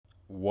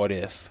What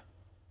If,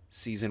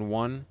 Season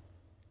 1,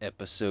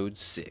 Episode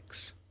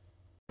 6.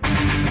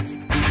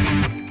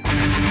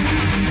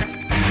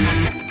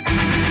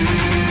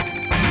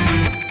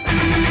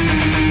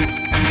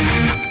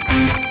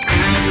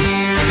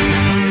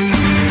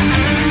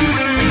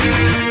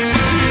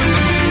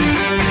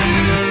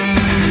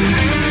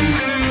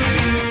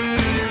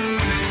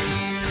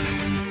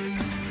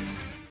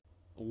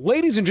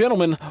 Ladies and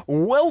gentlemen,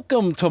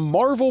 welcome to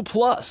Marvel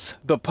Plus,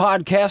 the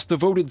podcast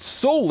devoted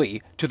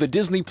solely to the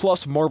Disney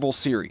Plus Marvel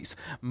series.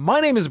 My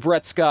name is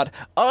Brett Scott,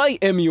 I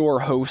am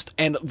your host,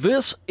 and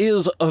this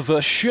is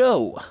the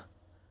show.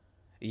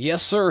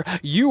 Yes, sir,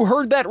 you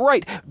heard that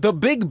right, the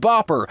Big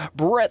Bopper,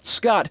 Brett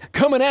Scott,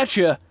 coming at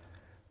you.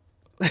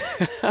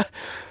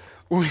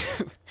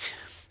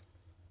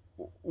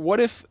 What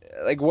if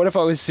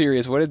I was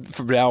serious? What if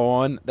from now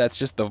on, that's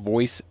just the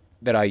voice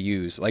that I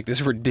use? Like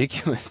this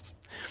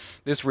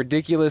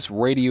ridiculous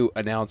radio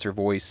announcer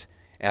voice,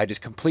 and I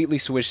just completely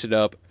switched it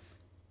up,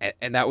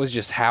 and that was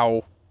just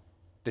how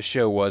the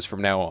show was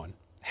from now on.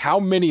 How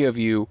many of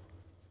you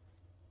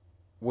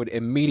would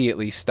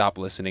immediately stop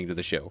listening to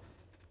the show?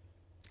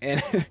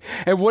 And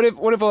what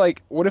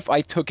if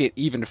I took it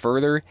even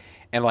further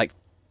and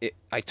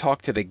I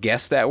talked to the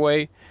guest that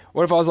way?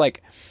 What if I was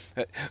like,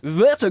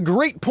 that's a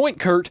great point,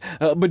 Kurt,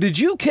 but did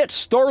you catch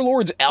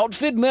Star-Lord's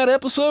outfit in that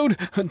episode?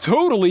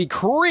 Totally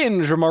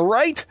cringe, am I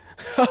right?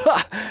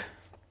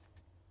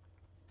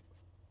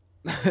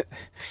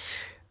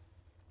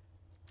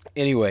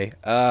 Anyway,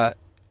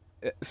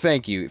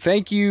 thank you.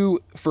 Thank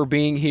you for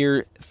being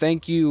here.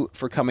 Thank you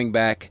for coming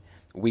back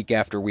week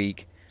after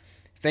week.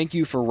 Thank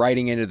you for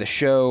writing into the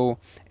show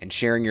and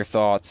sharing your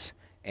thoughts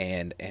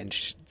and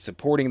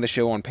supporting the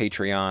show on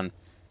Patreon.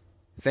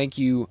 Thank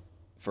you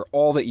for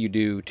all that you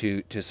do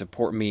to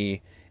support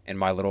me and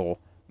my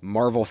little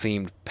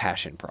Marvel-themed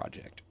passion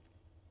project.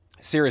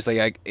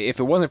 Seriously, if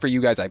it wasn't for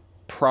you guys, I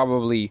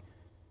probably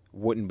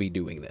wouldn't be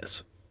doing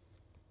this.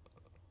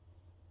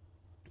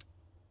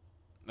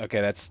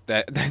 Okay,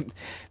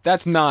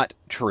 that's not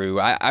true.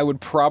 I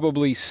would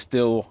probably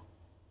still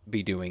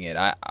be doing it.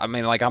 I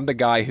mean, I'm the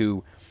guy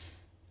who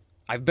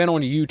I've been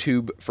on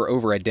YouTube for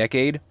over a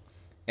decade,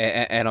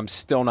 and I'm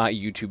still not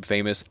YouTube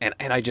famous, and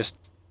I just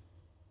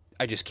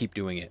keep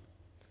doing it.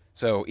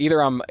 So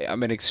either I'm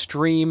an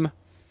extreme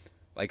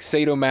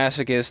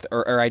sadomasochist,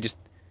 or I just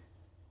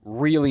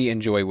really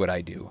enjoy what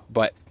I do.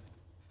 But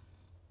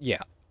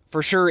yeah,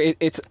 for sure,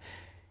 it's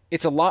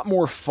a lot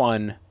more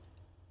fun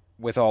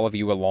with all of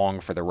you along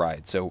for the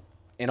ride. So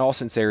in all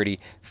sincerity,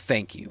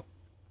 thank you.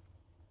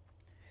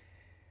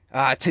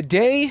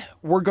 Today,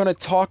 we're going to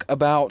talk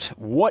about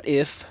What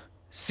If,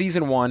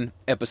 Season 1,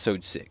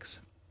 Episode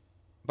 6.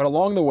 But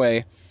along the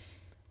way,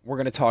 we're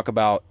going to talk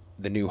about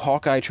the new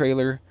Hawkeye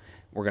trailer.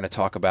 We're going to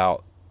talk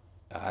about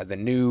the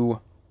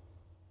new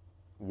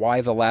Why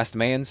the Last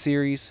Man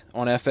series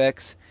on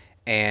FX.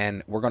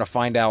 And we're going to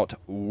find out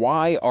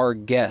why our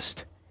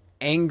guest,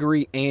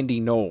 Angry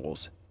Andy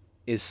Knowles,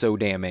 is so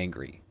damn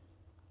angry.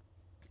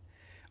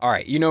 All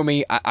right, you know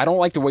me, I don't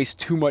like to waste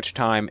too much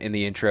time in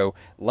the intro.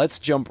 Let's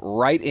jump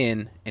right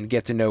in and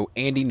get to know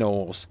Andy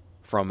Knowles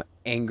from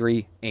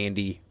Angry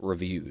Andy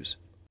Reviews.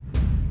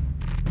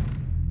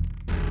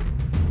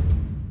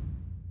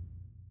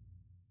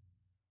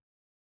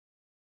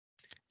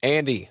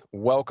 Andy,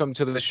 welcome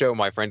to the show,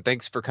 my friend.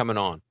 Thanks for coming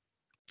on.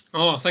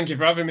 Oh, thank you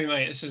for having me,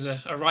 mate. This is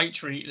a right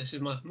treat. This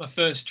is my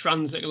first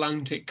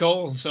transatlantic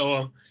call,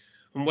 so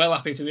I'm well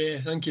happy to be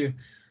here. Thank you.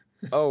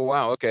 Oh,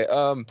 wow. Okay.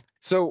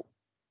 So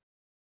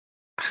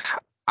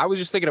I was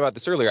just thinking about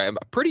this earlier. I'm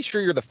pretty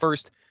sure you're the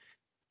first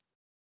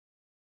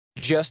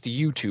just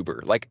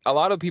YouTuber. Like a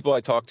lot of people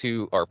I talk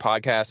to are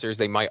podcasters.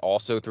 They might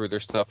also throw their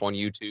stuff on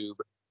YouTube,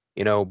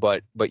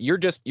 but you're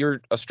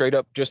a straight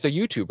up just a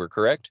YouTuber,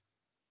 correct?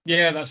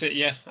 Yeah, that's it.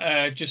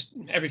 Yeah. Just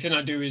everything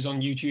I do is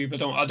on YouTube.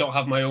 I don't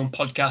have my own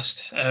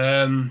podcast.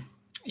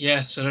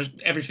 Yeah. So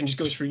everything just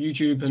goes through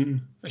YouTube,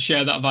 and I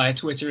share that via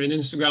Twitter and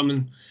Instagram,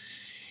 and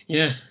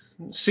yeah,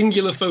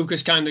 singular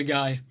focus kind of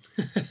guy.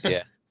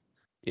 Yeah.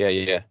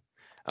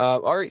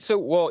 All right. So,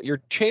 well,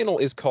 your channel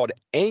is called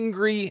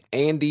Angry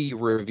Andy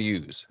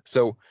Reviews.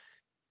 So,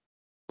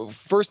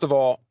 first of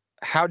all,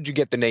 how did you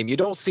get the name? You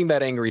don't seem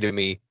that angry to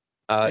me.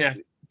 Yeah.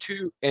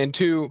 Two,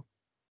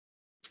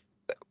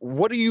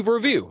 what do you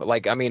review?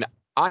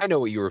 I know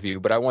what you review,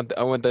 but I want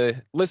the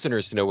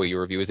listeners to know what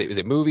you review. Is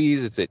it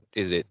movies?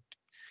 Is it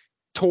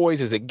toys?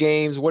 Is it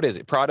games? What is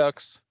it?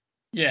 Products?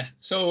 Yeah.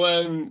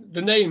 So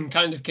the name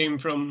kind of came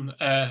from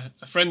a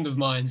friend of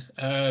mine.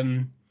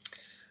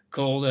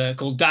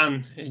 Called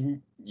Dan,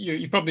 and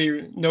you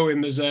probably know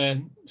him as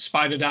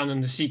Spider Dan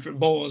and the Secret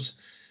Boars,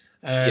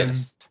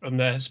 yes, from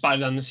the Spider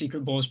Dan and the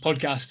Secret Boars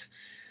podcast.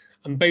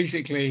 And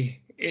basically,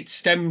 it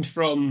stemmed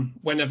from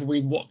whenever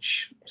we'd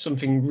watch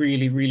something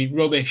really, really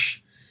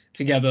rubbish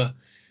together,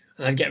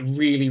 and I'd get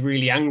really,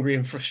 really angry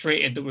and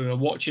frustrated that we were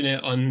watching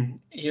it. And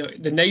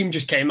the name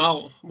just came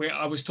out.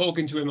 I was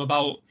talking to him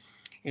about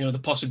the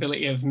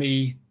possibility of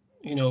me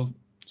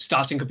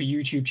starting up a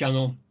YouTube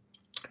channel,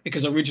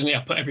 because originally I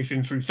put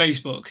everything through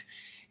Facebook,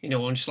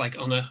 on just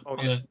on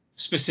a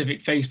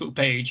specific Facebook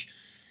page,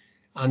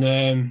 and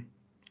I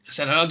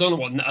said I don't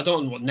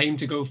know what name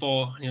to go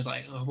for, and he was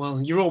like, oh,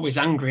 well, you're always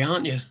angry,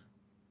 aren't you?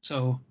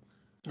 So,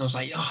 and I was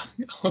like, oh,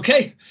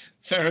 okay,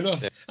 fair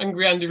enough. Yeah.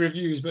 Angry Andy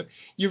Reviews, but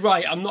you're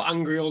right, I'm not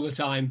angry all the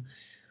time.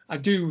 I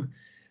do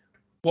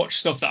watch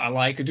stuff that I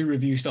like. I do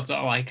review stuff that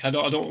I like. I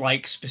don't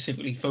like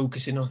specifically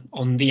focusing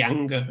on the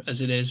anger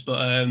as it is,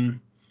 but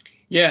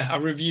yeah, I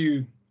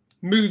review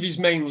movies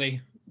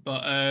mainly,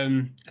 but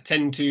I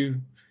tend to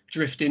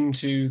drift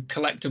into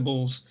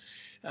collectibles,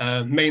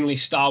 mainly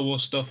Star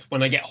Wars stuff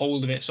when I get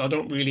hold of it. So I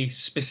don't really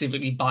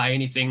specifically buy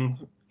anything,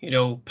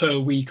 per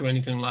week or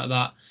anything like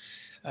that.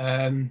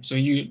 So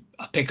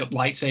I pick up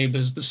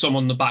lightsabers. There's some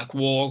on the back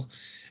wall,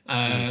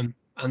 and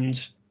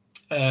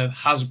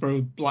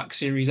Hasbro Black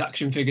Series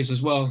action figures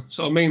as well.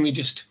 So I mainly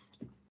just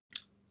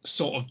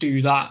sort of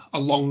do that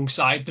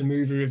alongside the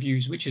movie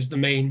reviews, which is the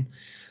main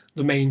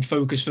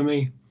focus for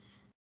me.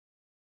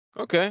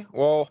 Okay,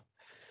 well,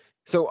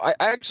 so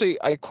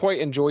I quite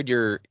enjoyed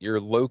your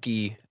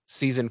Loki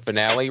season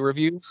finale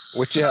review,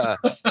 which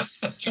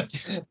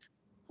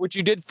which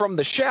you did from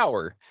the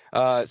shower.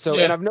 So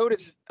Yeah. and I've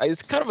noticed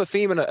it's kind of a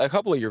theme in a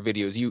couple of your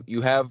videos.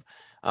 You have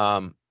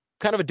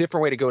kind of a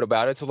different way to go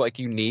about it. So like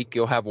unique,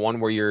 you'll have one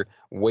where you're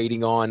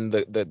waiting on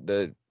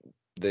the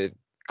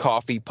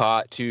coffee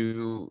pot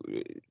to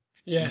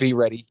be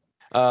ready.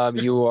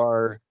 You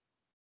are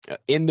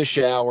in the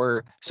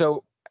shower.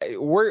 So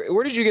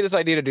where did you get this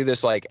idea to do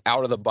this like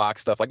out of the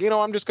box stuff? Like,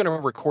 I'm just going to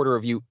record a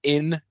review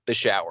in the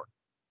shower.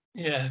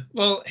 Yeah.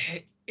 Well,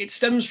 it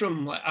stems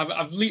from like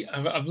I've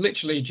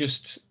literally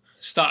just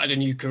started a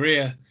new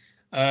career,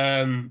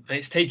 and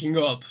it's taking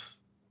up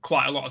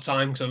quite a lot of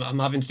time because I'm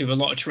having to do a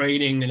lot of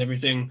training and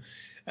everything,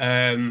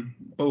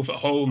 both at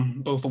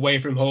home, both away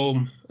from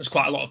home. There's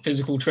quite a lot of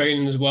physical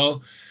training as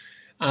well,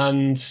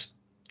 and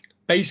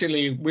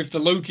basically with the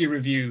Loki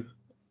review,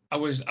 I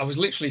was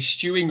literally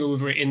stewing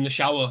over it in the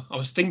shower. I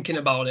was thinking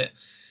about it,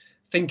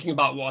 thinking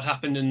about what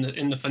happened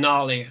in the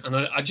finale, and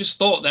I just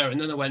thought there, and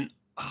then I went,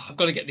 oh, I've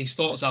got to get these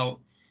thoughts out.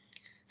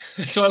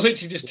 So I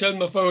literally just turned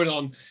my phone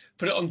on,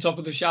 put it on top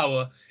of the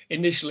shower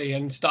initially,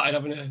 and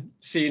started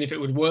seeing if it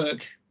would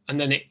work, and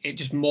then it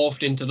just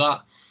morphed into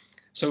that.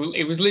 So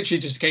it was literally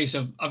just a case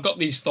of I've got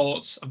these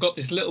thoughts, I've got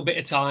this little bit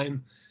of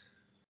time.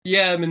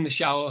 Yeah, I'm in the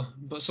shower,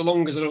 but so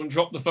long as I don't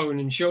drop the phone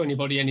and show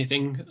anybody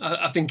anything,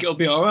 I think it'll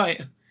be all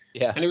right.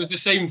 Yeah. And it was the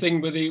same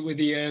thing with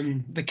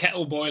the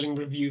kettle boiling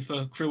review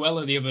for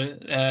Cruella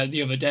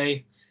the other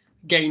day.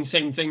 Again,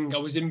 same thing. I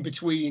was in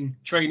between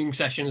training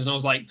sessions and I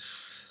was like,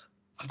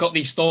 I've got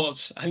these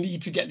thoughts. I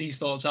need to get these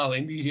thoughts out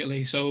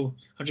immediately. So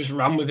I just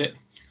ran with it.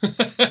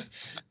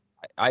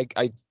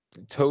 I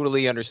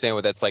totally understand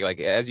what that's like. Like,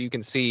 as you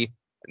can see,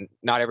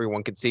 not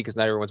everyone can see because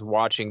not everyone's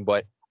watching,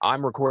 but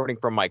I'm recording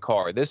from my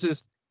car.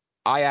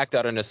 I act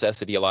out of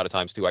necessity a lot of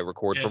times too. I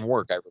record from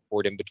work. I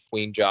record in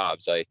between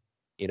jobs. I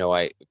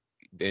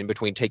in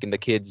between taking the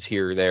kids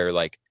here or there,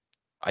 like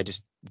I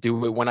just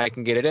do it when I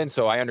can get it in.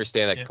 So I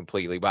understand that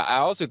completely. But I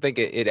also think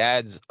it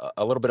adds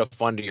a little bit of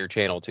fun to your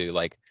channel too.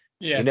 Like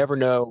you never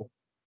know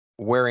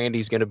where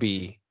Andy's going to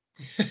be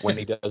when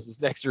he does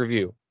his next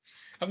review.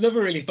 I've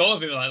never really thought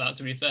of it like that,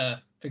 to be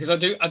fair, because I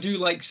do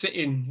like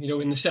sitting,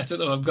 in the setup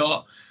that I've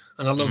got,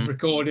 and I love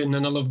recording,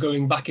 and I love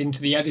going back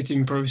into the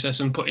editing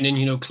process and putting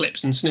in,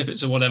 clips and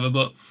snippets or whatever.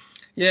 But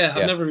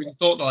I've never really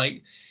thought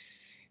like,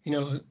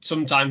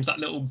 sometimes that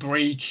little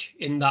break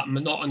in that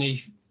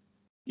monotony,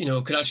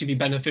 could actually be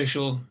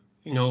beneficial,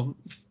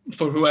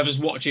 for whoever's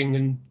watching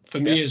and for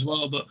me as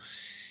well. But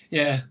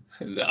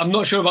I'm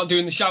not sure about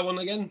doing the shower one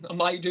again. I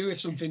might do if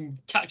something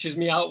catches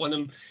me out when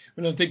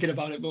I'm thinking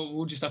about it, but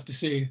we'll just have to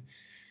see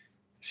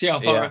how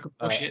far I can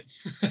push it.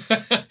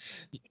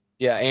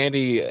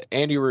 Angry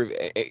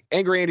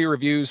Andy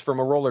reviews from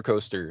a roller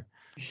coaster,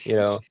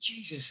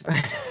 Jesus.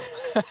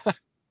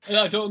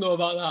 I don't know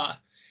about that.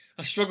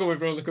 I struggle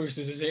with roller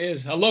coasters as it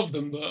is. I love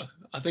them, but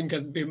I think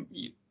I'd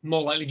be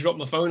more likely to drop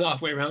my phone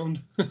halfway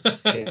around.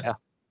 Yeah.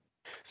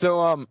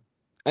 So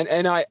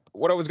and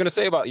what I was going to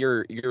say about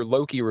your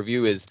Loki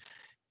review is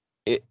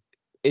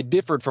it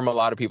differed from a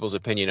lot of people's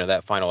opinion of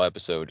that final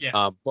episode.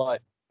 Yeah.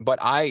 But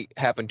I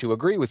happen to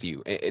agree with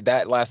you.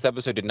 That last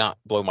episode did not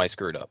blow my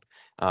skirt up.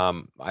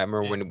 I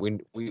remember when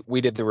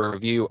we did the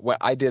review.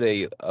 I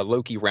did a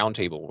Loki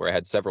roundtable where I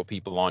had several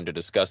people on to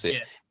discuss it.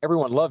 Yeah.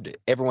 Everyone loved it.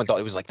 Everyone thought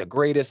it was like the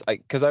greatest.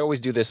 Because I always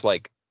do this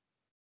like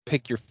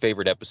pick your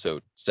favorite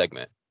episode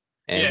segment,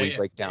 and we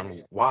break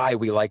down why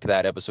we liked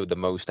that episode the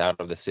most out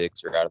of the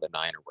 6 or out of the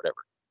 9 or whatever.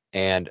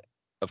 And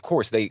of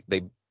course, the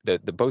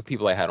both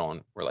people I had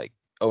on were like,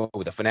 oh,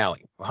 the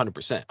finale,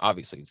 100%.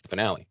 Obviously, it's the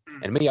finale.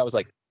 And me, I was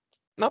like,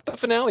 not the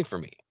finale for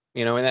me,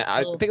 and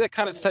I think that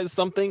kind of says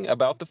something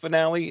about the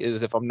finale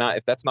is if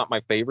that's not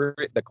my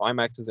favorite, the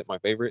climax isn't my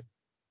favorite,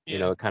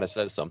 it kind of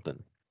says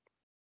something.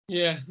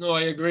 Yeah, no,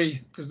 I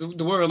agree, because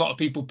there were a lot of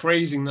people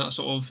praising that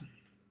sort of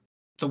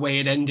the way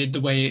it ended,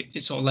 the way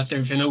it sort of left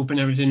everything open,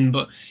 everything,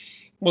 but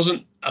it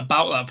wasn't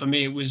about that for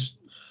me. It was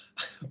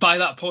by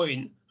that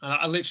point, And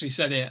I literally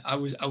said it. I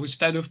was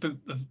fed up of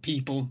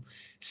people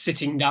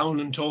sitting down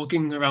and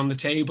talking around the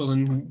table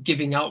and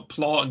giving out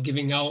plot and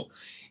giving out,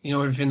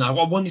 everything. I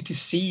wanted to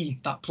see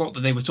that plot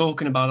that they were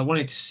talking about. I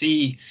wanted to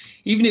see,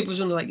 even if it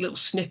was only like little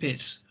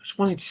snippets. I just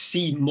wanted to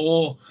see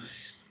more.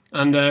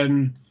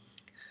 And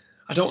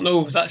I don't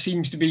know. That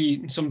seems to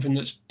be something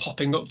that's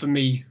popping up for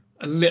me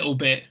a little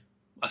bit.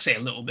 I say a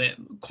little bit,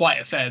 quite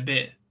a fair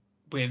bit,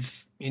 with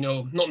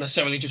not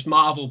necessarily just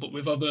Marvel, but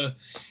with other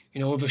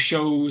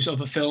shows,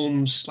 other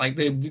films. Like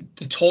they're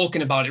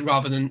talking about it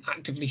rather than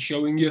actively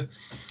showing you,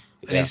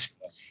 and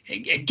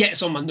it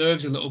gets on my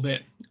nerves a little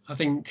bit. I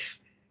think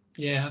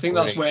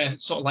that's where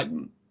sort of like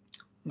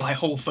my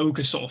whole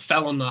focus sort of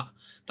fell on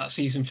that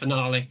season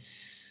finale.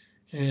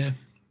 Yeah,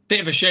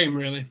 bit of a shame,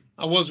 really.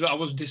 I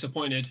was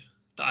disappointed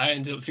that I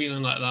ended up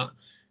feeling like that.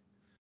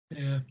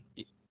 Yeah.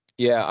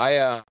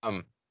 Yeah,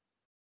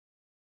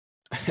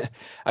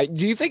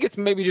 do you think it's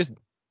maybe just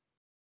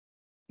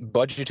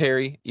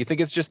budgetary? You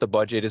think it's just the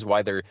budget is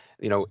why they're,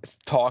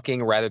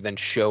 talking rather than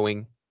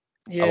showing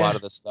a lot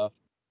of the stuff?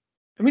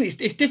 I mean,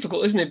 it's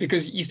difficult, isn't it?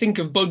 Because you think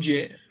of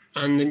budget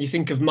and then you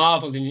think of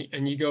Marvel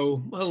and you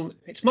go, well,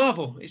 it's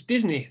Marvel, it's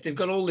Disney. They've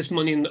got all this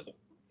money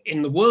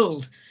in the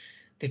world.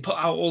 They put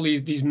out all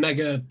these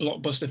mega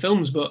blockbuster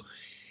films, but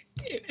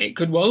it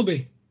could well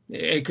be.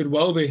 It could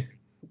well be.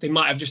 They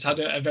might have just had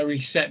a very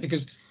set,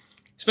 because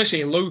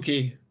especially in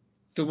Loki,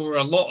 there were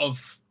a lot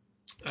of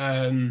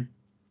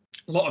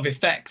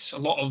effects, a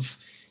lot of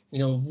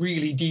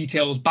really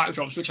detailed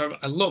backdrops, which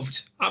I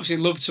loved.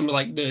 Absolutely loved some of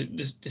like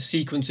the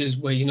sequences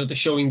where they're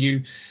showing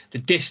you the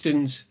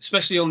distance,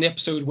 especially on the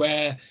episode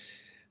where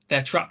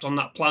they're trapped on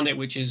that planet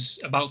which is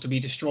about to be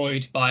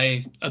destroyed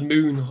by a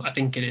moon, I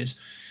think it is.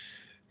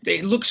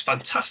 It looks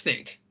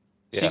fantastic.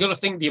 So you got to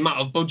think the amount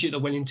of budget that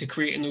went into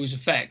creating those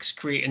effects,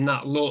 creating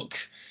that look,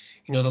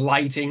 the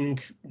lighting,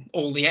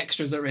 all the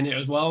extras that are in it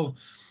as well.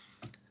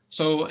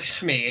 So,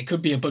 I mean, it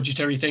could be a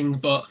budgetary thing,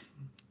 but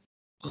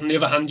on the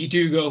other hand, you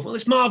do go, well,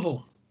 it's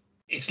Marvel.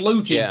 It's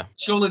Loki. Yeah.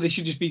 Surely they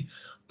should just be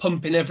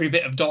pumping every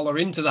bit of dollar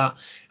into that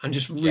and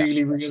just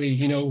really, really,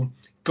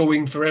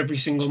 going for every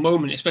single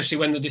moment, especially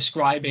when they're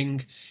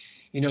describing,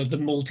 the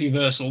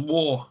multiversal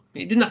war.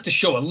 It didn't have to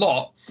show a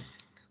lot,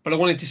 but I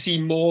wanted to see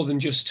more than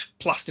just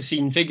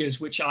plasticine figures,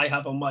 which I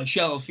have on my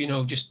shelf,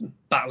 just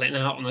battling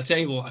out on the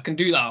table. I can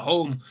do that at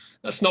home.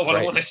 That's not what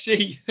I want to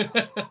see.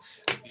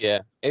 Yeah.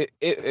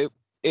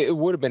 It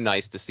would have been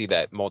nice to see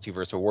that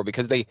multiversal war,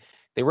 because they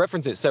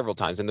reference it several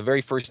times. In the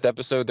very first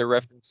episode, they're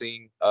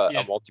referencing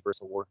a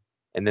multiversal war,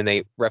 and then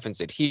they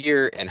reference it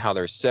here, and how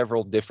there's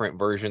several different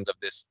versions of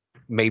this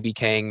maybe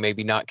Kang,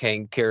 maybe not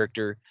Kang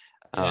character.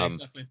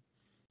 Exactly.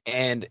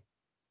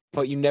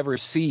 But you never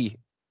see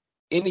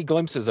any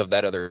glimpses of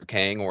that other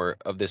Kang or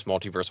of this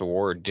multiversal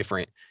war or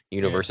different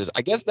universes.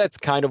 I guess that's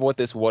kind of what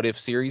this What If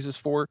series is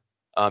for,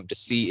 to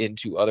see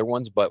into other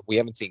ones, but we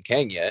haven't seen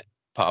Kang yet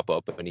pop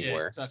up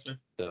anywhere. Yeah, exactly.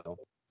 So,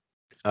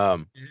 I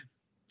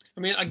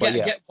mean, I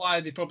get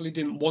why they probably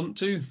didn't want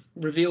to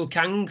reveal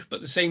Kang, but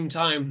at the same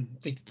time,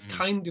 they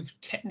kind of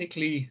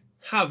technically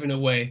have, in a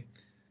way.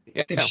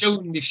 Yeah. They've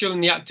shown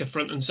the actor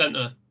front and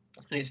center,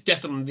 and it's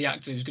definitely the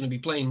actor who's going to be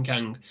playing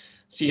Kang.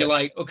 So you're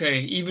like, okay,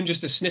 even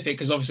just a snippet,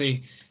 because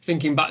obviously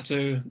thinking back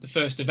to the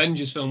first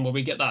Avengers film where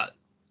we get that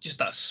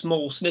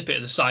small snippet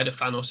at the side of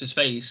Thanos'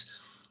 face,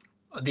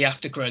 the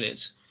after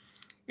credits,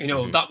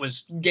 that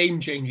was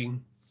game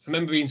changing. I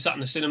remember being sat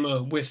in the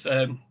cinema with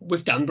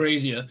Dan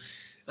Brazier,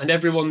 and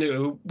everyone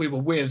that we were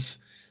with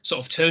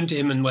sort of turned to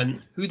him and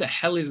went, "Who the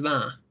hell is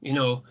that?"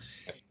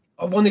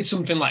 I wanted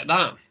something like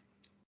that.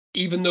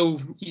 Even though,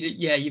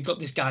 you've got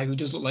this guy who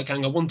does look like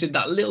Kang, I wanted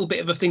that little bit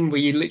of a thing where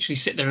you literally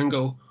sit there and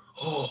go,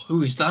 "Oh,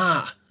 who is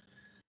that?"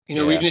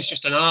 Even if it's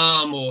just an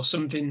arm or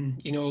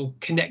something,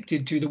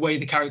 connected to the way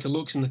the character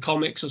looks in the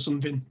comics or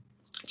something.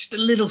 Just a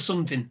little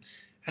something,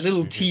 a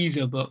little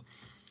teaser. But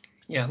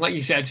yeah, like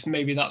you said,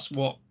 maybe that's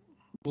what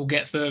we'll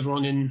get further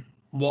on in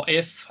What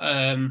If,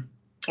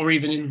 or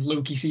even in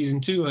Loki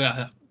season 2.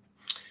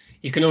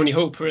 You can only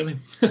hope, really.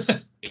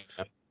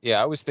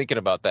 Yeah, I was thinking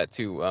about that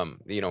too.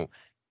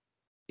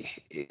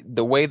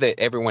 The way that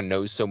everyone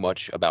knows so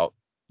much about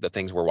the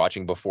things we're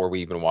watching before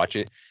we even watch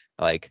it,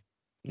 like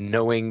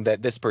knowing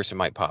that this person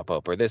might pop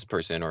up or this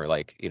person, or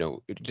like,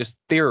 just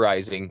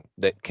theorizing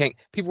that Kang.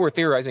 People were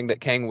theorizing that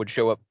Kang would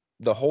show up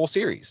the whole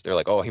series. They're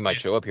like, oh, he might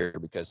show up here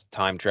because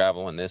time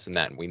travel and this and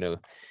that, and we know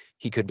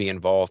he could be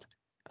involved.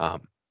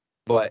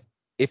 But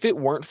if it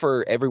weren't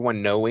for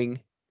everyone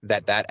knowing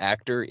that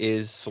actor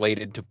is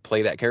slated to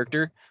play that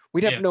character,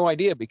 we'd have no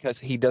idea, because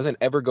he doesn't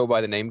ever go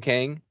by the name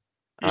Kang.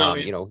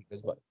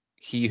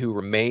 He Who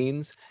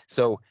Remains.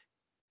 So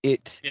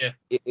it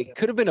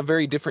could have been a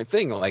very different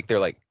thing. Like, they're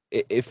like,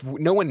 if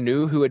no one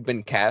knew who had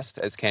been cast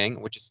as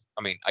Kang, which is,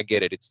 I mean, I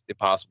get it. It's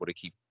impossible to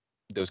keep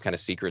those kind of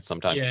secrets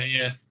sometimes.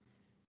 Yeah.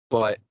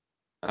 But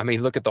I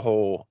mean, look at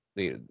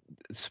the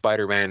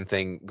Spider-Man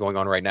thing going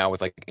on right now with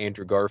like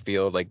Andrew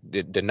Garfield, like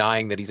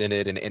denying that he's in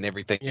it and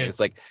everything. Yeah. It's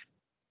like,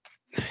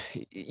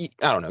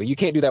 I don't know. You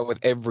can't do that with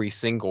every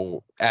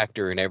single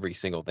actor and every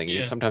single thing.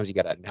 Yeah. Sometimes you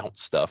got to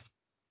announce stuff.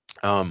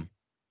 Um,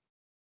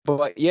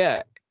 but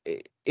yeah,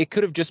 it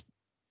could have just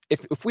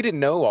if we didn't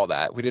know all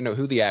that, we didn't know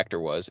who the actor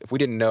was, if we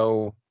didn't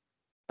know,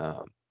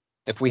 um,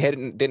 if we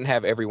hadn't didn't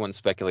have everyone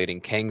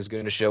speculating Kang's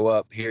going to show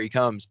up, here he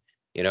comes,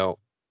 you know,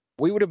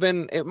 we would have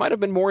been. It might have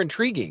been more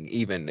intriguing.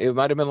 Even it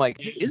might have been like,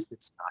 who is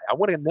this guy? I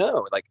want to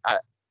know. Like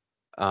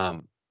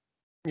um,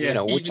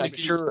 Yeah, which even I'm if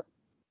you, sure.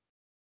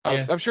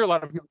 yeah, I'm sure a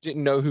lot of people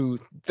didn't know who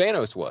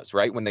Thanos was,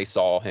 right? When they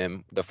saw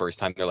him the first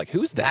time, they're like,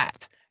 "Who's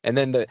that?" And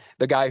then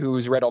the guy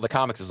who's read all the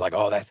comics is like,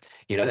 "Oh, that's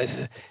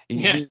this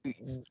yeah,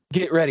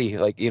 get ready,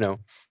 like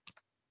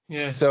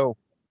yeah, So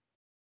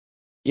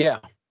yeah,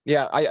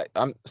 yeah,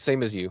 I'm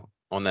same as you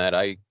on that.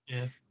 I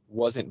yeah,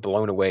 wasn't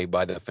blown away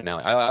by the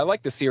finale. I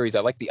like the series.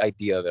 I like the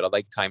idea of it. I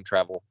like time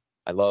travel.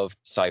 I love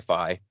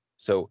sci-fi,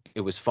 so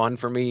it was fun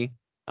for me.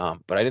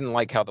 But I didn't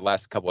like how the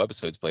last couple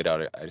episodes played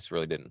out. I just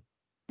really didn't.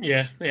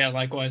 yeah, yeah.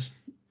 Likewise,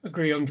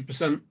 agree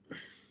 100%.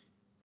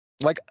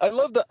 Like I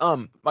love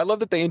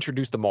that they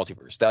introduced the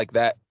multiverse. Like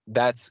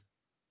that's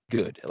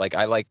good. Like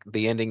I like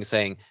the ending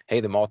saying, "Hey,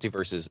 the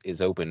multiverse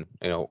is open,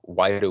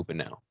 wide open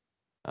now."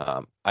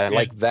 I Yeah,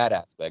 like that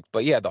aspect.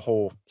 But yeah, the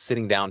whole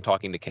sitting down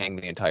talking to Kang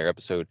the entire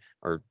episode,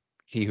 or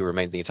He Who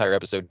Remains the entire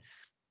episode,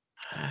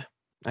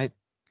 I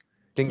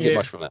didn't get yeah,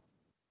 much from that.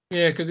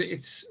 yeah.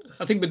 Because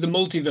I think with the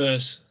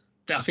multiverse,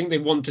 I think they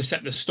want to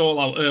set the stall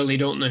out early,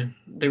 don't they?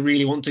 They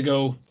really want to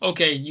go,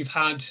 okay, you've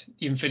had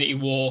the Infinity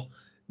War.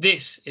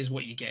 This is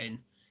what you're getting,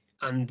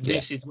 and Yeah,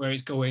 this is where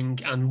it's going,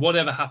 and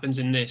whatever happens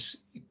in this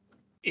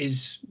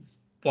is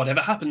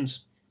whatever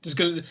happens. There's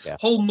going to yeah,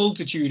 whole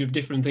multitude of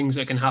different things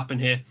that can happen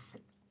here.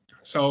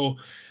 So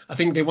I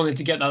think they wanted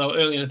to get that out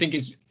early, and I think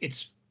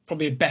it's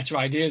probably a better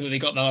idea that they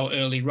got that out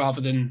early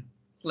rather than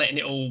letting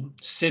it all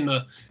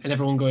simmer and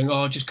everyone going,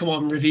 "Oh, just come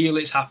on, reveal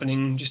it's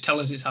happening, just tell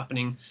us it's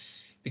happening."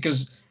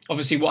 Because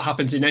obviously, what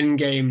happens in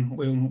Endgame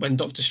when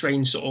Doctor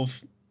Strange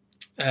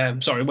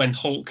when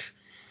Hulk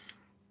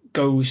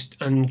goes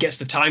and gets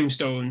the time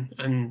stone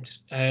and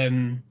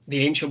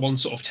the ancient one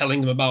sort of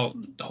telling him about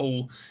the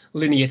whole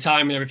linear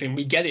time and everything,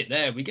 we get it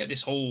there. We get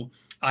this whole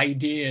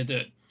idea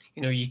that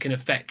you can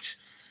affect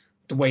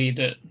the way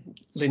that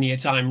linear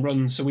time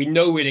runs. So we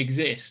know it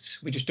exists.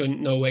 We just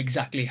don't know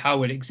exactly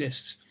how it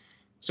exists.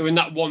 So in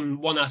that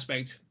one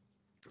aspect,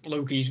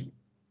 Loki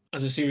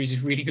as a series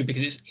is really good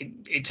because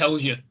it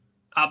tells you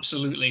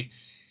absolutely,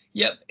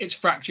 yep, it's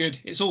fractured,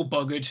 it's all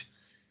buggered.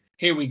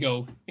 Here we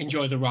go.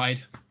 Enjoy the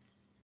ride.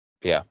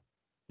 yeah,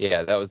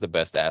 yeah. That was the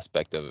best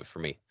aspect of it for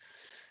me.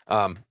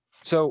 Um,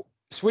 so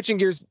switching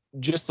gears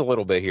just a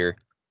little bit here.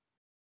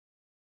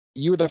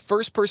 You were the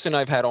first person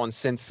I've had on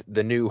since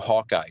the new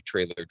Hawkeye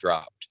trailer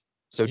dropped.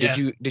 So Yeah.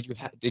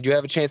 did you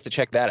have a chance to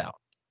check that out?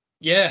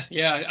 Yeah.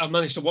 I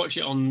managed to watch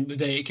it on the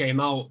day it came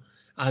out,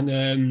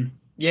 and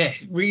yeah,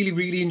 really,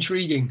 really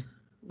intriguing,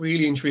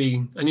 really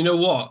intriguing. And you know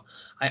what?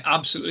 I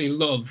absolutely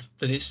love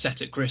that it's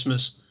set at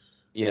Christmas.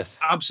 Yes.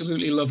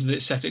 Absolutely love that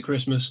it's set at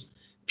Christmas,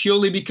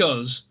 purely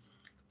because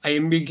I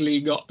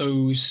immediately got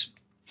those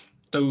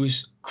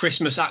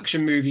Christmas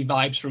action movie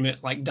vibes from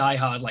it, like Die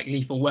Hard, like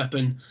Lethal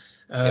Weapon,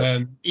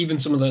 Yep. even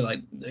some of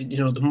the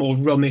the more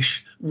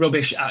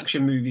rubbish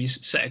action movies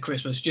set at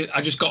Christmas.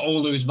 I just got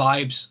all those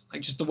vibes,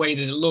 like just the way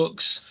that it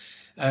looks,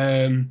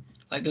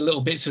 like the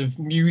little bits of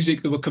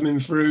music that were coming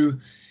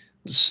through,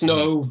 the Mhm.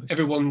 snow,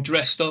 everyone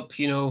dressed up,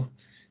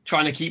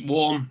 trying to keep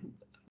warm.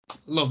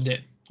 Loved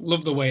it.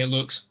 Love the way it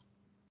looks.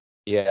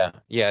 Yeah,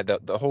 yeah.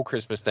 The whole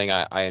Christmas thing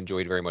I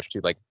enjoyed very much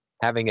too. Like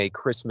having a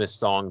Christmas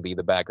song be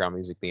the background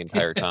music the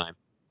entire time.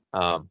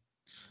 Um,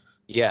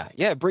 yeah,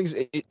 yeah. It brings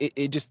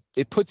it just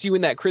it puts you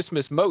in that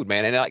Christmas mode,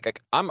 man. And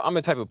like I'm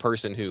a type of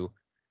person who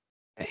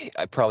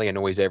I probably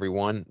annoys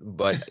everyone,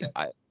 but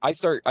I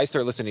start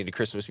listening to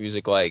Christmas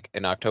music like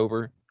in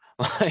October,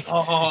 like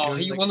Oh,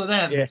 you like one of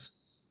them? yeah.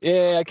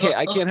 Yeah, I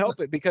can't help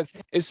it because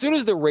as soon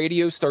as the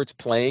radio starts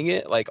playing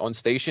it, like on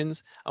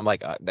stations, I'm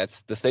like,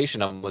 that's the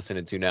station I'm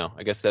listening to now.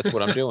 I guess that's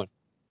what I'm doing.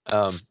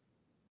 Um,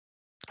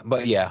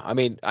 but yeah, I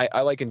mean,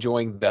 I like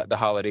enjoying the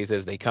holidays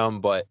as they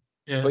come,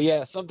 Yeah, but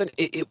yeah, something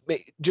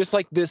just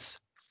like this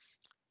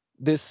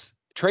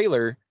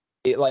trailer,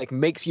 it like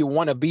makes you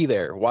want to be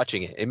there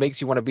watching it. It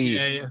makes you want to be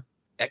yeah.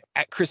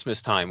 at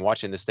Christmas time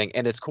watching this thing,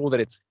 and it's cool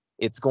that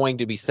it's going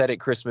to be set at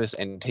Christmas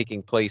and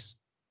taking place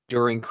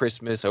during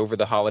Christmas over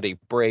the holiday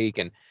break,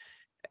 and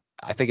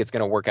I think it's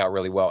going to work out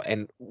really well.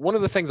 And one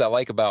of the things I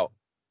like about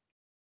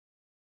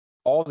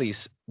all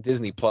these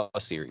Disney Plus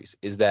series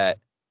is that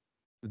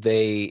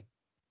they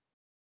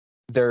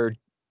they're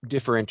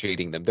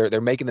differentiating them.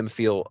 They're making them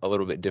feel a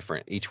little bit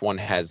different. Each one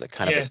has a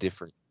kind of a Yeah,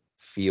 different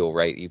feel,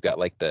 right? You've got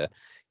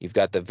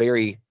the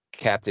very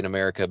Captain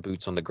America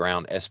boots on the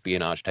ground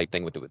espionage type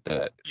thing with the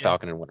yeah,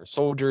 Falcon and Winter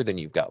Soldier. Then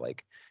you've got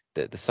like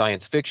the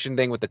science fiction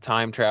thing with the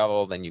time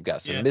travel. Then you've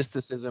got some yeah.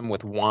 mysticism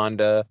with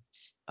Wanda.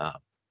 Uh,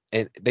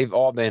 and they've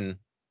all been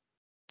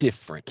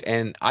different.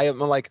 And I am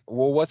like,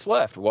 well, what's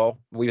left? Well,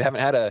 we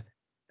haven't had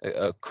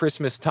a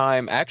Christmas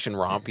time action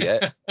romp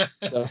yet,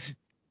 so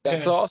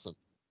that's Yeah. awesome.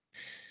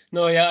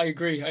 No, yeah, I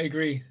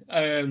agree.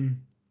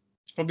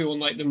 It's probably one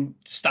like the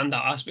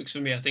standout aspects for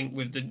me. I think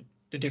with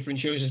the the different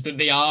shows is that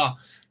they are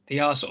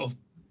sort of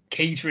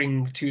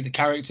catering to the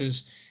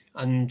characters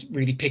and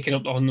really picking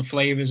up on the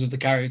flavors of the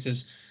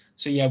characters.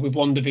 So yeah, with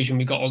WandaVision,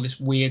 we got all this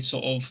weird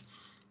sort of,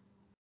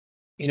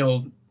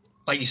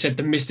 like you said,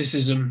 the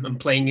mysticism and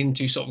playing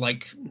into sort of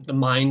like the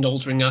mind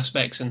altering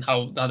aspects and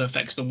how that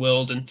affects the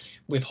world. And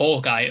with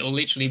Hawkeye, it'll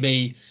literally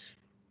be,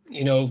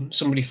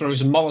 somebody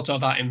throws a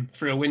Molotov at him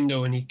through a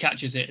window and he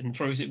catches it and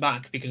throws it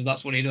back because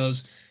that's what he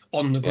does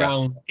on the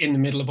ground in the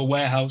middle of a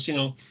warehouse,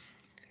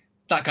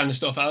 that kind of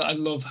stuff. I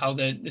love how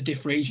they're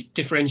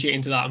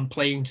differentiating to that and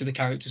playing to the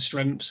character's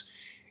strengths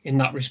in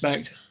that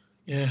respect.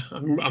 Yeah,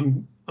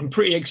 I'm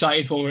pretty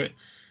excited for it.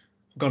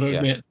 Got to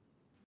admit.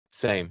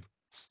 Same.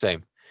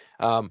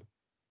 All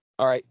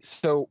right,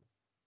 so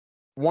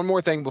one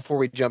more thing before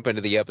we jump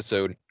into the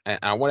episode, and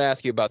I want to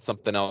ask you about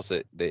something else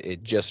that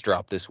it just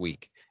dropped this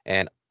week,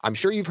 and I'm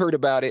sure you've heard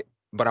about it,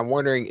 but I'm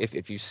wondering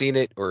if you've seen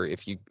it or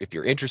if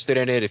you're interested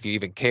in it, if you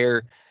even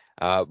care.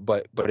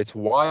 But it's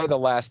Y the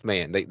Last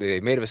Man. They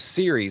made a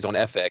series on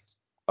FX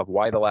of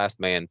Y the Last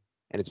Man,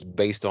 and it's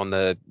based on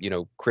the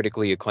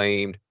critically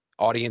acclaimed,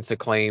 audience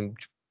acclaimed,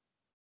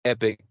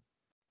 epic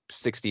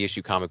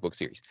 60-issue comic book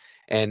series.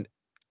 And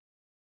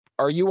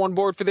are you on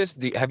board for this?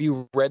 Have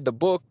you read the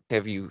book?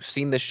 Have you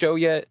seen the show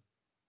yet?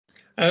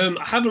 I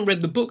haven't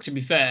read the book, to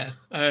be fair.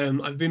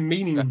 I've been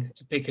meaning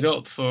to pick it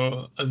up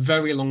for a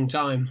very long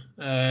time.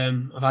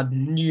 I've had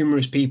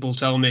numerous people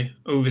tell me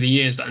over the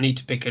years that I need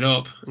to pick it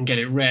up and get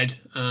it read,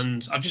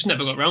 and I've just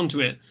never got around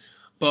to it.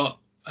 But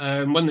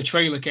when the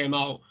trailer came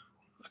out,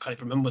 I can't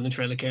even remember when the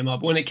trailer came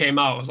out, but when it came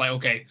out, I was like,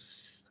 okay,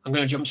 I'm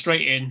going to jump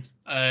straight in.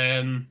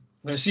 I'm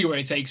going to see where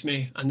it takes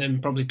me and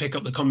then probably pick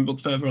up the comic book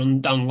further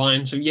on down the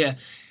line. So yeah,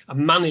 I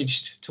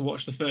managed to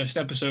watch the first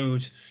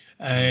episode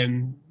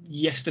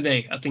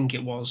yesterday, I think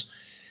it was,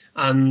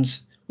 and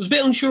was a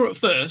bit unsure at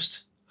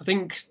first. I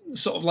think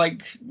sort of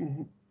like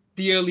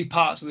the early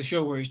parts of the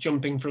show where it's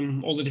jumping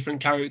from all the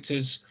different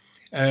characters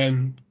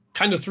kind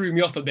of threw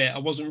me off a bit. I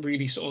wasn't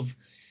really sort of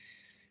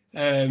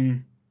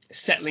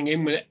settling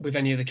in with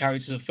any of the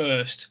characters at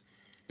first.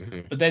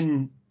 Mm-hmm. But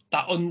then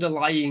that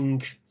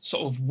underlying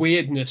sort of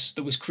weirdness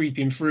that was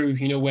creeping through,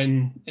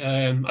 when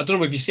I don't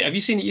know if have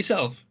you seen it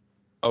yourself?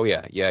 Oh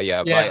yeah.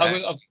 Yeah,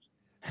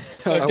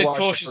 I did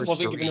cautious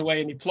wasn't giving away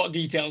any plot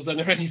details then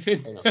or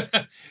anything.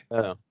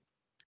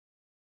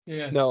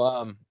 Yeah.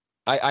 No,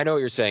 I know what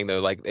you're saying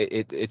though. Like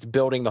it's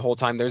building the whole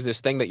time. There's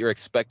this thing that you're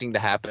expecting to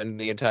happen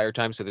the entire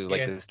time. So there's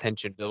like this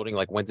tension building.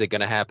 Like when's it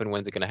gonna happen?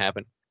 When's it gonna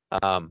happen?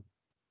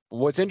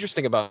 What's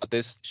interesting about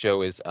this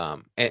show is,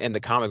 and the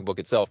comic book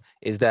itself,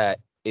 is that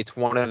it's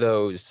one of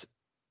those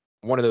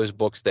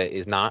books that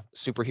is not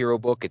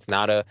superhero book. It's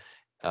not a,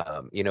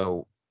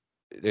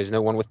 there's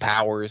no one with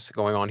powers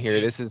going on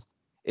here. This is.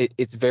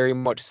 It's very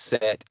much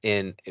set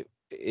in.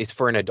 It's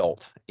for an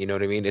adult. You know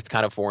what I mean? It's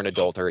kind of for an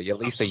adult, or at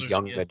least a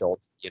young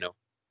adult.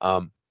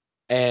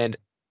 And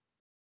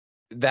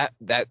that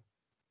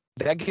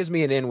gives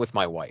me an in with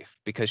my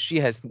wife because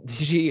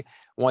she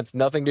wants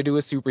nothing to do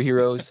with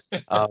superheroes.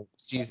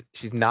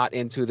 She's not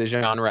into the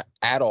genre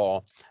at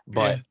all.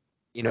 But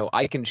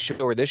I can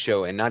show her this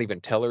show and not even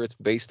tell her it's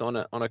based on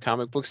a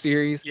comic book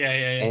series. Yeah.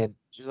 And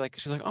she's like,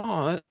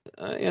 oh,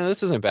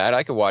 this isn't bad.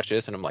 I could watch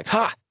this. And I'm like,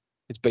 ha.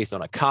 It's based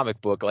on a comic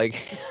book, like.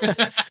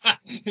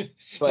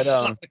 But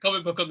slap the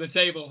comic book on the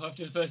table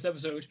after the first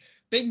episode.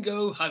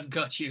 Bingo, I've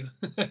got you.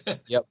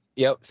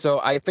 Yep. So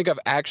I think I've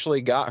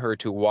actually got her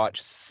to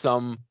watch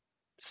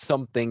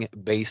something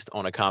based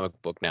on a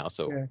comic book now.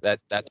 So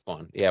that's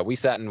fun. Yeah, we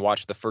sat and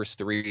watched the first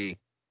 3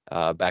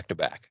 back to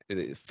back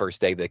the first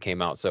day they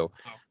came out. So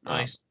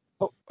nice.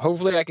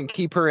 Hopefully I can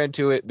keep her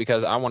into it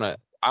because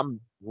I'm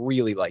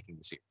really liking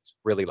the series,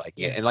 really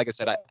liking it. And like I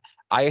said,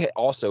 I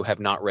also have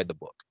not read the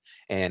book.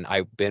 And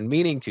I've been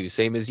meaning to,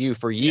 same as you,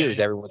 for years.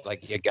 Everyone's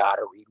like, you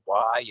gotta read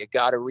Y, you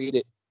gotta read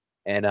it.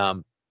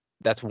 And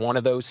that's one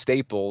of those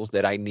staples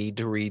that I need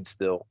to read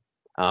still.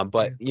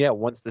 But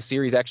once the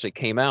series actually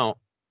came out,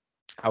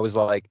 I was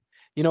like,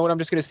 you know what, I'm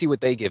just gonna see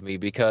what they give me,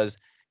 because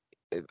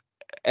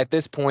at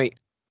this point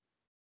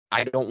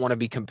I don't want to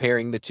be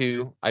comparing the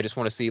two. I just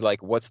want to see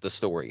like what's the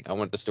story. I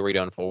want the story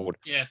to unfold.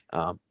 Yeah.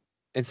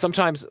 And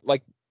sometimes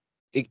like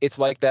it's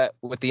like that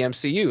with the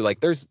MCU.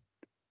 Like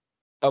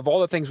of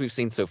all the things we've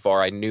seen so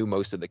far, I knew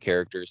most of the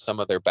characters, some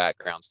of their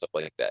background, stuff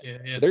like that.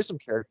 Yeah. There's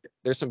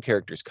some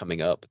characters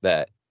coming up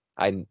that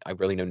I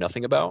really know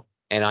nothing about,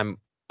 and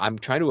I'm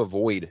trying to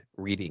avoid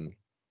reading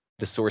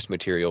the source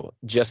material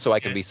just so I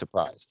can be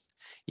surprised.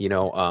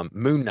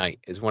 Moon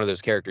Knight is one of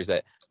those characters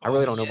that I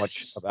really don't know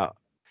much about,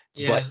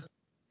 but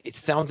it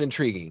sounds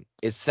intriguing.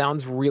 It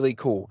sounds really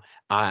cool,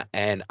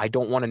 and I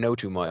don't want to know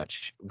too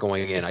much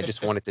going in. I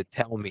just want it to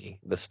tell me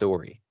the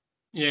story.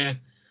 Yeah.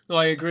 No,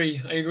 I agree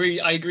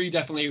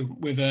definitely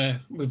with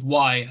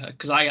Y,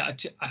 because I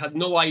had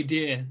no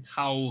idea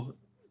how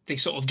they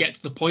sort of get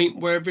to the point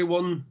where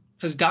everyone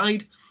has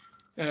died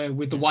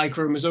with the Y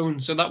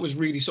chromosome. So that was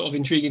really sort of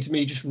intriguing to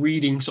me, just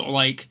reading sort of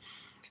like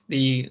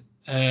the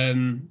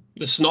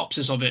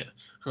synopsis of it.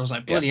 And I was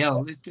like, bloody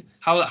hell,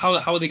 how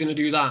are they going to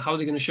do that? How are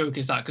they going to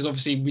showcase that? Because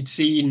obviously we'd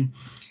seen,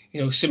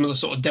 similar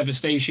sort of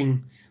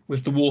devastation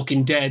with The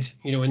Walking Dead,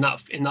 in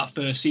that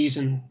first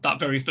season, that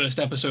very first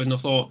episode. And I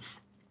thought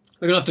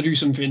they're gonna have to do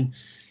something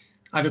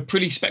either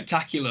pretty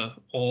spectacular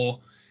or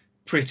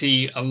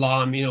pretty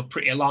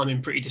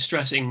alarming, pretty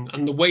distressing.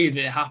 And the way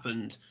that it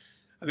happened,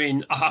 I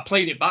mean, I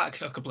played it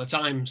back a couple of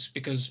times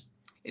because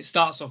it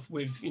starts off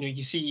with,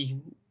 you see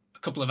a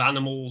couple of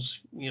animals,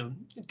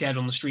 dead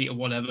on the street or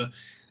whatever,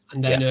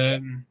 and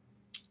then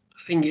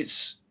I think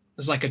there's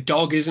like a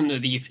dog, isn't there?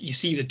 That you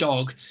see the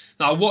dog.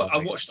 Now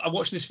I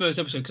watched this first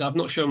episode because I've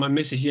not shown my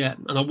missus yet,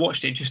 and I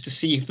watched it just to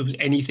see if there was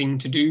anything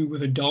to do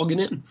with a dog in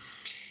it.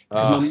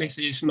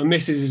 Because my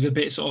missus is a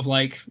bit sort of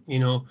like,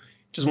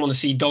 doesn't want to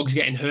see dogs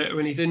getting hurt or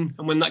anything.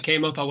 And when that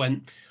came up, I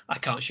went, I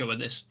can't show her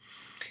this.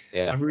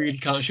 I really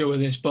can't show her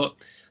this. But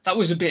that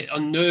was a bit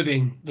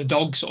unnerving. The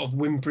dog sort of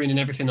whimpering and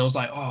everything. I was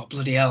like, oh,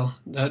 bloody hell.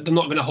 They're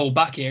not going to hold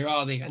back here,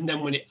 are they? And then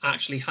when it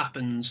actually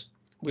happens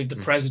with the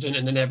president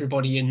and then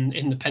everybody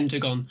in the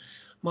Pentagon,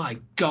 my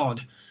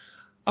God.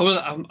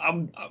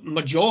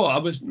 My jaw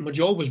was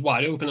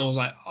wide open. I was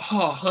like,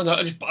 oh, and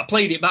I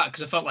played it back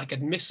because I felt like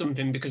I'd missed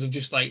something because of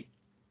just like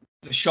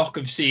the shock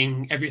of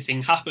seeing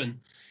everything happen.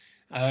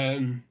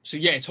 So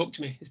yeah, it's hooked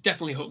me. It's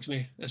definitely hooked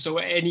me. So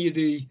any of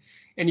the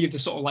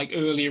sort of like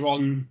earlier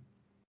on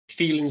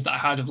feelings that I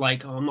had of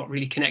like, oh, I'm not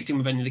really connecting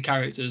with any of the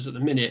characters at the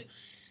minute,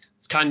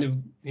 it's kind of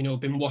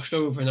been washed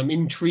over, and I'm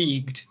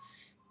intrigued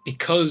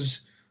because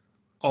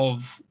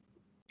of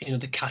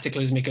the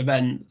cataclysmic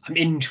event. I'm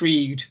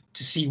intrigued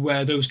to see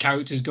where those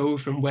characters go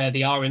from where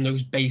they are in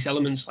those base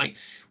elements. Like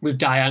with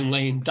Diane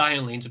Lane.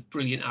 Diane Lane's a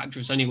brilliant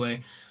actress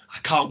anyway. I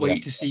can't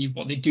wait to see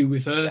what they do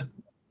with her.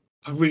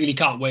 I really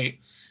can't wait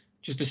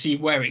just to see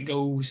where it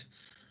goes.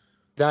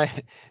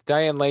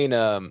 Diane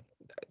Lane,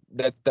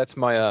 that's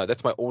my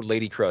old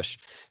lady crush.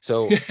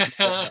 So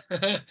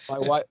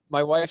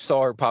my wife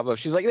saw her pop up.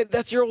 She's like,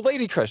 "That's your old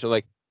lady crush." I'm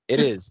like, It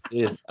is.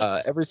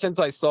 Ever since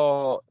I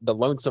saw the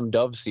Lonesome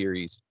Dove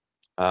series,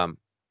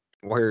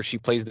 where she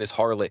plays this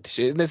harlot,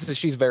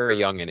 she's very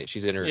young in it.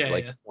 She's in her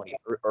 20,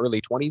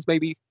 early 20s,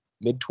 maybe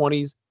mid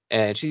 20s,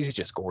 and she's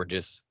just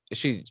gorgeous.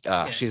 She's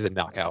a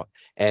knockout.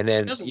 And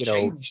then she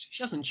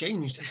hasn't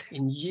changed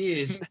in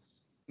years.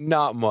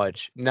 Not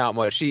much.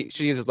 She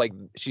is like,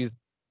 she's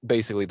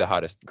basically the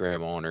hottest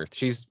grandma on earth.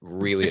 She's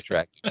really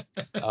attractive.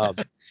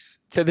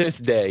 To this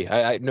day,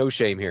 I no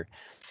shame here.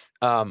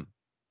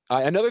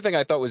 Another thing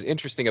I thought was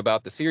interesting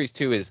about the series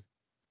too is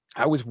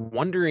I was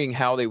wondering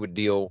how they would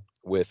deal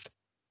with,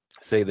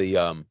 say,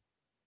 the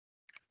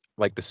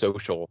like the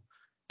social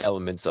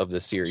elements of the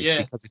series,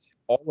 because it's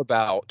all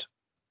about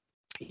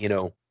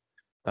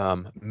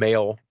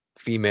male,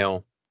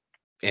 female,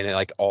 and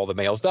like all the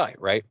males die,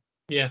 right?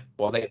 Yeah.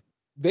 Well,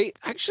 they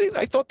actually,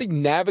 I thought they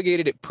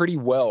navigated it pretty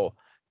well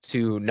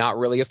to not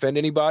really offend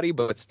anybody,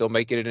 but still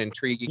make it an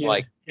intriguing.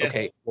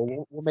 Okay,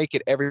 well, we'll make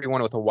it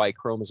everyone with a Y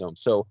chromosome.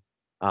 So,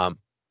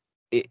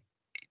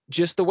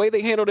 just the way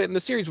they handled it in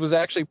the series was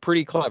actually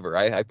pretty clever.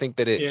 I think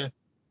that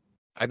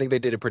I think they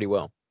did it pretty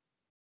well.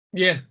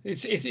 Yeah,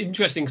 it's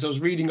interesting because I was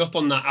reading up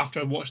on that after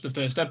I watched the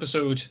first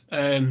episode.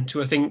 I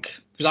think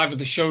it was either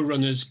the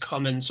showrunner's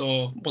comments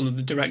or one of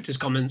the director's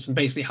comments, and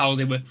basically how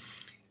they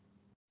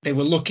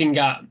were looking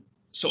at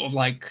sort of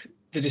like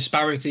the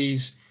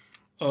disparities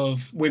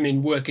of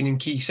women working in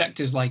key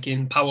sectors like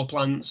in power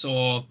plants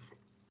or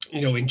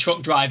in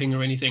truck driving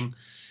or anything.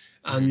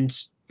 And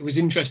it was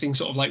interesting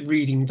sort of like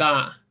reading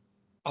that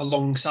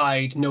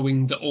alongside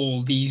knowing that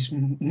all these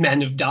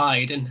men have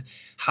died and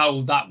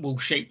how that will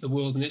shape the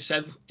world in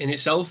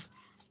itself.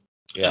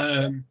 So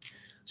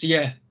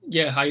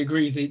I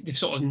agree. They've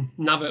sort of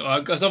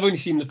navigated, because I've only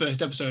seen the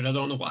first episode. I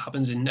don't know what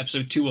happens in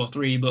episode 2 or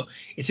 3, but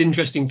it's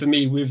interesting for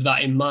me with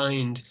that in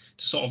mind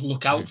to sort of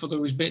look out for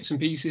those bits and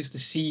pieces to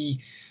see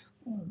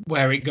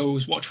where it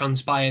goes, what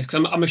transpires.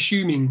 Because I'm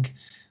assuming,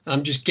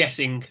 I'm just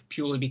guessing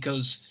purely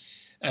because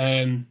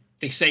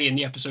they say in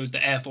the episode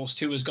that Air Force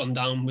 2 has gone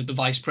down with the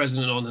vice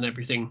president on and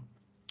everything.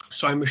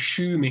 So I'm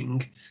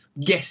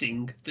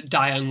guessing that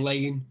Diane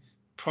Lane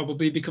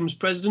probably becomes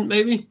president,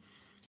 maybe.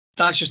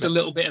 That's just a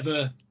little bit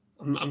of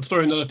I'm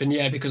throwing that up in the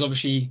air because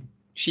obviously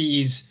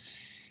she's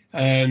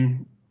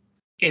in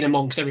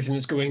amongst everything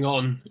that's going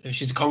on.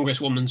 She's a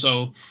congresswoman,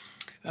 so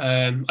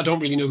I don't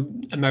really know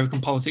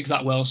American politics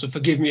that well, so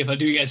forgive me if I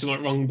do get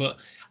something wrong, but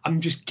I'm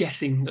just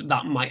guessing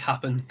that might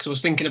happen, because I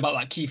was thinking about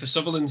that Kiefer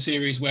Sutherland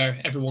series where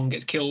everyone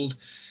gets killed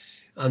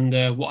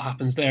and what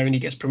happens there, and he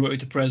gets promoted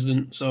to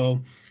president.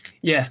 So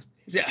yeah,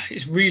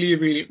 it's really,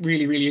 really,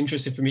 really, really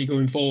interesting for me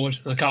going forward.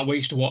 I can't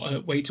wait to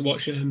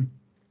watch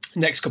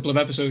next couple of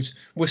episodes.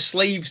 We're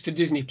slaves to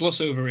Disney Plus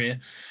over here,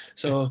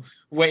 so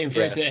waiting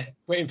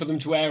for them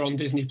to air on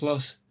Disney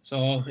Plus.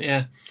 So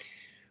yeah,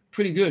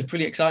 pretty good,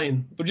 pretty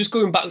exciting. But just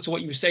going back to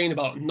what you were saying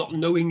about not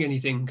knowing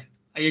anything,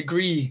 I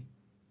agree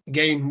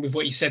again with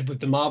what you said with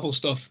the Marvel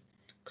stuff.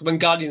 Because when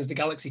Guardians of the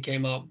Galaxy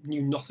came out,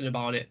 knew nothing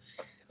about it,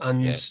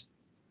 and at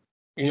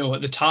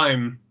the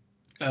time,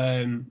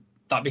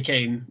 that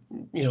became,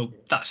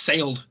 that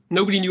sailed.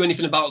 Nobody knew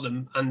anything about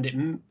them,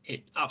 and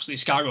it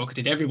absolutely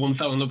skyrocketed. Everyone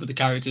fell in love with the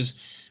characters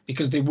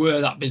because they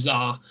were that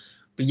bizarre,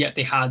 but yet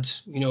they had,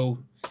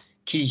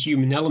 key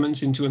human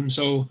elements into them.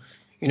 So,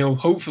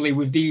 hopefully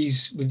with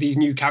these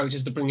new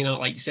characters they're bringing out,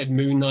 like you said,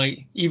 Moon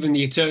Knight, even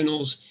the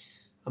Eternals,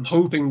 I'm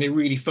hoping they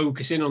really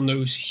focus in on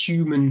those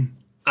human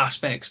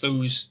aspects,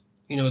 those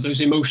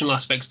emotional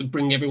aspects that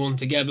bring everyone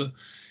together,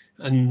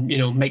 and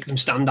make them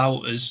stand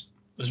out as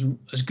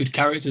good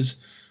characters.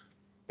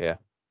 Yeah.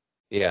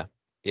 Yeah.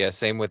 Yeah.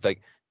 Same with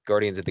like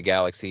Guardians of the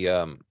Galaxy.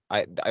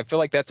 I feel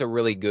like that's a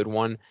really good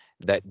one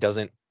that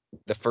doesn't,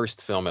 the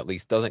first film at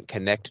least, doesn't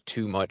connect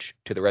too much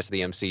to the rest of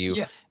the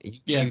MCU.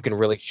 Yeah. You can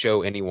really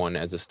show anyone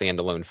as a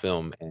standalone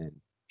film, and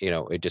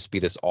it just be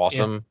this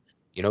awesome,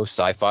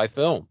 sci-fi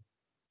film.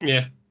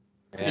 Yeah.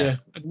 Yeah.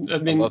 I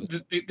mean,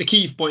 the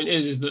key point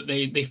is that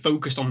they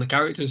focused on the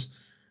characters.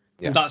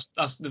 Yeah. And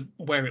that's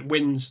where it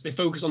wins. They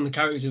focused on the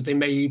characters. They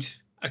made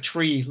a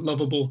tree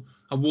lovable,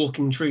 a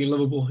walking tree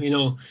lovable.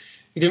 You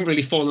didn't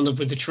really fall in love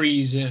with the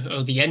trees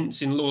or the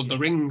Ents in Lord of the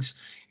Rings,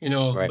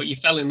 Right. but you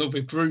fell in love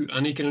with Groot,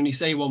 and he can only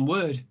say one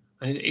word.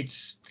 And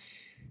it's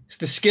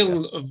the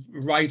skill of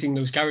writing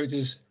those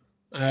characters.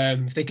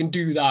 If they can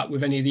do that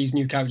with any of these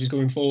new characters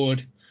going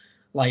forward,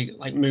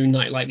 like Moon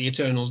Knight, like the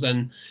Eternals,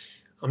 then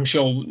I'm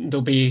sure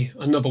there'll be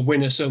another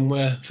winner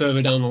somewhere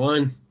further down the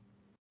line.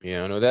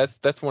 Yeah, no,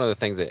 that's one of the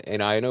things that,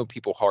 and I know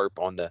people harp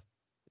on the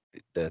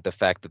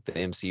fact that the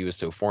MCU is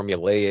so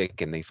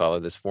formulaic and they follow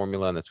this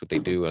formula and that's what they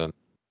do, and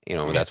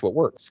that's what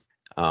works.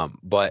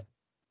 But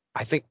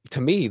I think, to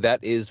me,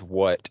 that is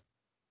what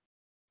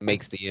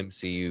makes the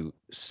MCU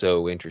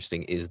so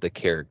interesting, is the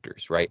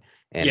characters, right?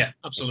 And yeah,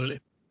 absolutely.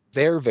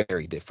 they're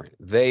very different.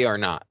 They are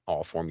not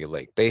all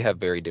formulaic. They have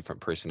very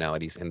different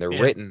personalities, and they're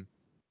written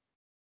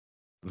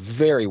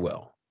very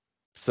well.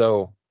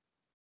 So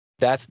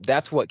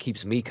that's what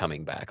keeps me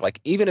coming back.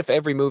 Like, even if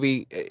every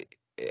movie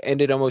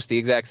ended almost the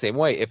exact same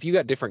way, if you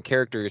got different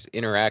characters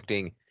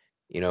interacting,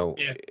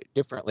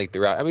 differently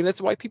throughout. I mean,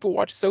 that's why people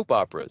watch soap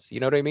operas. You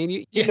know what I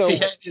mean?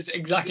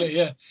 Exactly.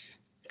 Yeah,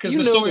 because the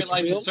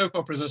storylines in soap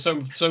operas are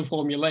so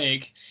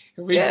formulaic.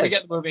 We get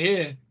them over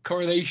here,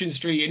 Coronation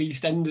Street and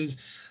EastEnders.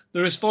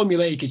 They're as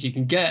formulaic as you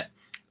can get.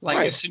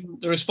 Like,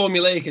 they're as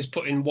formulaic as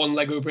putting one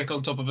Lego brick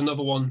on top of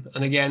another one,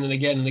 and again and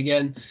again and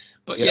again.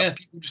 But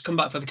people just come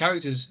back for the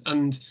characters.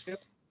 And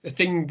the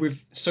thing with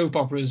soap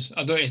operas,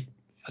 I don't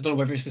know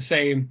whether it's the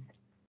same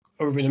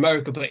over in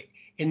America, but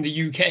in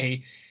the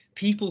UK,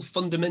 people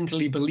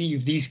fundamentally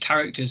believe these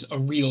characters are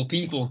real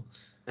people.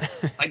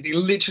 Like, they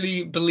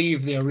literally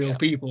believe they are real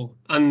people.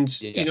 And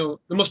there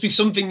must be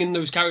something in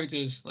those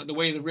characters, like the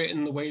way they're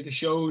written, the way they're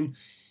shown.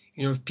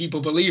 If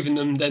people believe in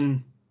them,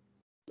 then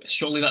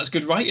surely that's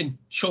good writing.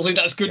 Surely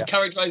that's good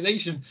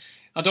characterization.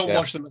 I don't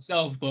watch them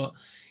myself, but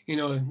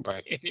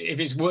if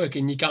it's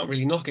working, you can't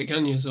really knock it,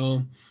 can you?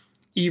 So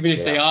even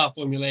if they are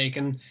formulaic,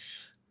 and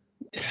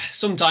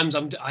sometimes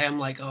I am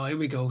like, oh, here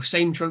we go,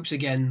 same tropes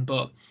again.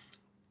 But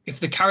if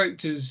the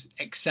characters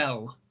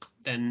excel,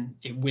 then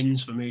it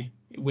wins for me.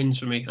 It wins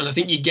for me. And I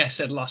think your guest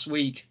said last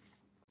week,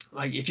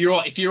 like, if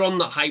you're on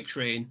that hype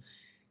train,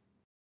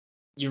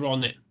 you're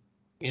on it.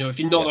 If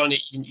you're not on it,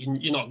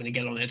 you're not going to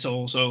get on it at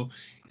all. So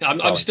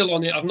I'm still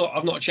on it. I've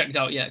not checked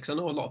out yet, because I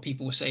know a lot of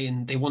people were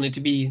saying they wanted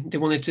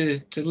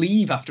to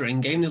leave after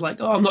Endgame. They're like,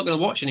 oh, I'm not going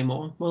to watch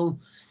anymore. Well,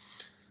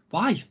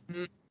 why?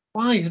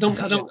 Why? I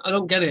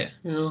don't get it.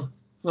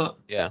 But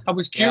I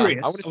was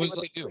curious. I want to see what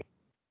they do.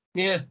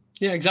 Yeah,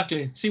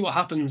 exactly. See what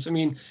happens. I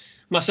mean,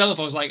 myself,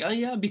 I was like, oh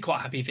yeah, I'd be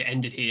quite happy if it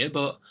ended here,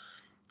 but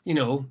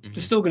they're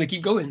still going to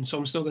keep going, so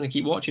I'm still going to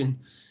keep watching.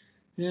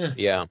 Yeah.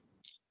 Yeah.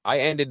 I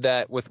ended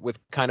that with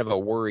kind of a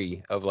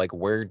worry of, like,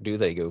 where do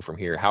they go from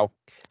here? How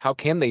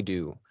can they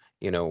do?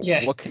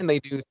 What can they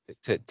do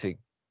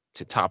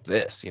to top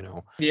this?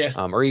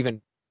 Or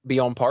even be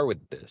on par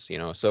with this?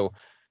 So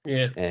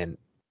and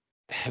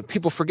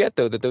people forget,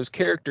 though, that those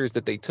characters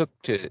that they took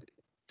to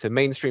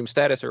mainstream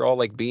status are all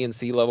like B and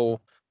C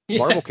level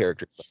Marvel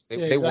characters.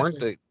 They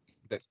weren't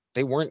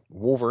they weren't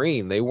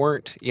Wolverine. They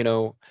weren't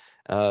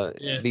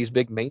these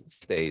big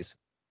mainstays,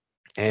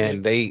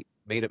 and they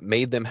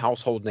made them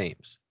household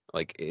names.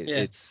 Like,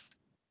 it's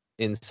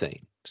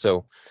insane.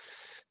 So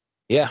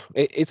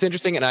it's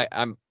interesting,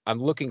 and I'm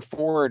looking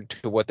forward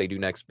to what they do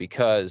next,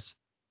 because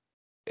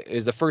it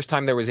was the first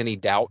time there was any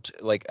doubt.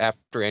 Like,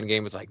 after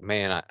Endgame, was like,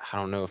 man, I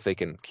don't know if they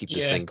can keep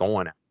this thing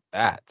going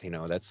after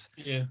that.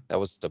 That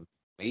was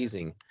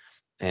amazing.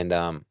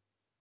 And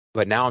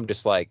but now I'm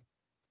just like,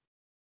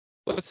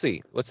 let's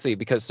see,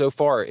 because so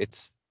far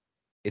it's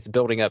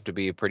building up to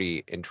be a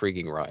pretty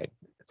intriguing ride.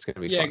 It's going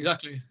to be fun.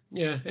 Exactly.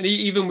 Yeah, and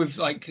even with,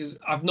 like, 'cause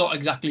I've not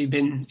exactly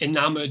been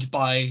enamored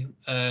by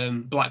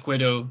Black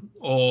Widow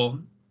or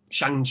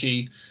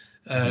Shang-Chi,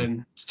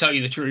 to tell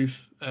you the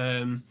truth.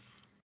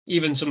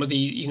 Even some of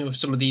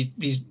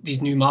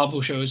these new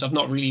Marvel shows, I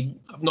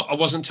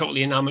wasn't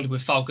totally enamored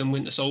with Falcon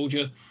Winter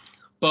Soldier,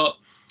 but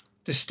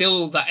there's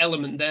still that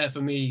element there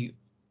for me,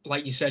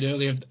 like you said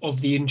earlier,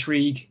 of the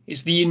intrigue.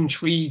 It's the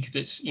intrigue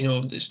that's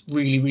that's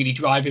really, really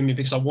driving me,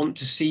 because I want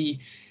to see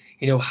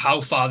how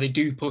far they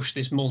do push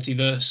this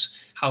multiverse,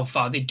 how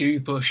far they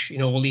do push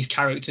all these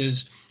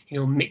characters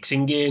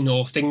mixing in,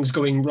 or things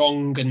going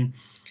wrong, and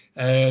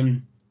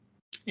You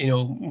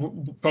know,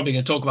 we're probably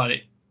going to talk about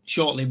it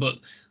shortly, but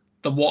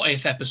the What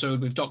If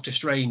episode with Doctor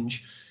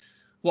Strange,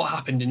 what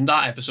happened in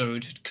that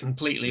episode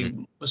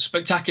completely was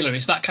spectacular.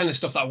 It's that kind of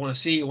stuff that I want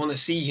to see. I want to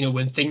see, you know,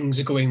 when things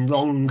are going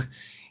wrong,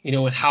 you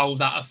know, and how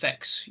that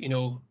affects, you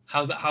know,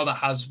 how that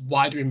has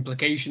wider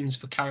implications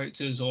for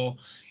characters, or,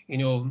 you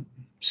know,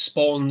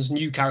 spawns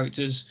new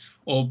characters,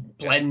 or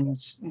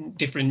blends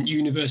different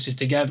universes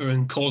together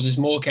and causes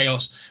more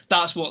chaos.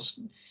 That's what's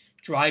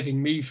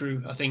driving me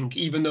through, I think,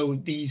 even though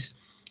these,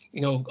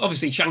 you know,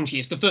 obviously Shang-Chi,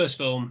 it's the first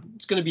film,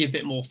 it's going to be a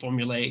bit more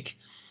formulaic.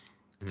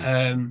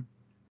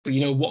 But,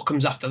 you know, what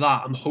comes after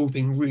that, I'm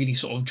hoping really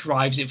sort of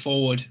drives it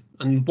forward.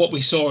 And what we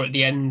saw at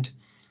the end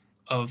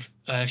of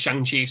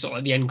Shang-Chi, sort of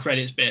like the end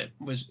credits bit,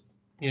 was,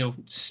 you know,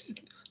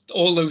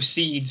 all those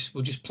seeds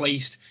were just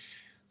placed,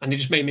 and it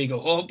just made me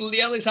go, oh, bloody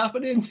hell, it's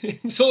happening.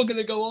 It's all going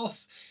to go off.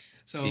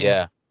 So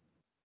Yeah.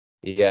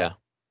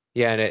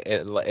 And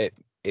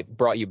it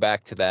brought you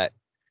back to that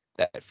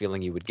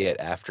feeling you would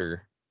get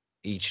after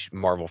each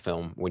Marvel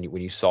film when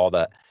you saw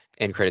that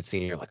end credit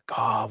scene, and you're like,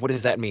 oh, what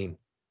does that mean?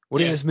 What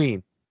does this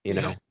mean? You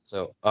know?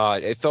 So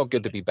it felt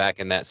good to be back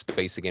in that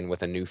space again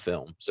with a new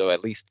film. So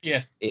at least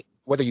it,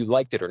 whether you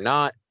liked it or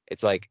not,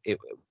 it's like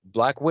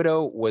Black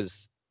Widow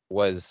was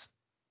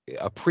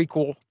a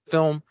prequel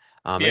film,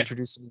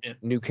 introducing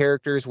new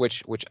characters,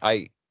 which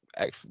I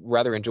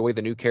rather enjoy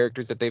the new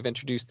characters that they've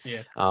introduced.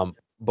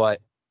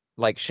 But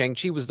like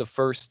Shang-Chi was the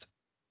first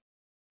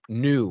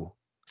new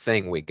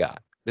thing we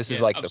got. This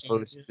is like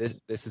absolutely. The first.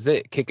 This is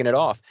it, kicking it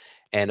off,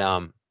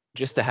 and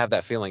just to have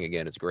that feeling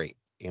again is great.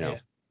 You know.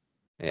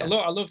 I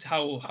loved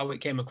how it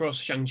came across,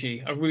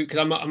 Shang-Chi. Because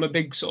I'm a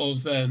big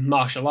sort of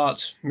martial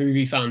arts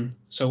movie fan,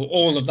 so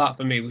all of that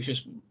for me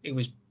was it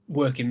was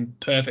working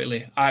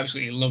perfectly. I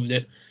absolutely loved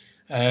it.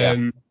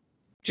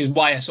 Which is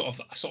why I sort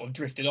of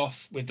drifted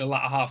off with the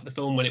latter half of the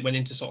film when it went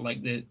into sort of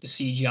like the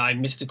CGI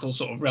mystical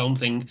sort of realm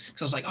thing.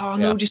 Because I was like, oh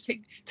no, just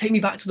take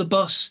me back to the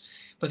bus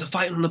with the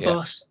fight on the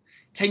bus.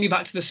 Take me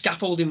back to the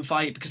scaffolding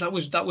fight, because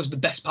that was the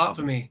best part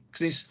for me.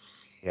 Because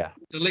they're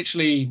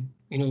literally,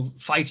 you know,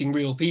 fighting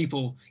real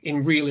people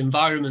in real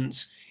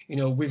environments, you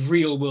know, with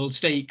real world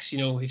stakes. You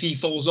know, if he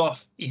falls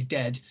off, he's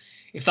dead.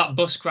 If that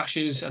bus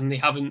crashes and they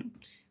haven't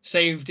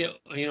saved it,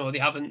 you know, they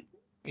haven't,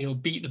 you know,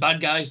 beat the bad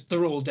guys,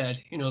 they're all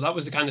dead. You know, that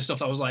was the kind of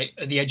stuff I was like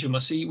at the edge of my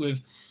seat with.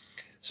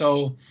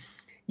 So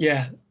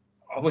yeah,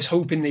 I was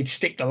hoping they'd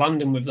stick the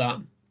landing with that,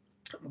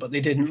 but they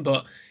didn't.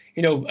 But,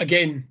 you know,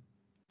 again,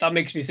 that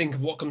makes me think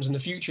of what comes in the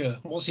future.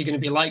 What's he going to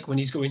be like when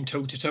he's going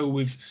toe to toe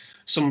with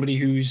somebody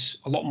who's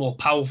a lot more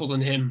powerful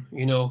than him?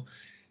 You know,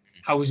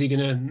 how is he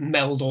going to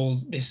meld all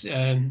this,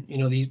 you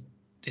know,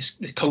 this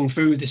kung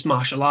fu, this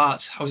martial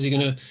arts? How is he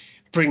going to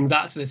bring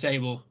that to the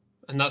table?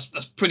 And that's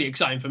pretty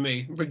exciting for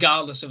me,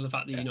 regardless of the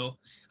fact that, you know,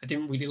 I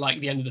didn't really like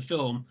the end of the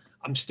film.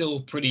 I'm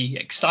still pretty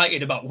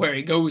excited about where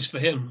it goes for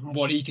him and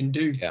what he can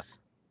do. Yeah.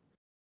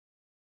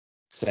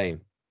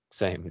 Same,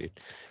 dude.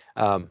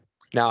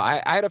 Now,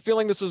 I had a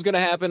feeling this was going to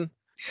happen.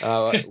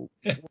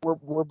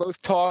 We're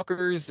both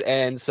talkers,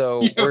 and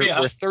so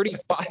we're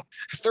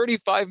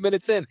 35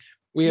 minutes in.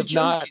 We have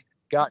not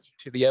gotten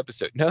to the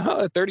episode.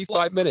 No,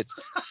 35 minutes.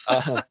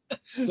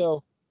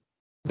 So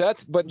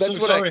that's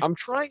what I'm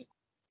trying.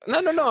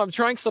 No. I'm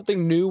trying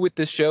something new with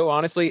this show,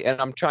 honestly, and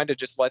I'm trying to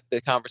just let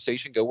the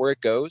conversation go where it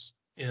goes.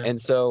 Yeah. And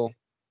so,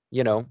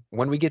 you know,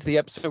 when we get to the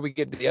episode, we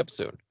get to the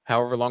episode.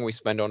 However long we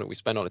spend on it, we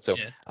spend on it. So,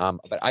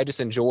 but I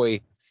just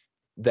enjoy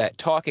that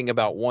talking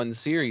about one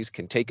series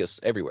can take us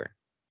everywhere.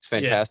 It's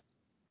fantastic.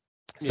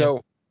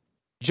 So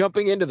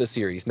jumping into the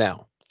series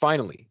now,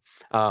 finally,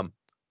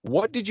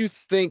 what did you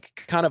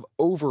think kind of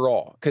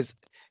overall? Because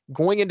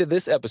going into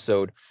this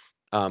episode,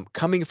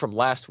 coming from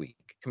last week,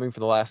 coming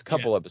from the last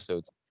couple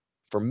episodes,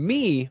 for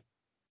me,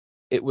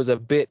 it was a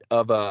bit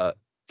of a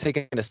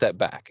taking a step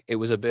back. It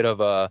was a bit of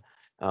a,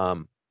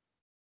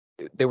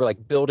 they were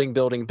like building.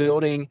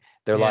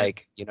 They're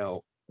like, you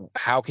know,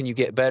 how can you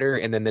get better?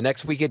 And then the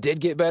next week it did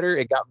get better.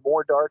 It got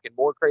more dark and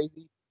more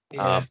crazy.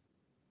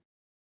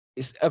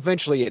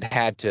 Eventually it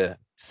had to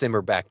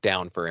simmer back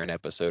down for an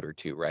episode or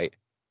two, right?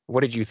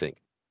 What did you think?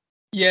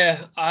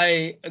 Yeah,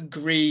 I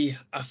agree.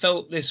 I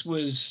felt this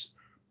was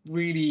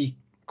really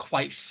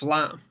quite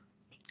flat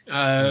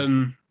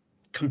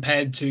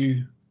compared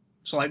to,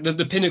 so like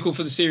the pinnacle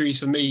for the series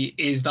for me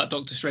is that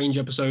Doctor Strange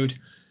episode.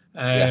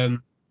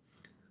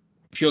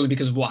 Purely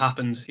because of what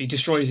happened. He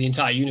destroys the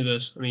entire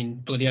universe. I mean,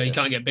 bloody hell, you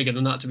can't get bigger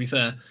than that, to be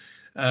fair.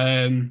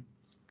 But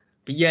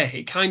yeah,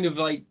 it kind of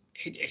like,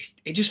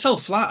 it just fell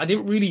flat. I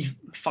didn't really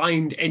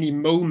find any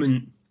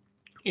moment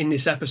in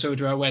this episode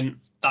where I went,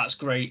 that's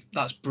great,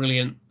 that's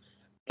brilliant,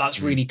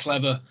 that's really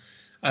clever.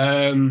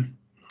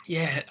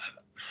 Yeah,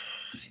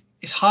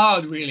 it's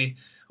hard, really.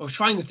 I was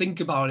trying to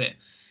think about it,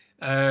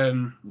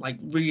 like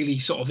really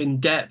sort of in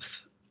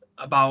depth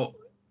about,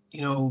 you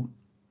know,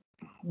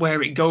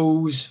 where it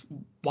goes,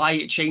 why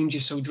it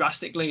changes so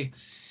drastically.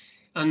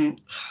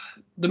 And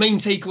the main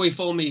takeaway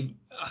for me,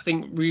 I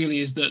think, really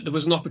is that there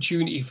was an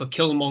opportunity for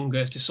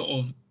Killmonger to sort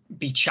of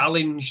be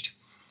challenged,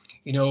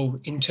 you know,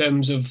 in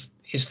terms of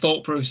his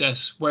thought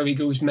process, where he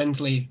goes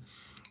mentally,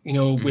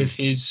 with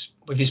his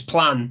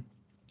plan.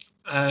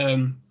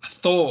 I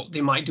thought they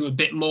might do a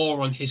bit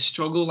more on his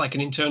struggle, like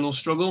an internal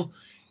struggle.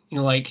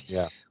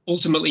 Yeah.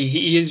 Ultimately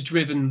he is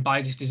driven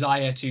by this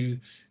desire to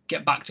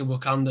get back to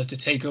Wakanda, to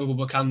take over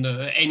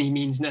Wakanda at any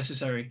means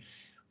necessary.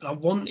 But I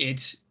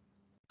wanted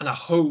and I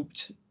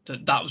hoped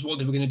that was what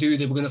they were going to do.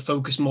 They were going to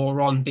focus more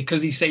on,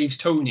 because he saves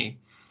Tony,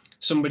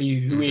 somebody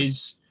who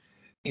is,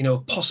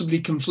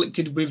 possibly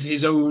conflicted with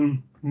his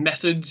own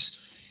methods,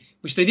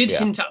 which they did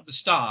hint at the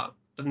start,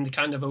 but then they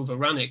kind of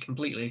overran it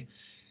completely.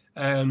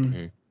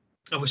 I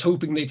was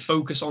hoping they'd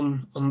focus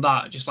on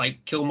that, just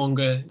like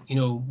Killmonger,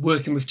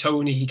 working with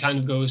Tony. He kind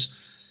of goes,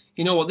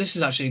 you know what, this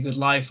is actually a good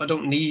life. I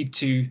don't need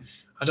to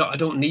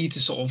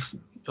sort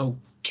of,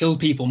 kill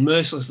people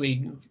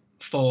mercilessly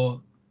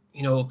for,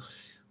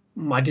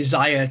 my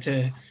desire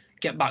to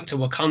get back to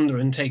Wakanda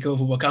and take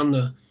over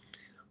Wakanda.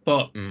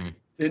 But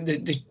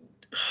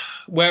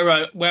where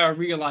I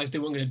realized they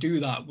weren't going to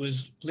do that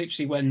was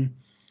literally when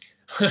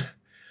I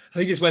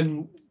think it's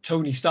when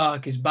Tony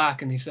Stark is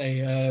back and he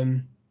says,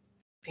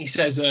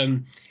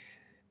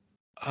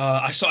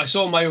 I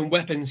saw my own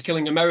weapons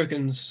killing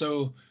Americans,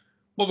 so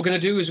what we're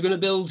going to do is we're going to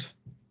build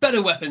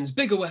better weapons,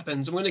 bigger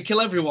weapons, and we're going to kill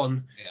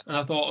everyone. And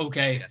I thought,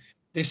 okay,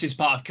 this is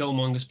part of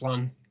Killmonger's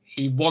plan.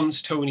 He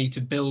wants Tony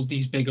to build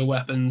these bigger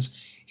weapons.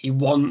 He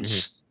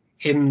wants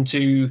him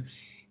to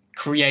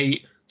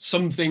create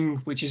something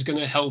which is going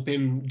to help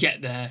him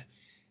get there.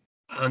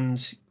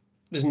 And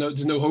there's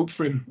no hope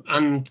for him.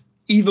 And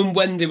even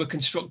when they were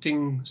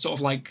constructing sort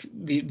of like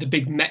the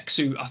big mech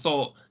suit, I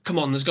thought, come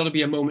on, there's got to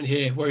be a moment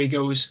here where he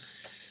goes,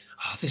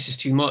 oh, this is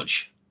too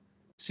much.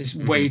 This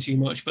is way too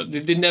much. But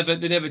they never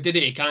did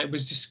it. It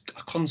was just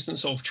a constant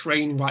sort of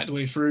train right the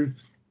way through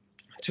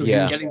to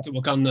him getting to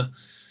Wakanda.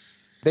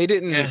 They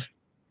didn't. Yeah.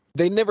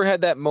 They never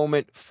had that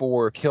moment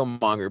for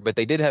Killmonger, but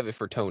they did have it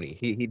for Tony.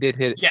 He did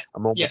hit a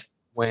moment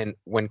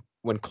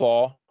when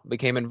Claw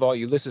became involved.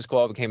 Ulysses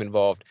Claw became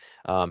involved.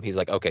 He's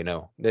like, okay,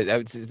 no,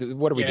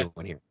 what are we doing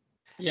here?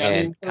 Yeah,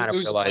 and kind of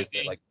realized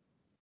that, like,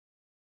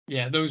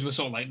 those were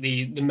sort of like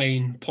the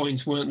main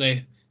points, weren't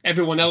they?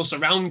 Everyone else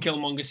around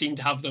Killmonger seemed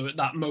to have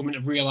that moment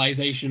of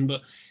realization,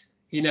 but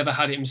he never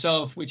had it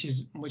himself, which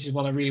is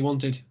what I really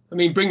wanted. I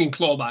mean, bringing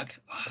Claw back,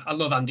 I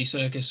love Andy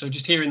Serkis, so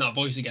just hearing that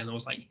voice again, I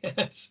was like,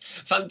 yes,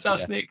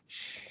 fantastic.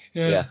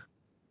 Yeah.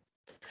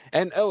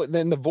 And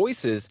then the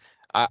voices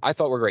I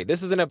thought were great.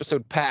 This is an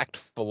episode packed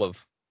full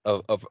of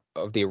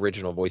the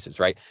original voices,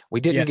 right? We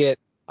didn't get,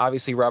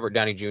 obviously, Robert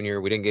Downey Jr.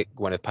 We didn't get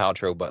Gwyneth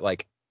Paltrow, but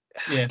like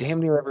damn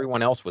near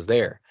everyone else was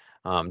there.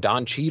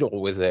 Don Cheadle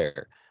was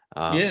there.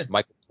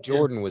 Michael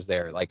Jordan was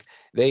there. Like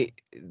they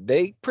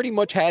pretty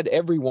much had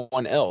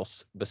everyone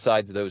else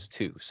besides those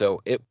two.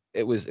 So it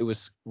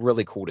was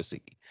really cool to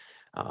see.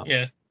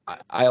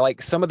 I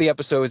like, some of the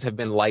episodes have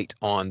been light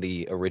on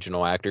the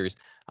original actors,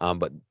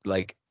 but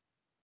like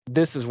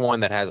this is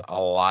one that has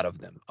a lot of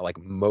them. Like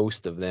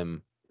most of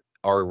them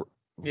are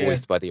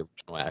voiced by the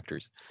original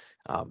actors.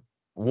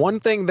 One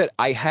thing that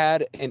I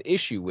had an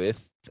issue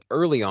with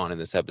early on in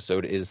this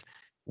episode is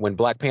when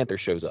Black Panther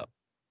shows up.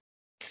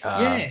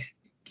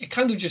 It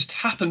kind of just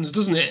happens,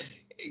 doesn't it?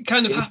 It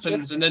kind of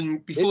happens, and then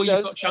before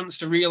you've got a chance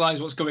to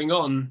realize what's going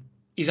on,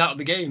 he's out of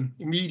the game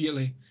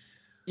immediately.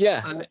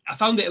 Yeah. And I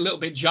found it a little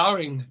bit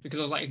jarring because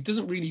I was like, it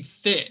doesn't really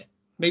fit.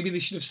 Maybe they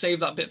should have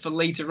saved that bit for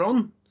later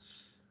on.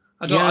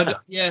 I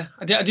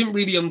didn't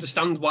really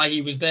understand why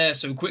he was there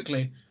so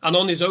quickly and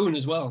on his own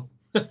as well.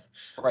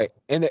 Right.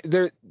 And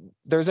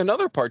there's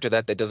another part to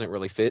that doesn't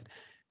really fit.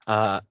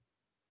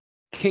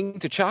 King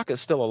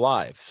T'Chaka's still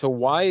alive. So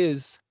why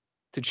is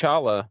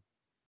T'Challa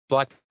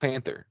Black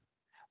Panther?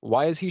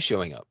 Why is he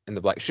showing up in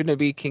the Black? Shouldn't it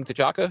be King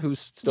T'Chaka who's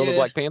still the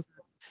Black Panther?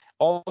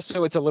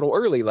 Also, it's a little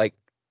early. Like,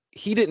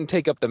 he didn't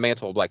take up the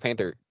mantle of Black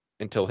Panther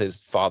until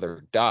his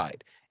father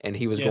died, and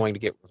he was going to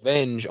get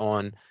revenge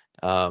on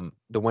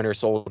the Winter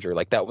Soldier.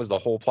 Like, that was the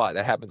whole plot.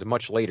 That happens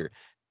much later.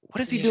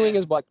 What is he doing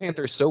as Black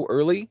Panther so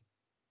early?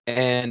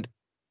 And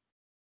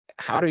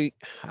I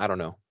don't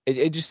know.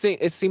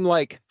 It seemed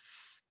like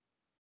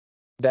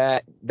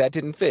that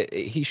didn't fit.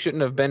 He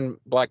shouldn't have been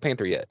Black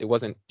Panther yet. It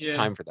wasn't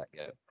time for that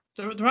yet.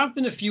 There have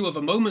been a few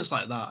other moments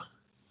like that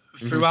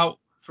throughout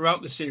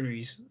the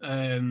series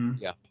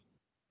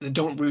that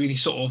don't really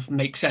sort of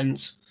make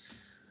sense.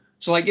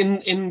 So like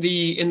in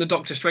the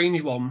Doctor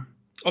Strange one,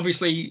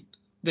 obviously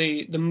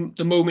the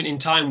moment in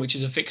time which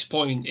is a fixed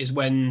point is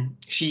when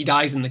she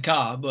dies in the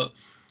car, but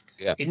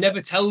it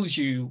never tells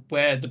you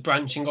where the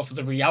branching off of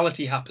the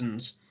reality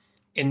happens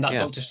in that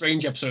Doctor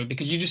Strange episode,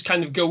 because you just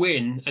kind of go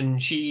in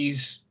and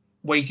she's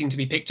waiting to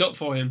be picked up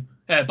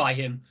by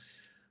him.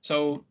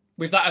 So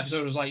with that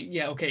episode, I was like,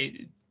 yeah,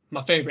 okay,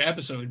 my favorite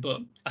episode,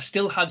 but I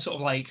still had sort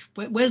of like,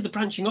 where's the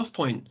branching off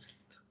point?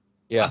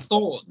 I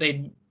thought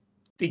they'd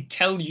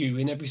tell you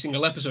in every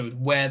single episode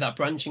where that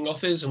branching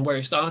off is and where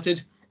it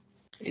started.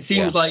 It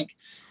seems like,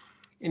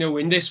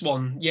 in this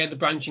one, the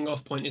branching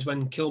off point is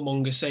when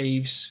Killmonger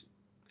saves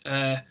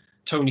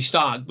Tony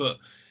Stark, but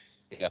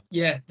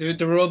there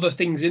are other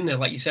things in there,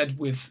 like you said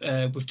with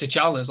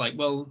T'Challa. It's like,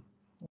 well,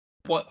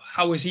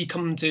 how has he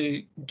come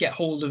to get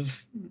hold of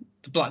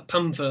the Black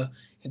Panther,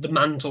 the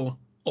mantle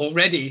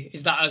already?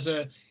 Is that as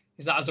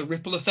a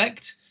ripple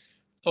effect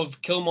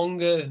of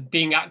Killmonger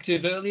being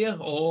active earlier,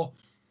 or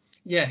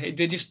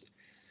they just,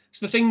 it's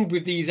the thing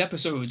with these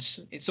episodes.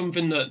 It's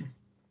something that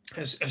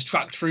has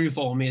tracked through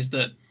for me, is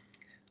that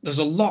there's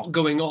a lot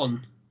going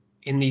on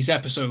in these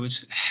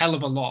episodes, a hell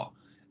of a lot,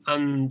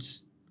 and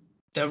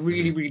they're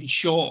really, really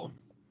short.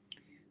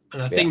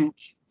 And I think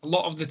a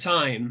lot of the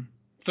time,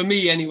 for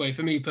me anyway,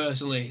 for me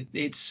personally,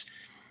 it's,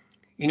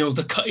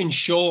 they're cutting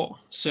short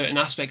certain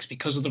aspects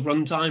because of the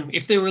runtime.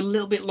 If they were a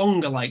little bit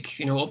longer, like,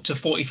 up to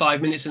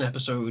 45 minutes an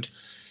episode,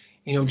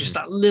 just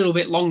that little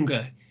bit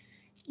longer,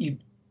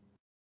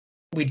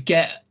 we'd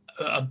get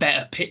a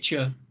better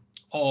picture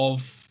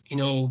of,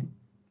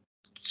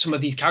 some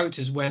of these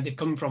characters, where they've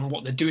come from,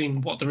 what they're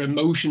doing, what their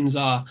emotions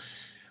are.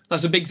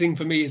 That's a big thing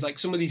for me, is like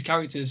some of these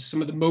characters,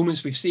 some of the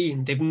moments we've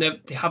seen, they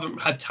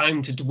haven't had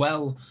time to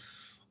dwell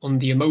on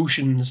the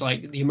emotions,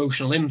 like the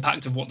emotional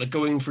impact of what they're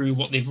going through,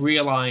 what they've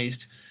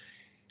realized.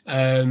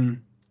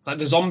 Like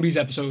the zombies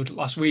episode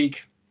last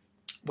week,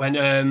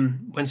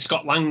 when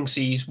Scott Lang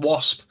sees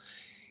Wasp,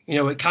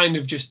 it kind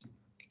of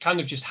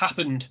just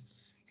happened.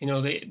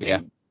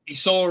 They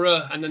saw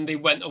her and then they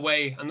went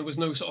away, and there was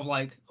no sort of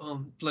like,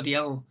 oh bloody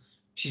hell,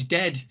 she's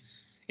dead.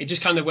 It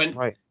just kind of went.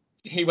 Right.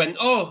 He went,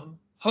 oh,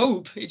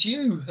 Hope, it's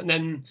you, and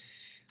then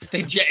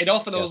they jetted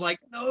off, and I was like,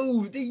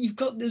 no,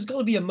 there's got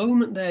to be a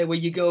moment there where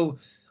you go,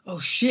 oh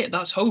shit,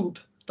 that's Hope.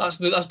 That's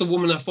the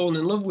woman I've fallen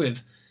in love with.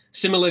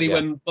 Similarly,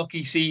 when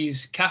Bucky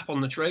sees Cap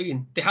on the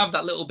train, they have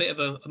that little bit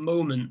of a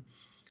moment.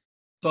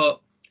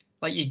 But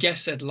like your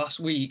guest said last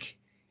week,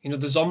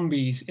 the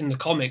zombies in the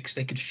comics,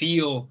 they could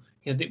feel,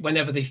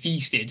 whenever they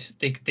feasted,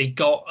 they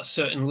got a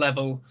certain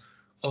level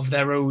of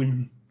their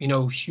own,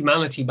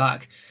 humanity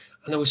back.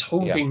 And I was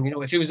hoping,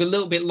 if it was a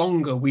little bit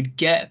longer, we'd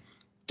get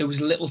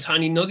those little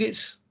tiny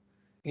nuggets,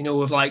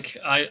 of like,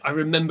 I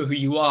remember who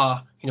you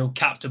are,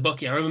 Cap to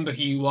Bucky, I remember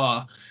who you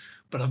are,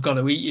 but I've got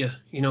to eat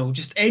you,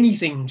 just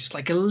anything, just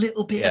like a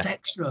little bit of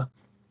extra.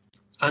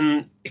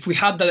 And if we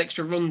had that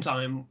extra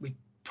runtime, we'd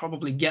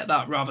probably get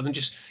that, rather than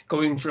just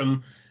going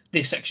from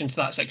this section to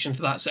that section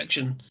to that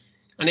section.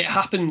 And it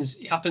happens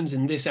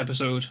in this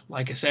episode,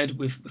 like I said,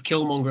 with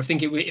Killmonger. I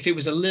think if it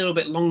was a little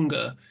bit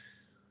longer,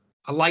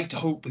 I like to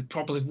hope we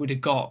probably would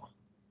have got,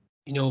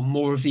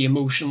 more of the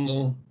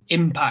emotional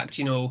impact.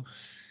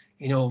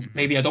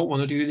 Maybe I don't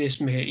want to do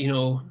this. Maybe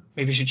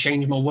I should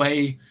change my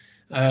way.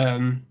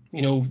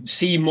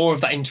 See more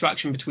of that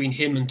interaction between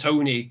him and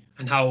Tony,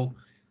 and how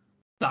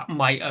that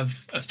might have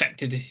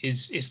affected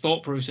his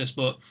thought process,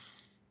 but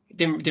it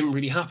didn't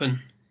really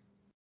happen.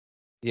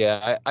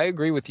 Yeah, I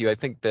agree with you. I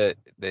think that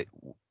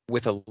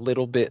with a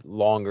little bit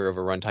longer of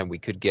a runtime, we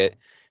could get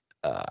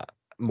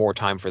more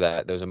time for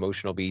those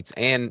emotional beats,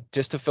 and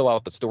just to fill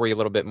out the story a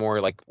little bit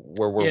more, like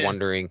where we're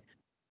wondering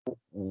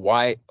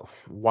why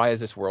is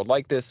this world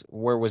like this?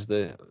 Where was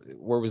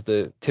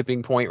the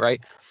tipping point,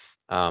 right?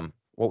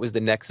 What was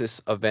the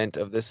nexus event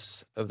of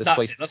this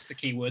place? That's the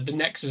key word, the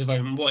nexus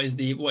event. What is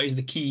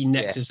the key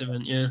nexus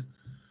event? Yeah.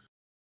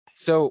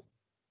 So,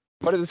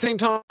 but at the same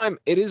time,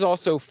 it is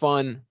also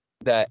fun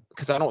that,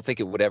 because I don't think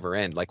it would ever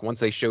end. Like once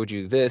they showed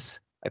you this,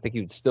 I think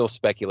you'd still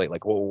speculate,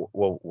 like, well,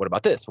 what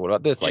about this? What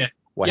about this? Like,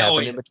 what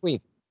happened in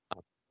between?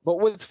 But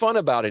what's fun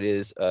about it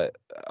is, a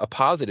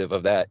positive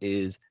of that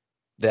is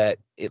that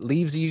it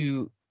leaves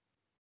you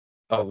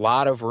a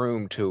lot of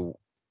room to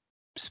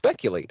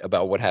speculate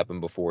about what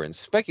happened before, and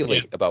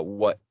speculate about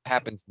what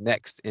happens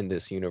next in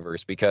this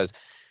universe. Because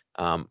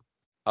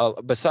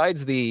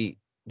besides the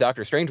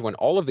Doctor Strange one,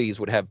 all of these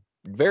would have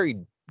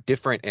very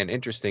different and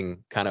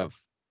interesting kind of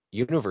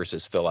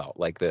universes fill out,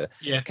 like the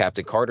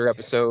Captain Carter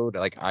episode.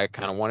 Like I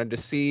kind of wanted to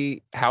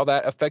see how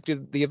that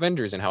affected the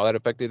Avengers and how that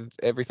affected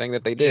everything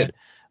that they did.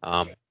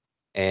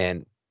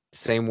 And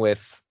same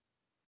with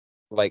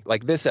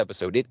like this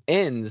episode, it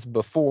ends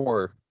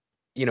before,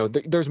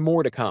 there's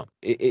more to come.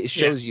 It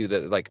shows you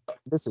that like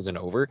this isn't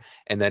over,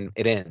 and then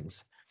it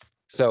ends.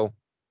 So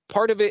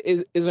part of it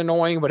is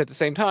annoying, but at the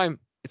same time,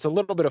 it's a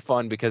little bit of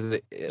fun, because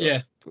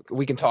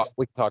we can talk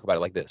about it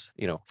like this,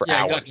 for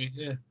hours.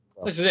 Exactly. Yeah.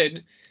 So. This is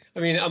it. I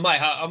mean, I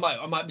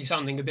might be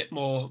sounding a bit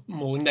more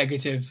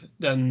negative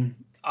than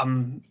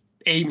I'm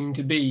aiming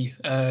to be,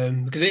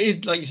 because it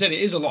is, like you said,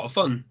 it is a lot of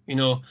fun.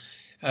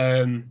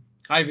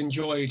 I've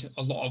enjoyed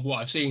a lot of what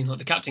I've seen. Like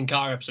the Captain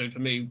Carter episode for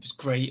me was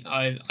great.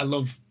 I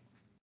love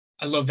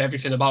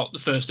everything about the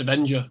first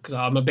Avenger, because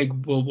I'm a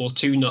big World War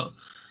II nut.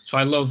 So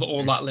I love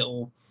all that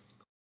little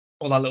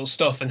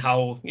stuff, and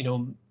how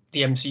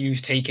the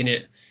MCU's taken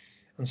it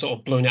and sort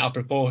of blown it out of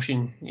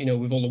proportion.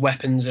 With all the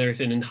weapons and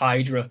everything, and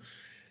Hydra.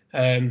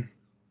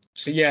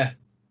 So yeah,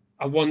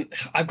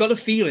 I've got a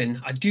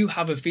feeling, I do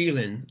have a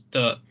feeling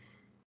that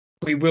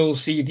we will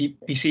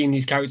be seeing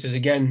these characters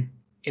again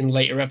in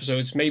later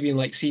episodes, maybe in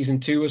like season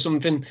 2 or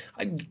something,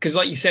 because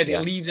like you said,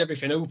 it leaves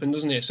everything open,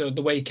 doesn't it? So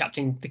the way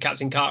the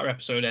Captain Carter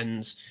episode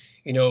ends,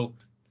 what's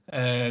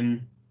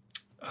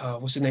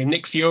his name,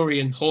 Nick Fury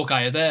and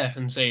Hawkeye are there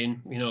and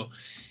saying,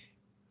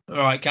 all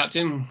right,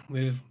 Captain,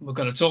 we've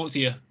got to talk to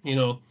you.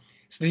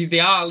 So they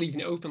are leaving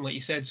it open, like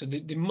you said. So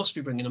they must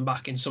be bringing them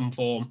back in some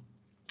form.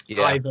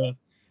 Yeah, Either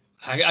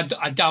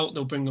I doubt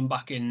they'll bring them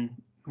back in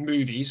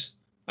movies.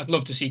 I'd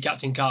love to see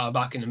Captain Carter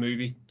back in the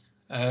movie.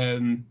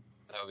 Um,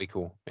 that would be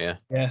cool. Yeah,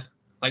 yeah,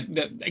 like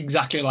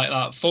exactly like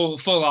that.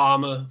 Full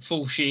armor,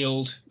 full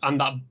shield, and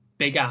that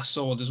big ass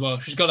sword as well.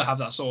 She's got to have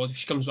that sword. If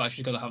she comes back,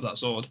 she's got to have that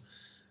sword.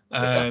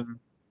 yeah.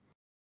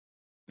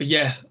 But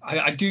yeah,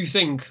 I do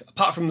think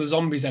apart from the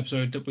zombies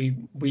episode that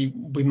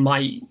we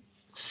might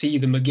see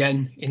them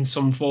again in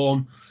some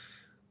form.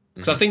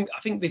 Because Hmm. I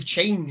think they've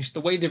changed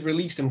the way they've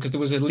released them, because there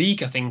was a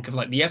leak, I think, of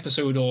like the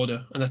episode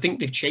order, and I think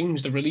they've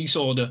changed the release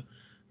order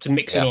to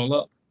mix it Yeah, all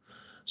up.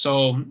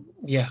 So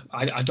yeah,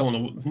 I don't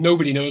know.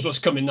 Nobody knows what's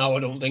coming now, I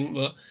don't think.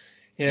 But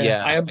yeah,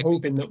 yeah. I am I think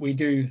hoping that we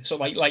do. So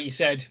like you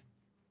said,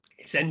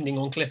 it's ending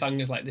on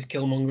cliffhangers like this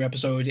Killmonger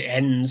episode. It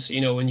ends,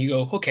 and you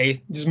go,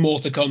 okay, there's more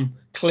to come.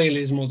 Clearly,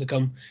 there's more to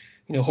come.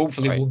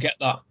 Hopefully right, we'll get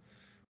that.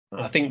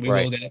 And I think we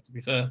right. will get it. To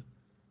be fair.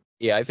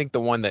 Yeah, I think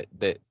the one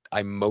that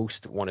I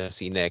most want to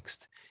see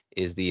next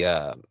is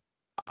the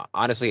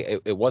honestly,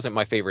 it wasn't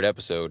my favorite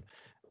episode,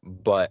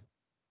 but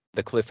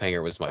the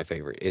cliffhanger was my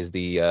favorite. Is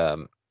the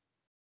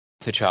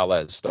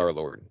T'Challa as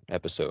Star-Lord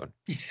episode.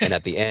 And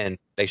at the end,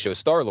 they show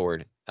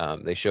Star-Lord.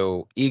 They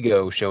show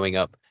Ego showing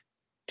up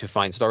to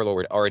find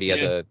Star-Lord already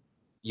as Yeah, a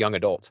young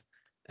adult.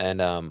 And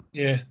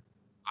yeah,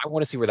 I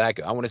want to see where that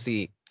goes. I want to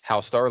see how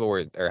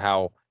Star-Lord or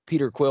how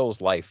Peter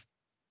Quill's life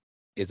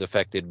is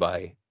affected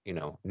by,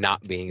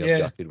 not being yeah.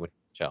 abducted when he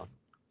was a child.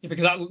 Yeah,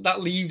 because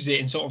that leaves it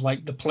in sort of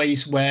like the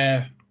place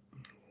where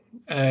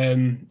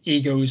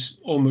Ego's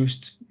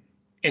almost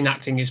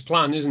enacting his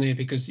plan, isn't he?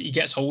 Because he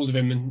gets hold of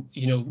him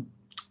and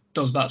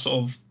does that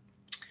sort of,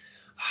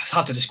 it's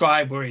hard to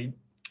describe, where he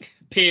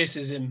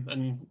pierces him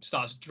and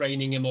starts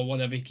draining him or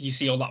whatever. Because you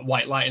see all that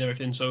white light and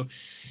everything. So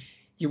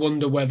you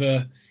wonder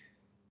whether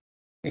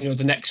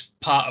the next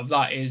part of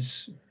that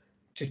is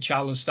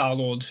T'Challa's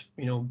Star-Lord,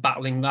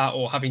 battling that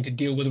or having to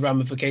deal with the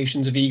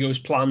ramifications of Ego's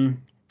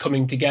plan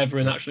coming together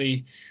and Mm.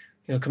 actually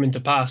coming to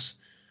pass.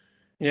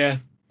 Yeah.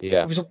 It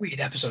Yeah, was a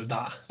weird episode,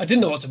 that. I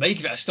didn't know what to make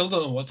of it. I still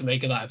don't know what to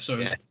make of that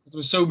episode. yeah, There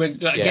was so many,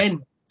 yeah.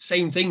 again,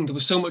 same thing. There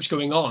was so much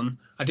going on.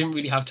 I didn't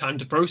really have time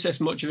to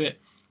process much of it.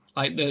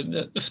 Like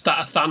that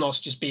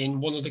Thanos just being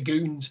one of the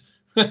goons.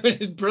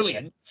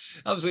 Brilliant.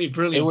 Absolutely It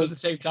brilliant. But at the was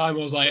same time, I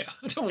was like,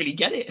 I don't really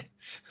get it.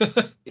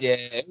 yeah,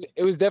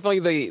 it was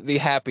definitely the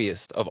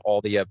happiest of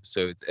all the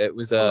episodes. It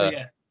was Oh,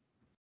 yeah.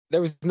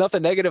 there was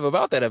nothing negative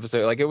about that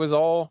episode. Like it was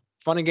all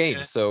fun and Yeah.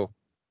 games. So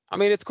I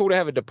mean, it's cool to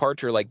have a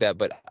departure like that,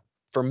 but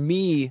for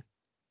me,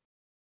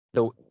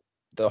 the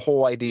the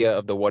whole idea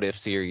of the What If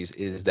series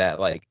is that,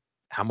 like,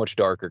 how much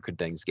darker could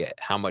things get?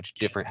 How much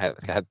different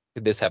could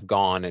this have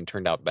gone and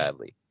turned out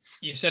badly?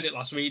 You said it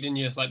last week, didn't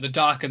you? Like, the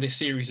darker this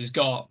series has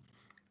got,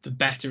 the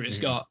better it's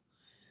Mhm. got.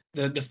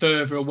 The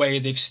further away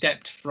they've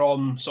stepped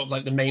from sort of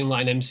like the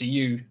mainline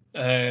MCU,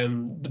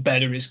 the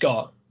better it's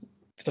got.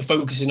 They're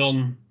focusing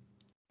on,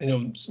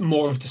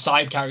 more of the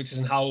side characters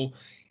and how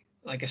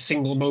like a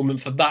single moment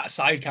for that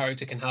side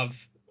character can have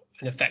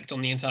an effect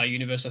on the entire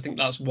universe. I think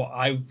that's what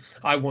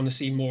I want to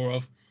see more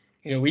of.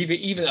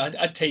 Even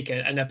I'd take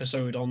an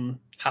episode on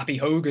Happy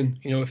Hogan.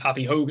 If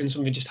Happy Hogan,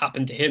 something just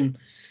happened to him,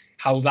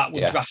 how that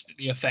would Yeah,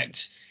 drastically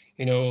affect,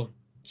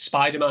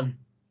 Spider-Man,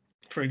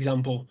 for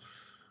example,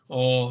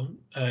 or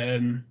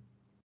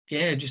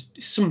yeah, just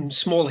some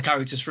smaller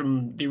characters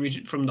from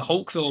from the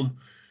Hulk film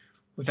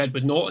with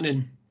Edward Norton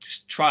in.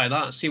 Just try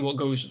that, see what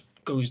goes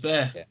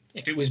there. yeah,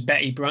 If it was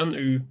Betty Brant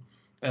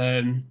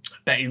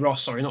Betty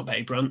Ross, sorry, not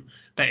Betty Brant,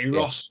 Betty yeah,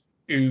 Ross,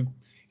 who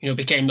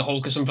became the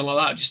Hulk or something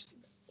like that, just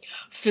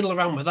fiddle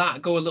around with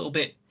that, go a little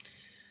bit,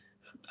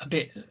 a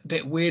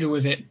bit weirder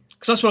with it,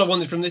 because that's what I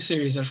wanted from this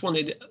series. I just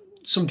wanted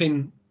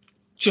something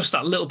just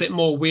that little bit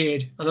more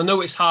weird, and I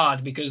know it's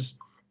hard because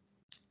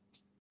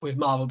with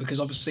Marvel, because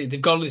obviously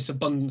they've got this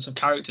abundance of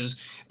characters,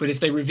 but if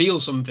they reveal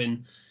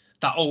something,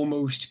 that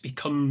almost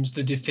becomes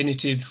the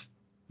definitive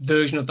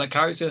version of that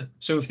character.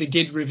 So if they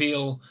did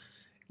reveal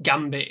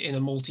Gambit in a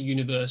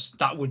multi-universe,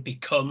 that would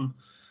become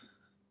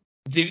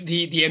the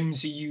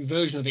MCU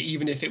version of it,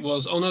 even if it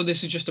was, oh no,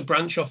 this is just a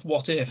branch off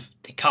What If.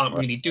 They can't right.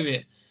 really do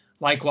it.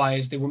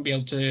 Likewise, they wouldn't be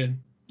able to,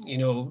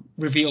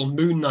 reveal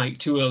Moon Knight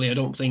too early, I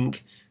don't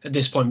think, at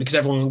this point, because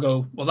everyone will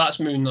go, well, that's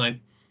Moon Knight.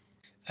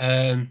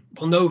 Well,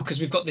 no, because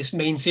we've got this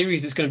main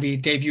series that's going to be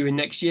debuting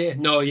next year.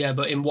 No, yeah,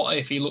 but in What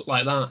If he looked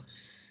like that?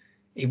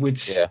 It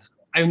would. Yeah,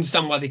 I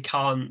understand why they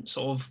can't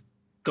sort of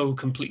go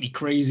completely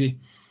crazy,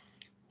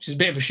 which is a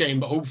bit of a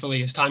shame. But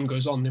hopefully, as time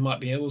goes on, they might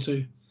be able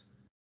to.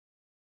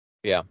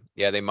 yeah,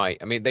 yeah. They might.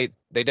 I mean, they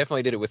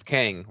definitely did it with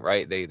Kang,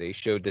 right? They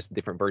showed this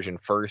different version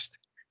first.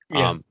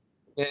 Yeah. Um,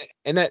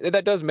 and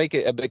that does make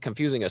it a bit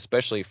confusing,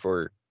 especially.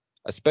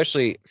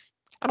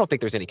 I don't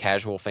think there's any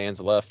casual fans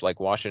left, like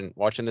watching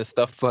this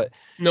stuff. But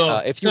No,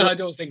 if you were I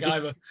don't think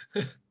either.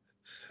 if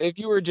if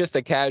you were just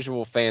a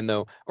casual fan,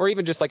 though, or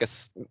even just like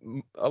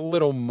a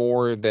little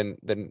more than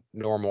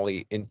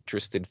normally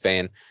interested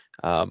fan,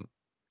 um,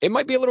 it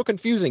might be a little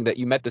confusing that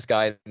you met this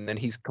guy and then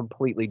he's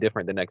completely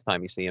different the next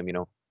time you see him, you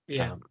know.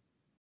 Yeah.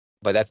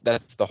 But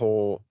that's the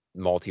whole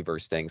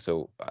multiverse thing.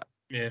 So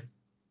Yeah.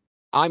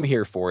 I'm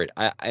here for it.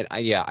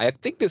 I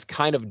think this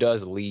kind of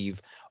does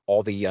leave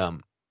all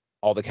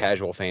the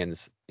casual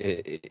fans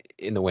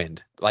in the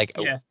wind. Like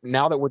Yeah.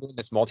 now that we're doing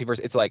this multiverse,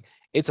 it's like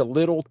it's a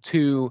little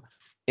too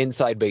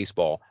inside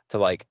baseball to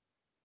like,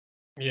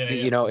 Yeah.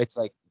 you know, it's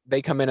like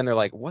they come in and they're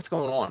like, what's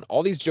going on?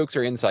 All these jokes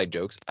are inside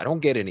jokes. I don't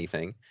get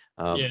anything.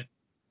 Yeah.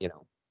 You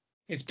know,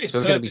 It's so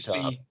it's gonna be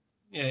tough.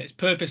 it's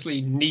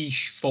purposely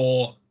niche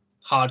for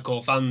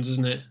hardcore fans,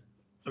 isn't it?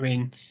 I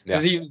mean, Yeah.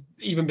 there's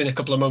even been a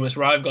couple of moments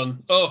where I've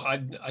gone, oh, I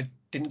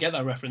didn't get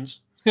that reference.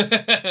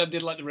 I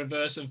did like the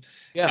reverse of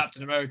Yeah.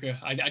 Captain America.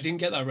 I didn't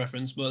get that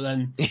reference, but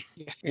then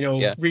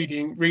Yeah.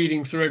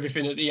 reading through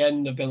everything at the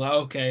end, I've been like,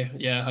 okay,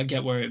 yeah, I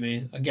get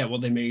I get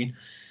what they mean.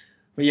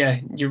 But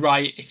yeah, you're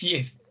right.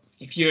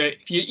 If you're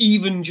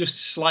even just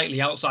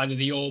slightly outside of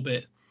the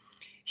orbit,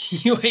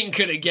 you ain't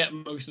gonna get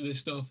most of this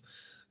stuff.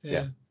 Yeah.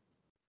 Yeah.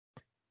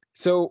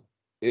 So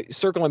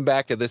circling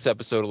back to this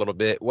episode a little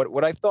bit,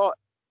 what I thought,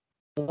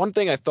 one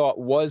thing I thought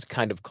was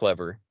kind of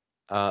clever,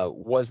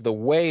 was the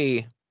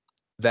way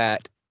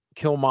that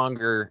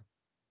Killmonger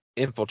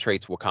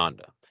infiltrates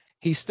Wakanda.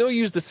 He still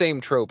used the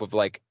same trope of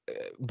like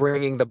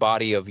bringing the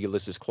body of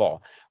Ulysses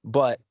Claw,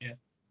 but Yeah.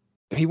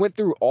 he went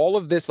through all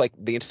of this. Like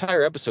the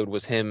entire episode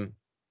was him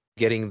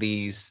getting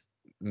these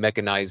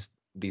mechanized,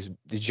 these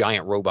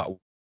giant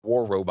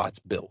war robots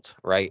built,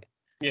 right?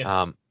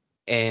 Yeah.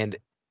 And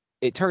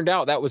it turned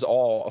out that was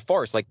all a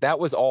farce. Like that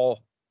was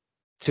all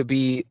to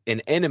be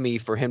an enemy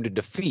for him to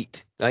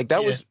defeat. Like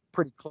that Yeah. was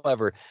pretty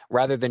clever.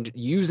 Rather than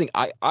using,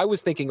 I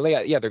was thinking,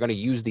 yeah, they're going to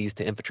use these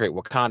to infiltrate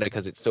Wakanda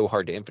because it's so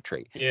hard to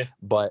infiltrate. Yeah.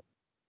 But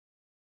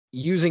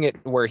using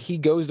it where he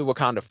goes to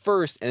Wakanda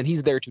first and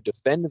he's there to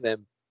defend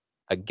them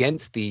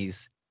against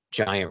these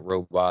giant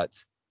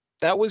robots.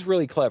 That was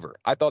really clever.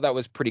 I thought that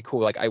was pretty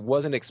cool. Like I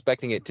wasn't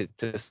expecting it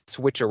to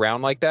switch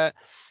around like that.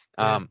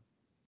 Yeah.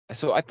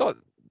 So I thought,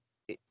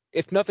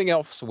 if nothing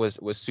else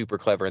was super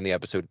clever in the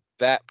episode,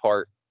 that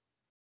part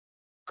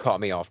caught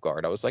me off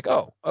guard. I was like,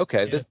 oh,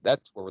 okay, Yeah.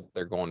 that's where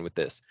they're going with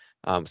this.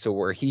 So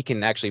where he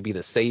can actually be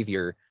the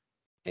savior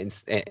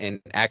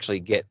and actually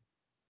get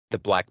the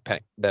Black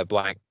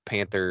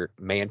Panther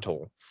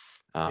mantle,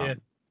 Yeah.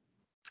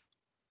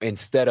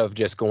 instead of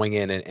just going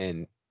in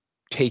and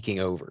taking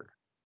over.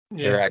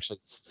 They're Yeah. actually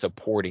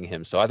supporting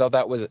him. So I thought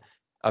that was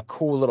a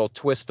cool little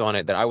twist on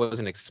it that I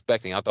wasn't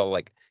expecting. I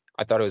thought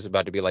it was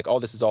about to be like, oh,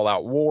 this is all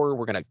out war.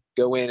 We're gonna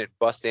go in and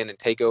bust in and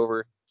take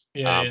over.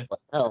 Yeah. But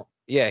no,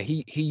 yeah,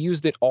 he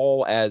used it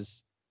all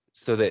as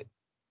so that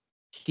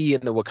he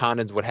and the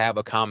Wakandans would have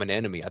a common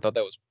enemy. I thought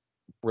that was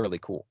really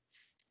cool.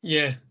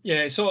 Yeah.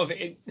 Yeah. It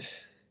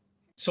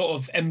sort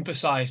of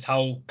emphasized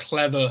how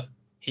clever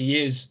he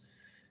is.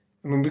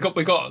 I mean, we got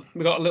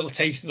a little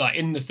taste of that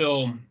in the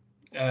film.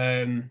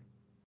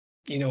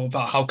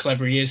 About how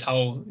clever he is,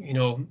 how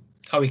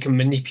he can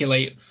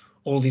manipulate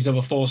all these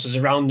other forces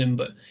around him.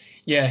 But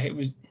yeah,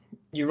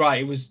 you're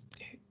right. It was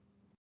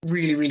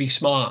really, really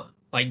smart,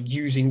 like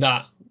using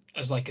that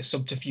as like a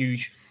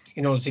subterfuge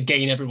in order to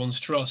gain everyone's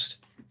trust.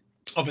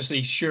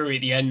 Obviously, Shuri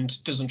at the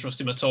end doesn't trust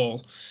him at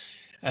all.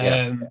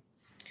 Yeah.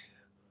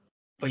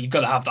 But you've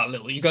got to have that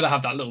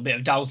little bit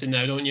of doubt in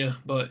there, don't you?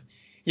 But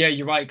yeah,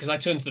 you're right, because I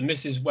turned to the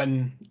missus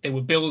when they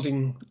were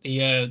building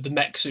the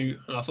mech suit,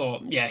 and I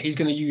thought, yeah, he's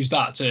going to use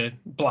that to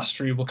blast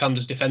through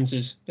Wakanda's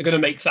defenses. They're going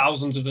to make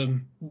thousands of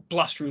them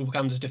blast through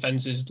Wakanda's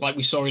defenses, like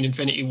we saw in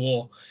Infinity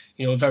War.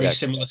 A very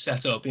similar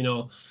setup.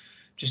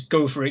 Just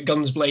go for it,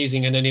 guns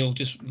blazing, and then he'll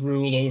just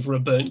rule over a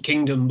burnt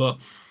kingdom. But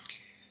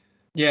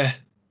yeah,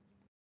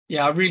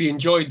 I really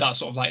enjoyed that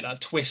sort of like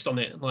that twist on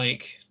it,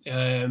 like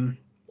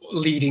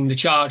leading the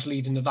charge,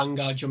 leading the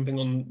vanguard, jumping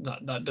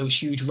on those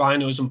huge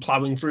rhinos and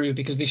plowing through,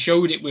 because they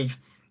showed it with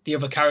the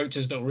other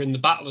characters that were in the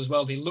battle as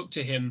well. They looked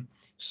at him,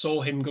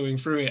 saw him going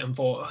through it, and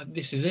thought, oh,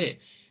 this is it.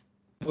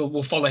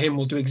 We'll follow him.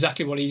 We'll do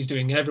exactly what he's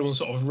doing. And everyone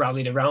sort of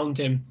rallied around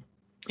him.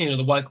 The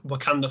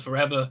Wakanda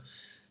Forever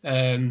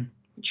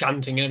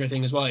chanting and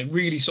everything as well. It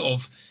really sort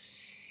of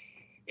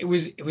it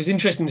was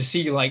interesting to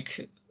see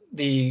like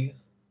the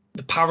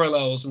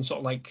parallels and sort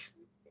of like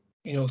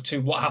to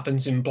what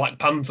happens in Black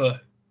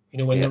Panther.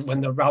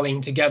 When they're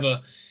rallying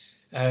together.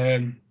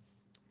 And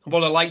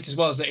what I liked as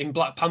well is that in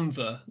Black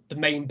Panther, the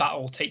main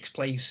battle takes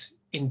place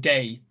in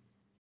day.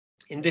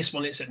 In this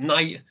one, it's at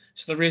night.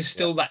 So there is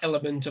still that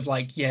element of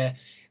like, yeah,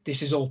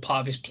 this is all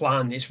part of his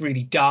plan. It's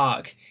really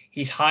dark.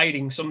 He's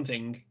hiding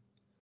something,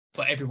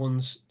 but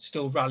everyone's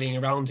still rallying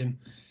around him.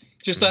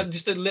 Just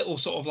a little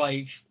sort of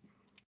like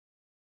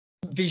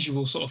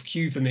visual sort of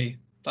cue for me.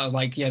 That I was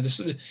like, yeah,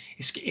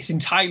 it's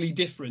entirely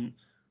different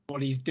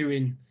what he's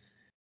doing.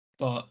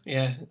 But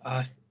yeah,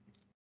 I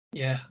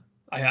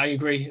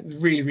agree.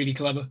 Really, really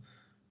clever.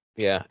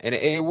 Yeah,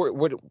 and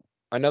what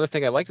another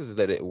thing I liked is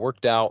that it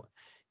worked out.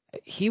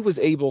 He was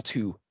able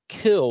to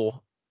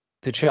kill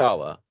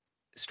T'Challa,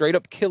 straight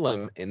up kill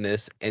him in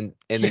this, and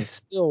then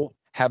still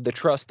have the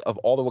trust of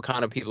all the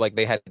Wakanda people. Like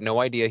they had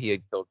no idea he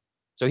had killed.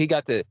 So he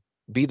got to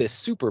be this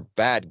super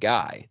bad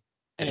guy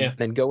and Yeah.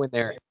 then go in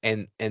there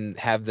and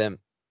have them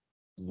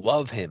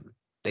love him.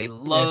 They Yeah.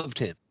 loved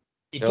him.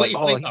 He They're like,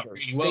 played oh, that he's our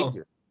really well.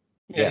 savior.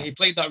 Yeah, Yeah. he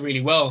played that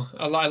really well.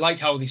 I like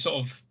how they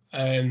sort of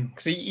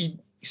because he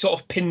sort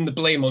of pinned the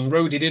blame on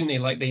Rhodey, didn't he?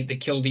 Like they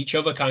killed each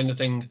other kind of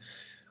thing.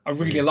 I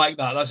really Mhm. like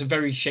that. That's a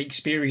very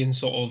Shakespearean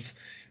sort of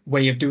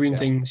way of doing Yeah.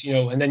 things, you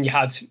know. And then you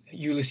had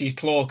Ulysses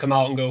Claw come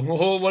out and go,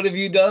 "Oh, what have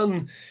you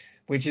done?"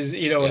 Which is,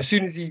 you know, Yeah. as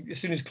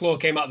soon as Claw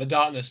came out of the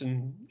darkness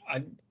and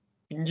I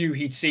knew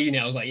he'd seen it,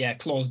 I was like, "Yeah,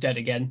 Claw's dead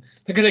again.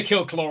 They're gonna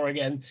kill Claw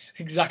again,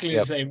 exactly the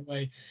Yep. same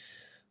way."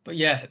 But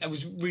yeah, that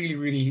was really,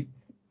 really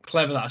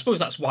clever. That I suppose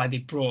that's why they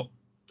brought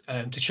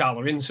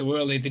T'Challa in so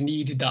early. They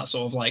needed that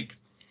sort of like,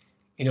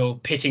 you know,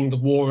 pitting the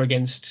war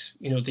against,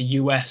 you know, the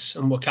US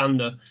and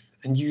Wakanda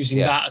and using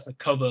Yeah. that as a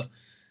cover,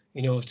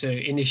 you know,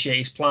 to initiate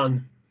his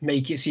plan,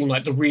 make it seem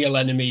like the real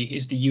enemy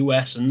is the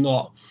US and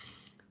not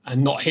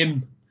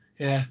him.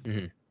 Yeah,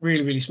 Mhm.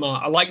 really, really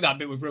smart. I like that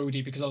bit with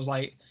Rhodey because I was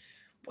like,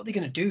 what are they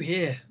gonna do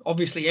here?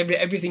 Obviously,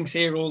 everything's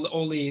here, all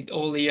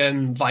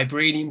the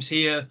vibranium's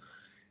here.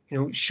 You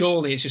know,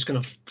 surely it's just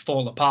gonna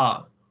fall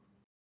apart.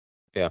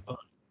 Yeah. But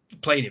they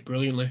played it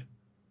brilliantly.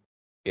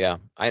 Yeah.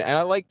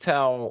 I liked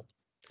how,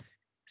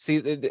 see,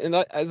 and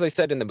as I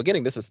said in the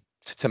beginning, this is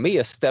to me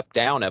a step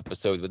down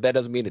episode, but that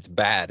doesn't mean it's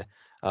bad.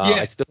 I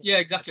Yeah, still yeah,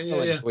 exactly.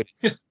 still Yeah, enjoyed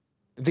it.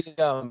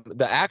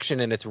 The action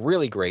in it's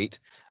really great.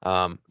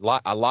 A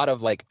lot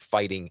of like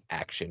fighting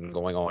action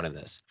going on in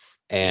this,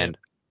 yeah,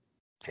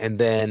 and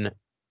then,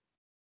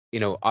 you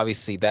know,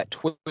 obviously that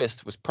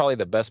twist was probably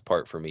the best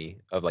part for me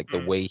of like the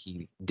mm, way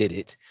he did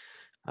it.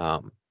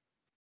 Um,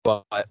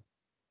 but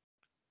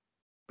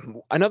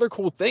another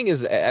cool thing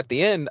is at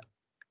the end,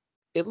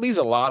 it leaves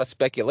a lot of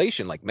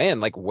speculation. Like, man,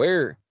 like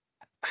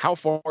how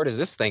far does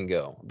this thing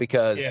go?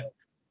 Because, yeah,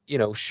 you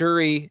know,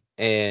 Shuri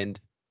and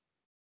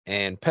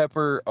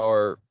Pepper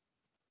are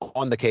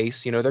on the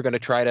case. You know, they're going to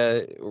try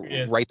to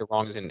yeah, right the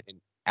wrongs and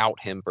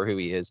out him for who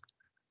he is.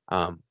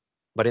 Um,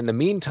 but in the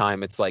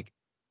meantime, it's like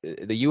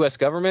the U.S.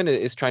 government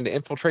is trying to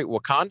infiltrate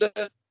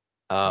Wakanda.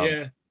 Um,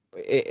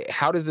 yeah,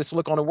 how does this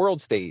look on a world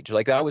stage?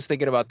 Like, I was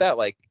thinking about that.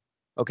 Like,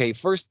 okay,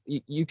 first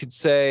you could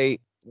say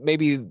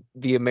maybe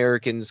the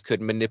Americans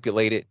could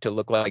manipulate it to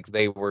look like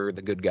they were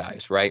the good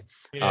guys, right?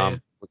 yeah,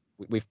 Um,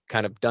 we've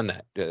kind of done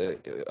that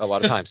a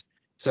lot of times.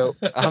 So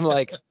I'm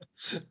like,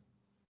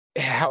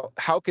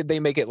 how could they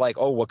make it like,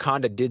 oh,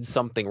 Wakanda did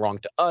something wrong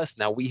to us,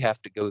 now we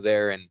have to go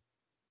there and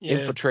yeah,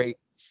 infiltrate?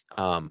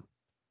 Um,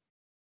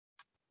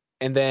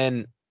 and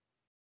then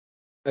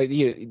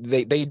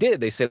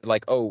they said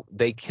like, oh,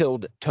 they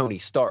killed Tony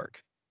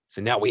Stark,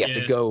 so now we have to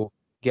yeah, go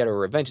get a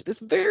revenge. It's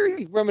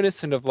very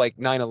reminiscent of like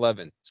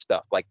 9/11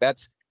 stuff. Like,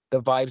 that's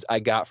the vibes I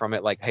got from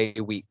it. Like, hey,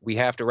 we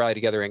have to rally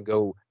together and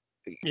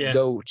yeah,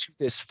 go to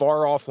this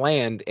far off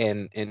land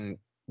and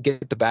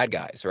get the bad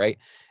guys, right?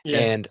 yeah,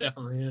 and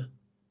definitely, yeah,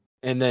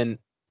 and then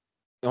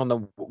on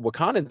the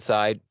Wakandan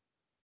side,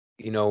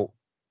 you know,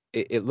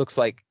 it looks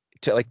like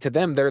to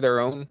them, they're their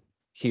own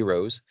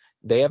heroes.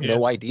 They have yeah,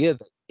 no idea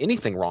that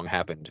anything wrong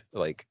happened.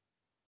 Like,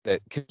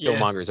 that yeah,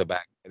 Killmonger's a bad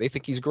guy. They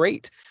think he's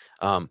great.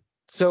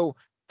 So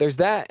there's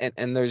that,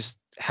 and there's,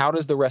 how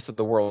does the rest of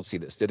the world see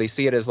this? Do they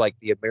see it as like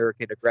the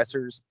American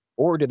aggressors,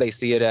 or do they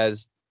see it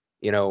as,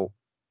 you know,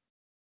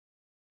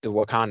 the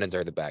Wakandans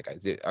are the bad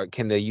guys? yeah,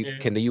 Can the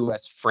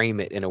U.S. frame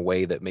it in a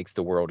way that makes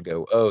the world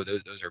go, oh,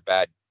 those are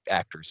bad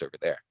actors over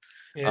there?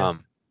 yeah,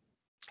 Um,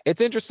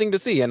 it's interesting to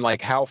see, and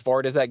like, how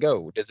far does that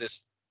go? Does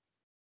this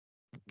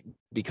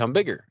become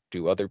bigger?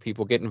 Do other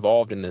people get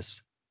involved in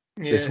this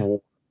yeah,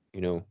 war?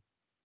 You know,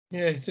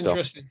 yeah. It's so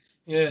interesting.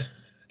 Yeah,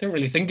 I didn't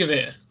really think of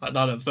it like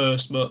that at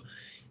first, but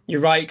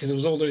you're right because there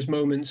was all those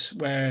moments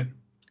where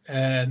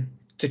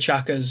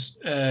T'Chaka's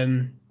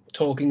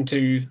talking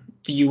to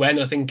the UN.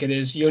 I think it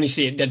is. You only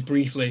see it dead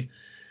briefly,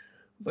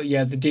 but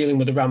yeah, they're dealing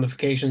with the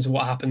ramifications of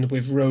what happened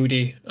with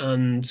Rhodey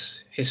and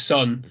his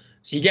son.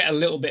 So you get a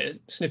little bit of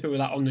snippet with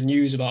that on the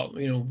news about,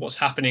 you know, what's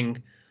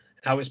happening,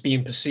 how it's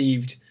being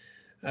perceived.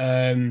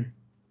 Um,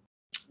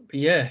 but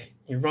yeah,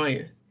 you're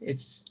right.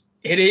 It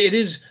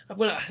is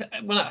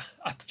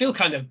I feel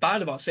kind of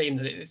bad about saying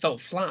that it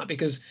felt flat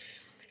because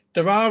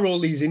there are all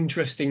these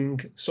interesting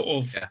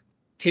sort of yeah.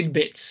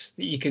 tidbits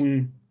that you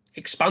can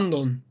expand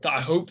on that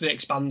I hope they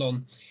expand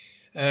on.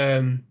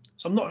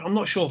 So I'm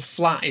not sure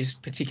flat is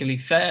particularly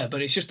fair,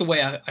 but it's just the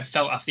way I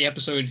felt after the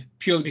episode,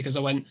 purely because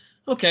I went,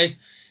 okay,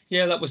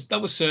 yeah, that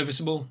was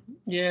serviceable.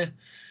 Yeah,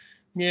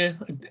 yeah,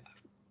 I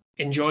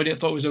enjoyed it. I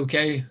thought it was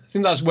okay. I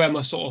think that's where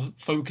my sort of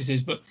focus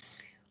is. But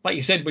like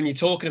you said, when you're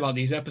talking about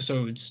these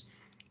episodes,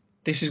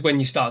 this is when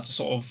you start to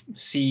sort of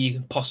see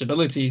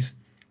possibilities.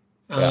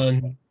 Yeah.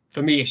 And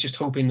for me, it's just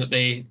hoping that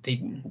they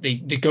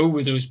go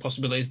with those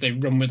possibilities, they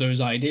run with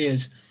those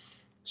ideas.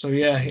 So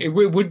yeah, it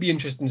would be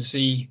interesting to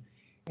see,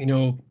 you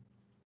know,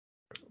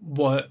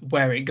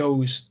 where it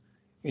goes.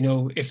 You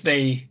know, if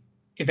they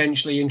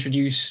eventually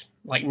introduce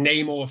like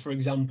Namor, for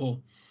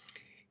example,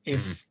 Mhm.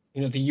 if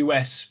you know the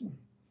US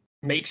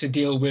makes a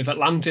deal with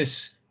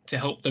Atlantis to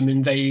help them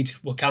invade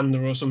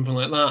Wakanda or something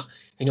like that,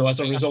 you know, as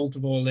a Yeah. result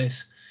of all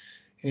this,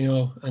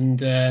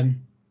 and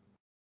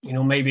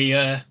maybe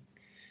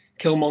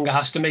Killmonger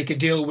has to make a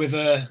deal with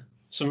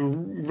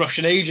some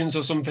Russian agents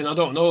or something. I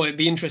don't know. It'd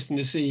be interesting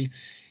to see,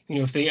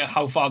 if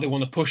how far they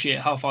want to push it,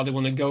 how far they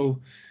want to go,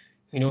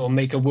 and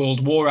make a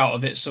world war out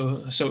of it,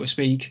 so to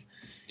speak.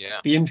 Yeah.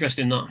 Be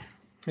interesting that.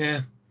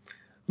 Yeah.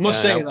 I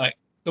must say, like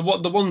the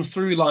one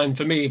through line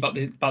for me about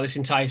this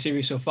entire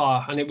series so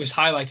far, and it was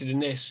highlighted in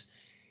this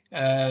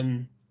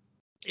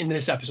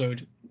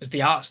episode, is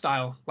the art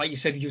style. Like you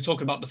said, you were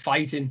talking about the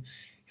fighting.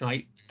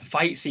 Like the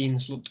fight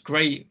scenes looked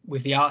great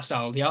with the art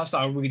style. The art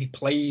style really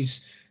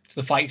plays to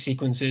the fight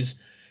sequences,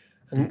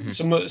 and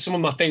some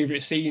of my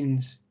favorite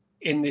scenes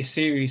in this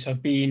series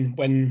have been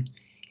when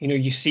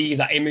you see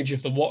that image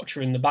of the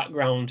Watcher in the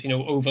background,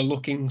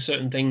 overlooking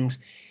certain things.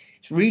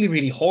 It's really,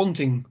 really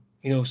haunting.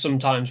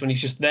 Sometimes when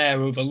he's just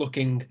there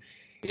overlooking,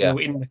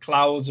 in the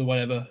clouds or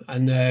whatever.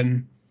 And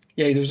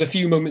there was a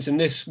few moments in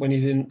this when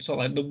he's in sort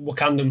of like the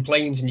Wakandan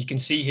plains, and you can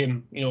see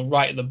him,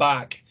 right at the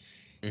back,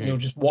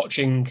 just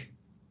watching,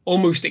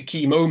 almost at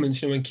key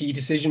moments, when key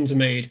decisions are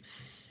made.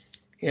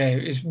 Yeah,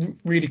 it's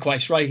really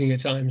quite striking at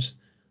times.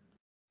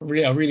 I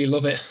really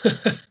love it.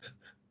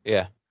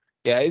 Yeah,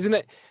 isn't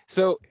it?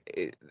 So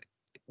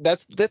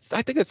that's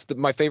I think that's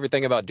my favorite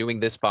thing about doing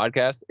this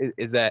podcast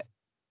is that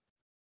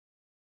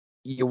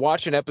you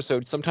watch an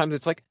episode. Sometimes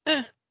it's like,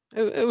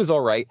 it was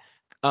all right,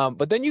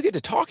 but then you get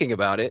to talking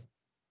about it,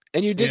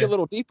 and you dig a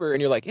little deeper,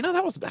 and you're like,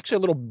 that was actually a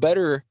little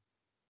better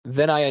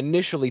than I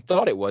initially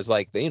thought it was.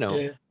 Like,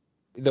 the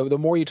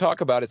more you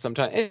talk about it,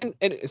 sometimes,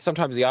 and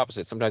sometimes the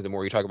opposite. Sometimes the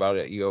more you talk about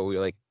it, you're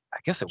like, I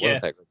guess it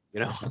wasn't that good,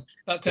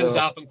 That tends to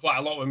happen quite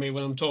a lot with me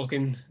when I'm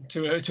talking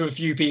to a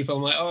few people.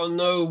 I'm like, oh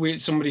no,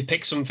 somebody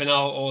picked something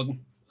out,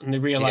 and they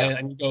realize,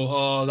 and you go,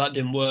 oh, that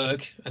didn't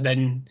work, and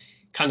then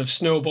kind of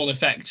snowball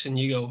effects, and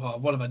you go, oh,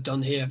 what have I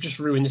done here? I've just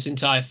ruined this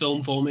entire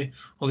film for me,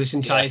 or this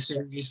entire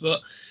series.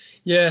 But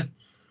yeah,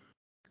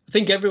 I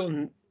think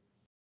everyone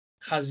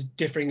has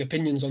differing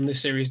opinions on this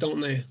series, don't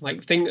they?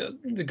 Like,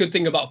 the good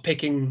thing about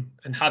picking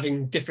and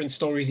having different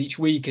stories each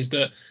week is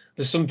that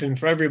there's something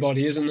for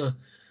everybody, isn't there?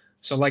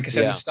 So, like I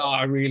said at the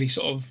start, I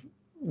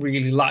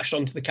really latched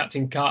onto the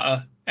Captain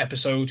Carter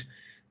episode.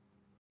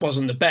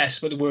 Wasn't the best,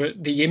 but there were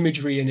the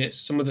imagery in it,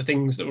 some of the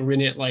things that were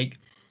in it, like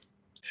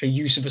her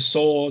use of a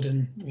sword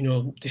and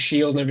the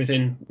shield and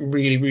everything,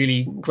 really,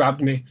 really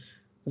grabbed me.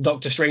 The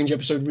Doctor Strange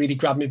episode really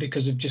grabbed me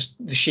because of just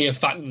the sheer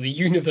fact that the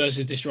universe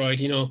is destroyed.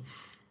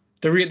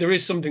 There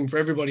is something for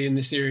everybody in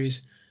this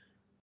series,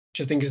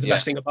 which I think is the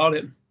best thing about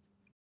it.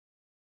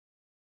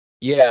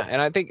 Yeah,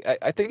 and I think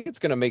it's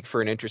going to make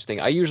for an interesting.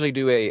 I usually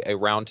do a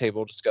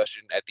roundtable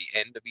discussion at the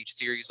end of each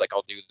series. Like,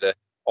 I'll do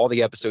all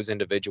the episodes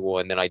individual,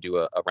 and then I do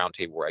a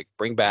roundtable where I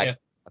bring back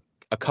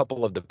a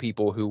couple of the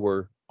people who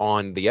were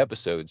on the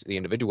episodes, the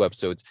individual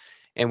episodes,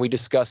 and we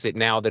discuss it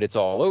now that it's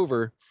all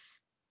over.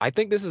 I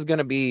think this is going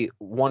to be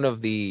one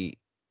of the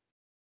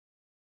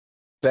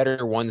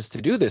better ones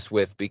to do this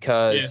with,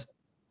 because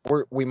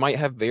we might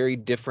have very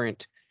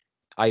different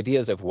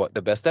ideas of what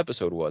the best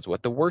episode was,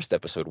 what the worst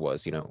episode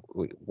was,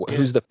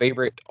 who's the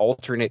favorite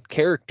alternate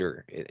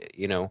character, it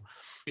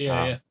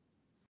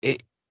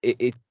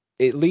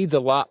leads a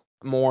lot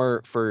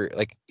more for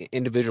like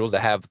individuals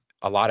that have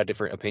a lot of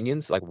different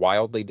opinions, like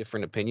wildly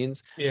different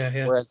opinions.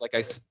 Whereas like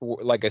I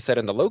said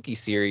in the Loki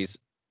series,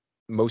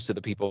 most of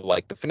the people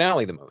like the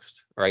finale the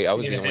most, right? I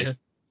was the only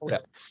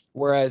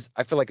Whereas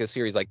I feel like a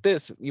series like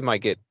this, you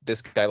might get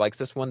this guy likes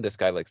this one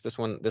likes this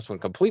one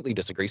completely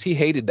disagrees, he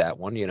hated that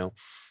one.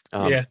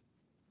 I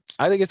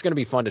think it's going to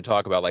be fun to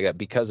talk about like that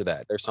because of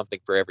that. There's something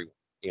for everyone,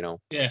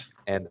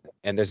 and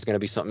there's going to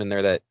be something in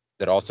there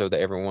that also that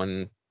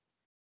everyone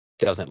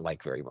doesn't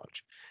like very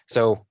much.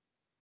 So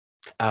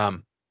I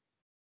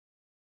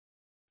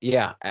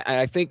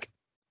think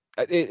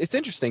it's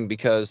interesting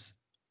because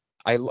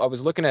I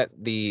was looking at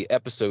the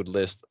episode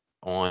list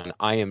on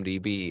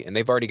IMDb, and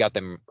they've already got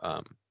them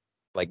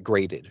like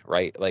graded,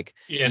 right? Like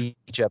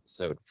each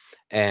episode.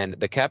 And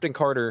the Captain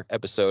Carter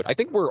episode, I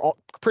think we're all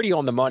pretty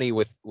on the money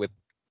with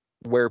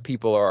where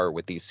people are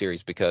with these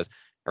series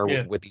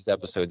with these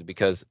episodes,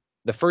 because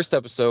the first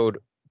episode,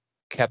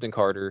 Captain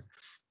Carter,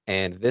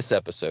 and this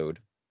episode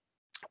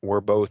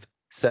were both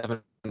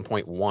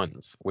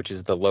 7.1s, which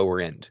is the lower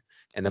end.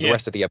 And then the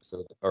rest of the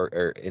episode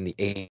are in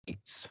the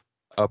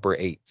upper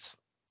eights.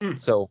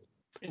 So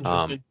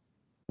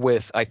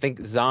with, I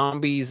think,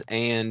 Zombies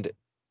and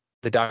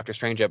the Doctor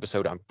Strange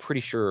episode, I'm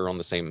pretty sure are on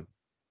the same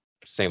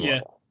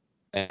level.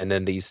 And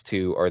then these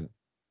two are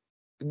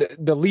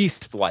the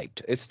least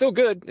liked. It's still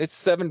good. It's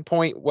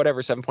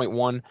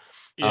 7.1.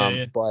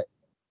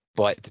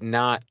 But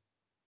not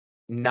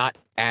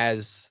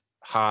as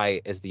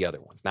high as the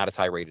other ones. Not as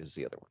high rated as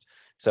the other ones.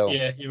 So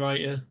yeah, you're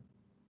right.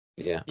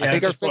 Yeah. I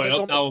think our fingers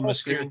on the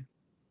screen.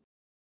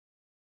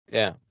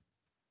 Yeah.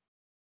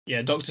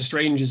 Yeah, Doctor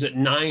Strange is at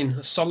 9,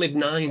 a solid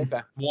 9.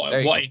 Okay. What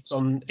it's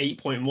on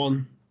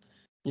 8.1.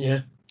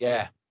 Yeah.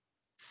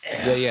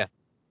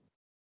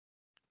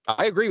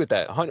 I agree with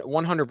that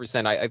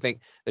 100%. I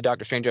think the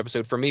Doctor Strange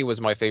episode for me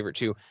was my favorite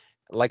too.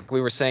 Like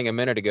we were saying a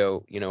minute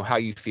ago, how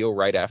you feel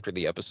right after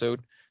the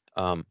episode.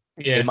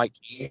 It might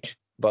change,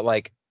 but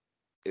like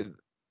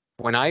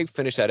when I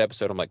finished that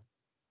episode, I'm like,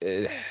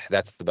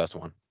 that's the best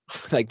one.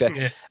 Like that,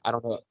 Yeah. I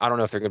don't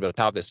know if they're gonna be able to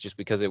top this, just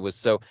because it was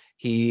so,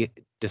 he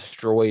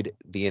destroyed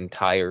the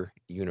entire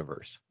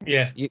universe.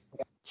 Yeah. You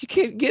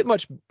can't get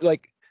much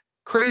like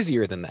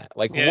crazier than that.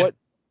 Like Yeah. what?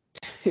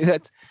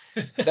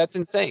 That's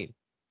insane.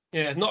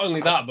 Yeah. Not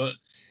only that, but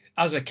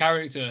as a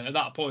character at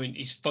that point,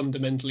 he's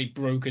fundamentally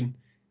broken.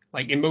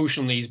 Like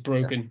emotionally, he's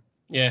broken.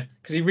 Yeah,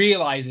 because he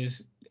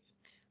realizes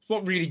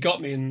what really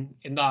got me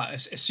in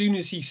that. As soon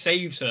as he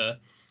saves her,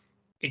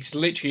 it's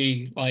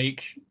literally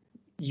like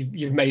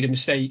you've made a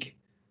mistake,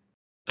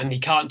 and he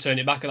can't turn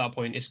it back at that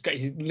point. He's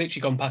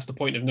literally gone past the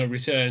point of no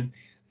return.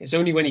 It's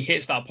only when he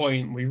hits that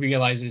point where he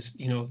realizes,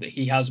 that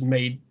he has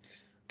made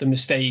the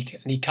mistake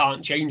and he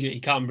can't change it. He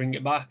can't bring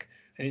it back.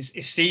 And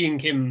it's seeing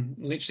him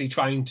literally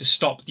trying to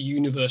stop the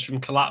universe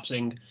from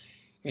collapsing,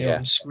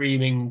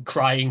 screaming,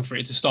 crying for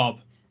it to stop.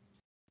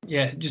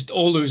 Yeah, just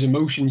all those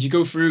emotions you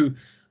go through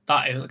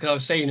that. Like I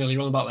was saying earlier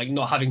on about like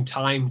not having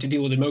time to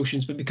deal with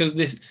emotions, but because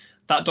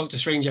that Doctor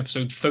Strange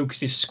episode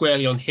focuses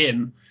squarely on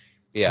him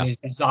and his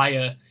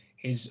desire,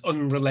 his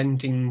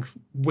unrelenting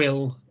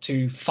will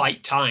to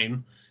fight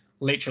time,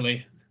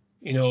 literally,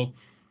 you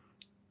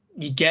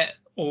get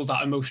all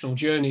that emotional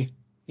journey.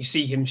 You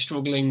see him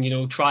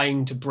struggling,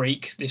 trying to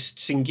break this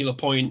singular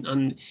point,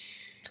 and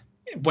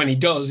when he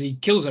does, he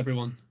kills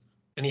everyone.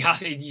 And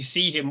you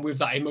see him with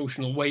that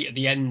emotional weight at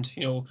the end,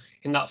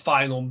 in that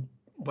final,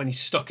 when he's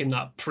stuck in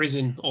that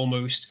prison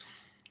almost.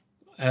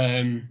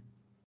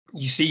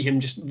 You see him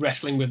just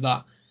wrestling with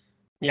that.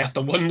 You have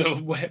to wonder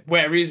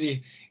where is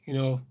he?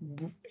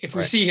 If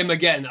we see him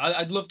again,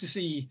 I'd love to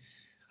see.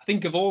 I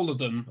think of all of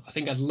them, I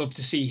think I'd love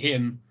to see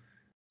him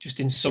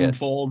just in some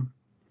form.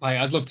 Like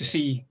I'd love to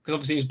see, because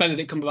obviously it's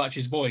Benedict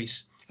Cumberbatch's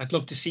voice. I'd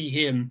love to see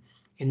him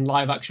in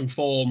live action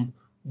form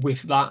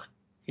with that.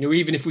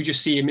 Even if we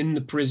just see him in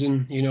the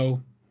prison,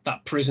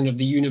 that prison of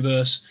the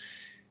universe,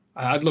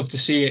 I'd love to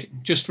see it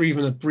just for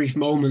even a brief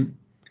moment.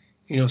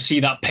 See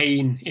that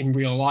pain in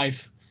real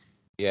life.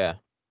 Yeah.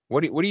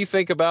 What do you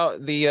think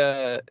about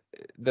the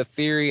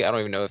theory? I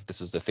don't even know if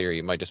this is the theory.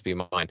 It might just be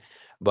mine,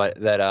 but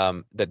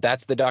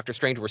that's the Doctor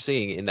Strange we're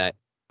seeing in that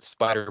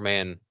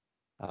Spider-Man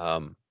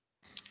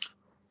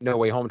No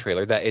Way Home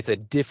trailer. That it's a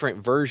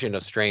different version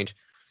of Strange.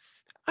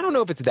 I don't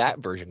know if it's that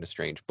version of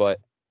Strange, but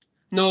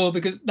no,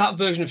 because that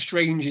version of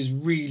Strange is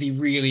really,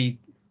 really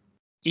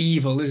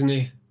evil, isn't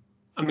he?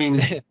 I mean,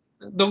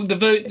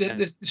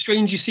 the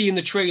Strange you see in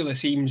the trailer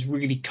seems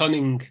really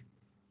cunning,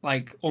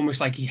 like almost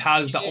like he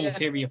has that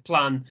ulterior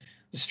plan.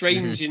 The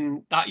Strange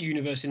in that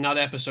universe, in that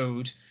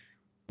episode,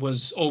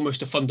 was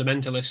almost a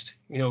fundamentalist.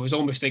 Was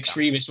almost an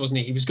extremist,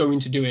 wasn't he? He was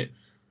going to do it.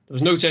 There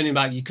was no turning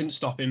back. You couldn't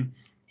stop him.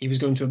 He was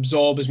going to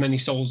absorb as many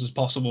souls as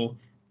possible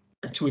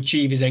to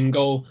achieve his end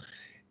goal.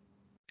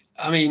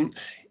 I mean,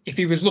 if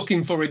he was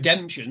looking for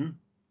redemption,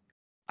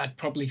 I'd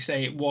probably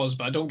say it was,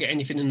 but I don't get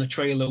anything in the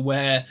trailer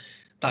where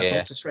that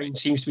Doctor Strange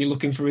seems to be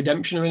looking for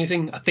redemption or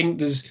anything. I think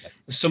there's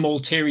some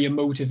ulterior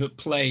motive at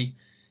play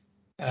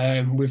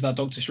with that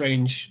Doctor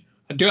Strange.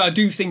 I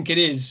do think it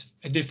is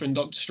a different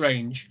Doctor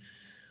Strange,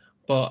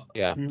 but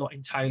I'm not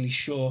entirely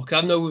sure.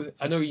 Because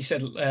I know he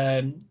said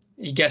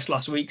he guessed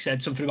last week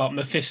said something about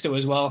Mephisto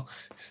as well.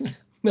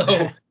 No,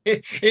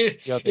 if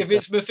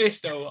it's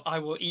Mephisto, I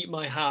will eat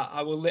my hat.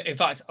 I will. In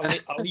fact,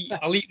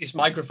 I'll eat this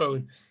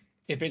microphone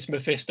if it's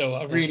Mephisto.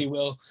 I really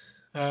will.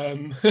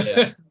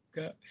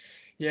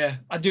 Yeah,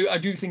 I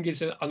do think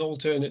it's an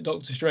alternate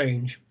Doctor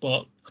Strange,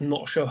 but I'm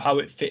not sure how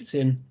it fits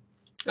in.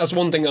 That's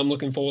one thing I'm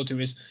looking forward to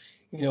is,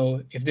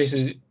 if this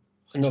is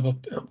another,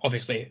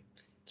 obviously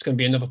it's going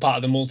to be another part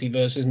of the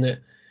multiverse, isn't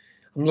it?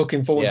 I'm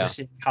looking forward to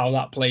seeing how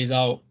that plays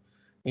out,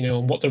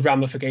 and what the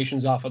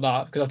ramifications are for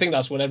that, because I think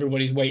that's what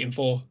everybody's waiting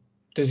for.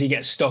 Does he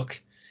get stuck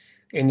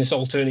in this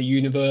alternate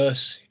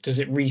universe? Does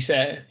it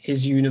reset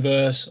his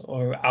universe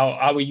or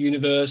our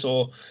universe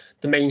or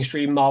the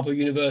mainstream Marvel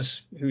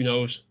universe? Who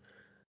knows?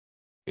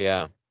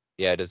 Yeah.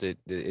 Do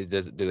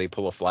they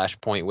pull a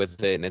Flashpoint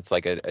with it and it's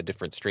like a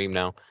different stream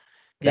now?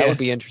 That would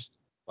be interesting.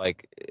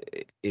 Like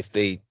if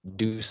they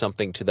do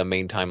something to the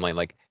main timeline,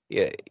 like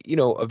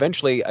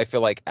eventually I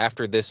feel like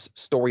after this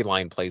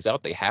storyline plays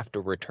out, they have to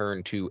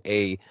return to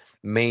a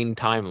main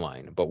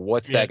timeline. But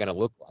what's that going to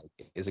look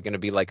like? Is it going to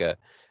be like a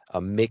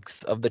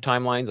mix of the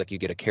timelines? Like you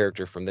get a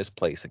character from this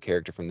place, a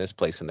character from this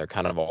place, and they're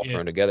kind of all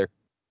thrown together.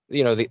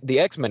 The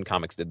X-Men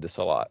comics did this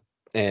a lot,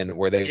 and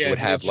where they would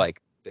have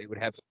they would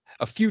have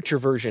a future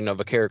version of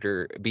a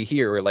character be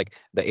here, or like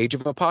the Age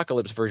of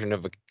Apocalypse version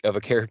of a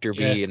character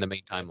be in the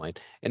main timeline.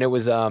 And it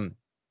was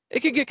it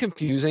could get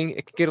confusing.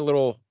 It could get a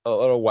little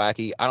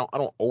wacky. I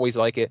don't always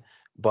like it,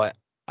 but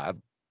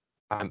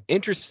I'm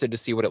interested to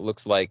see what it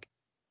looks like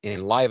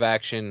in live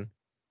action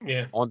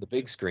on the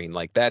big screen.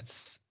 Like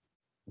that's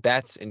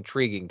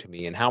intriguing to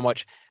me, and how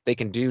much they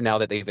can do now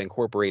that they've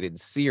incorporated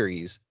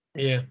series.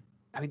 Yeah.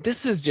 I mean,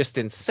 this is just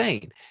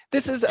insane.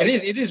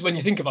 It is when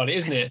you think about it,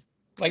 isn't it?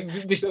 Like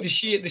the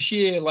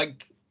sheer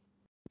like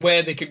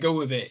where they could go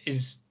with it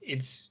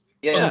it's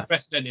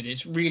unprecedented.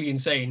 It's really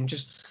insane.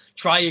 Just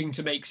trying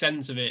to make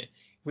sense of it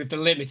with the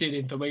limited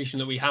information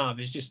that we have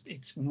is just,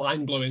 it's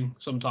mind blowing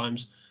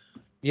sometimes.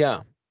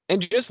 Yeah.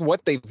 And just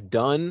what they've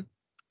done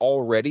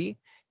already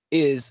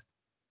is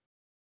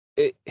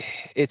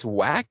it's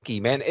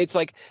wacky, man. It's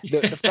like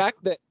the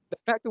fact that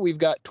we've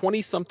got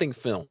 20 something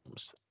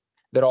films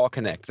that all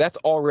connect. That's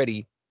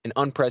already an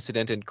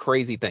unprecedented,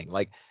 crazy thing.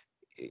 Like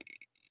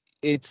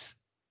it's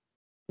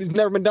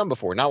never been done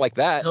before. Not like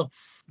that.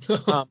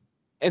 No.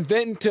 And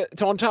then to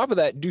on top of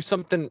that, do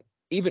something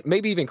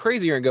maybe even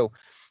crazier and go,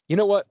 you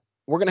know what?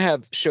 We're gonna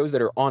have shows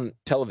that are on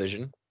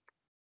television,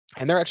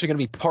 and they're actually gonna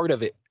be part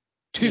of it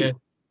too. Yeah.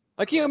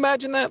 Like, can you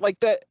imagine that? Like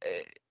that.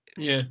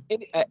 Yeah.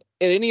 At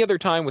any other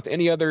time with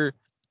any other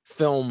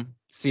film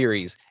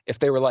series, if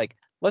they were like,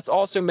 let's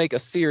also make a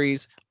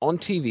series on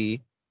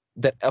TV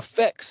that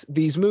affects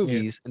these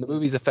movies, and the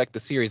movies affect the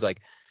series.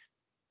 Like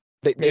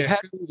they've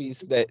had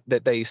movies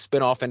that they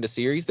spin off into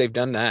series. They've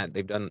done that.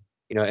 They've done,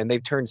 and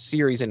they've turned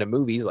series into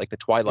movies, like the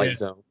Twilight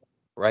Zone,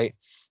 right?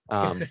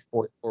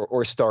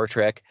 Or Star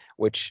Trek,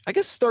 which I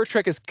guess Star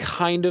Trek is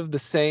kind of the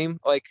same,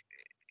 like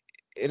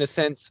in a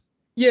sense.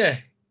 Yeah.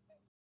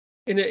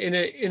 In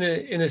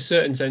a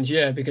certain sense,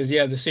 yeah, because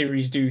the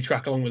series do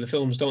track along with the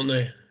films, don't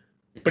they?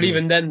 But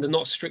even then, they're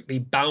not strictly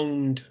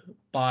bound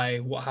by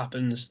what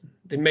happens.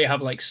 They may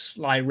have like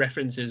sly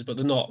references, but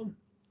they're not.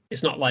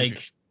 It's not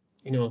like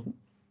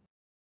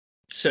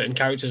certain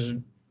characters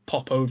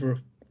pop over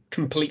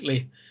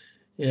completely.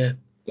 Yeah.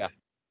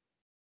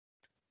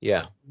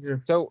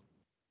 So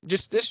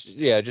just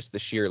the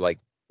sheer like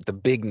the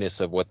bigness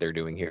of what they're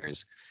doing here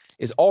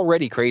is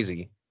already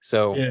crazy.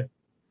 So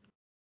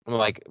I'm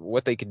like,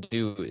 what they could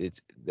do,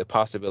 the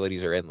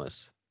possibilities are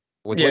endless.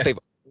 With what they've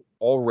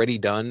already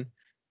done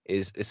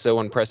is so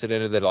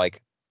unprecedented that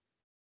like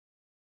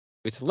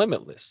it's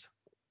limitless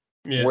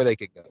where they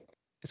could go.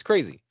 It's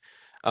crazy.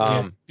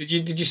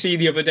 Did you see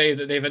the other day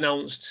that they've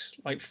announced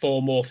like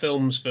 4 more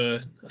films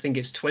for, I think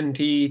it's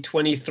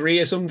 2023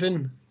 or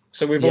something?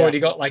 So we've already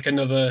got like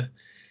another,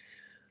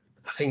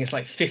 I think it's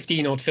like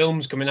 15 odd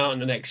films coming out in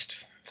the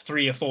next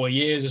 3 or 4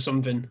 years or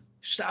something.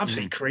 It's just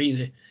absolutely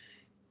crazy.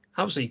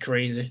 Absolutely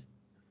crazy.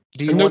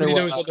 And nobody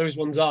knows what those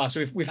ones are.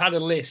 So we've had a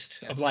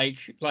list of like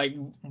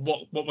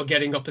what we're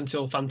getting up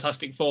until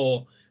Fantastic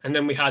Four, and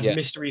then we had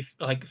mystery,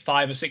 like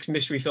 5 or 6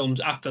 mystery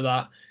films after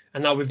that,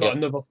 and now we've got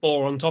another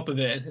 4 on top of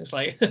it. It's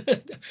like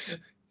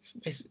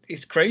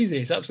it's crazy.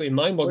 It's absolutely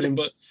mind-boggling.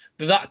 But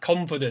they're that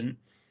confident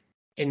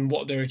in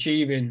what they're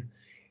achieving.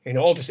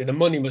 Obviously the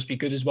money must be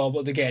good as well.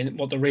 But again,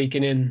 what they're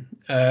raking in.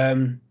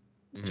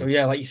 So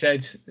like you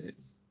said,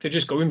 they're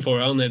just going for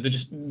it, aren't they?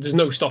 There's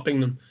no stopping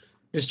them.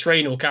 This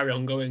train will carry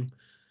on going.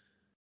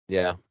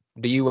 Yeah.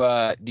 Do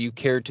you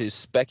care to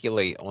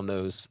speculate on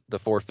the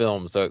 4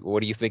 films?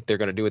 What do you think they're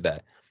going to do with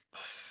that?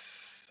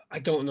 I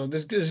don't know.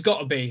 There's got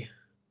to be.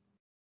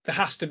 There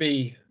has to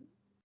be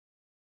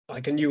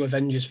like a new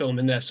Avengers film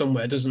in there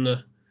somewhere, doesn't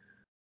there?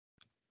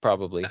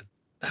 Probably.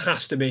 There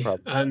has to be.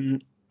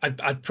 And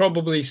I'd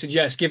probably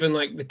suggest, given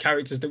like the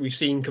characters that we've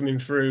seen coming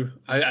through,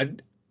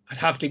 I'd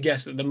have to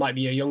guess that there might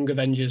be a Young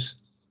Avengers.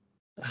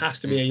 There has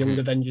to be a Young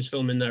Avengers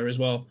film in there as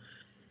well.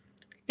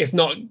 If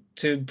not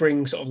to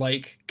bring sort of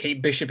like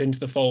Kate Bishop into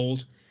the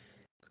fold.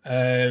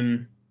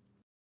 There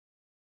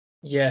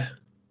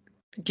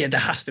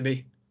has to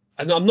be.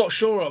 And I'm not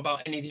sure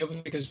about any of the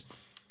others because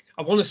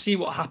I want to see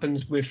what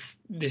happens with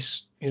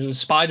this, the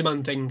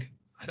Spider-Man thing.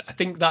 I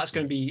think that's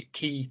going to be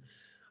key.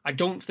 I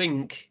don't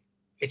think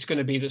it's going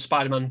to be that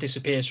Spider-Man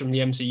disappears from the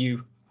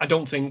MCU. I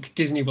don't think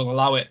Disney will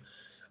allow it.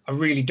 I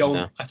really don't.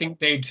 No. I think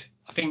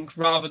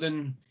rather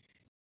than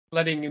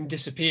letting him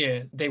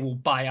disappear, they will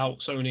buy out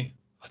Sony.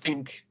 I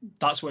think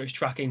that's where it's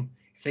tracking.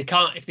 If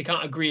they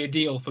can't agree a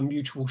deal for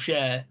mutual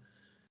share,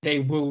 they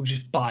will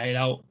just buy it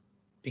out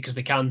because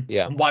they can.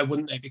 Yeah. And why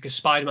wouldn't they? Because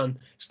Spider-Man,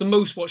 it's the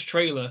most watched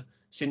trailer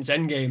since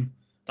Endgame.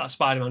 That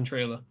Spider-Man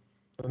trailer.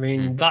 I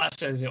mean, that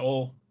says it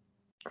all.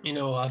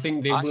 I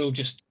think will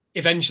just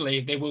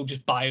eventually they will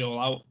just buy it all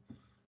out.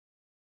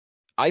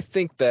 I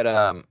think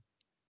that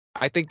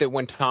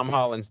when Tom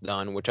Holland's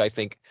done, which I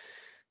think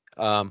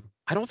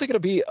I don't think it'll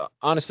be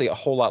honestly a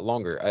whole lot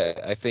longer.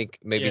 I think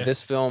maybe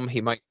this film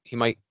he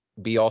might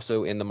be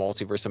also in the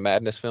Multiverse of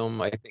Madness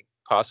film. I think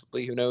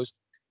possibly, who knows?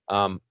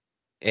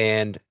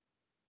 And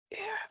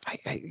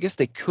I guess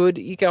they could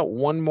eke out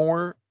one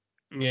more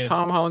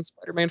Tom Holland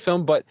Spider-Man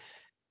film, but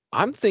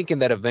I'm thinking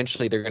that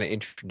eventually they're going to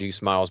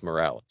introduce Miles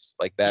Morales.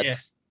 Like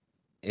that's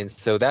and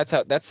so that's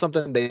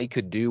something they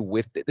could do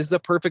with it. This is a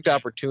perfect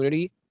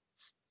opportunity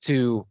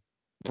to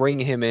bring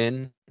him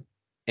in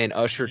and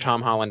usher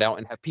Tom Holland out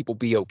and have people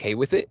be okay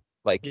with it.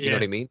 Like, you know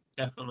what I mean?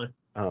 Definitely.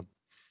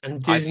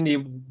 And Disney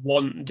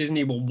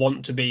will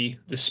want to be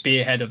the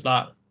spearhead of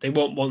that. They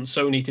won't want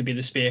Sony to be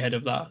the spearhead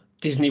of that.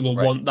 Disney will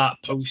want that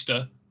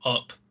poster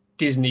up.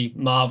 Disney,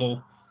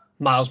 Marvel,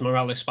 Miles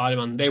Morales,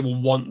 Spider-Man. They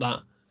will want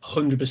that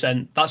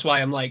 100%. That's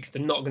why I'm like,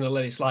 they're not going to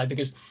let it slide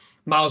because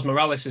Miles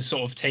Morales has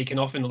sort of taken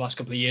off in the last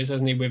couple of years,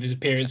 hasn't he? With his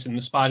appearance in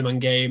the Spider-Man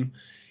game,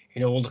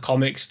 all the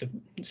comics, they're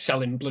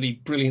selling bloody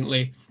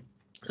brilliantly.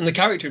 And the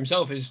character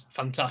himself is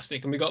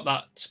fantastic. And we got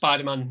that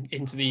Spider-Man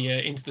into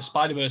the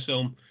Spider-Verse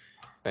film,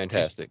 which is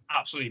Fantastic.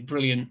 absolutely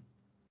brilliant.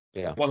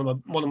 Yeah.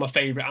 One of my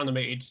favorite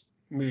animated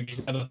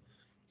movies ever.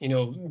 You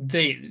know,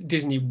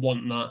 Disney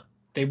want that.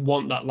 They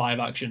want that live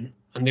action,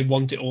 and they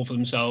want it all for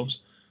themselves.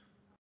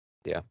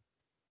 Yeah.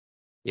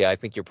 Yeah, I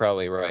think you're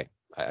probably right.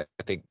 I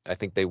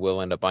think they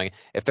will end up buying.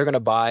 If they're going to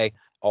buy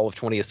all of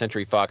 20th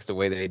Century Fox the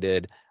way they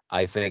did,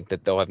 I think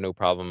that they'll have no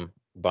problem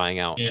buying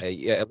out Yeah,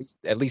 yeah,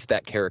 at least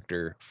that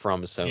character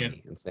from yeah,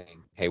 Sony and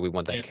saying, "Hey, we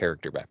want that yeah.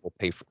 character back.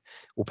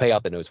 We'll pay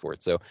out the nose for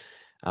it." So,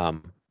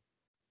 um,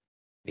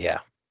 yeah,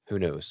 who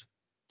knows?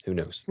 Who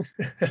knows?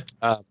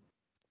 Um,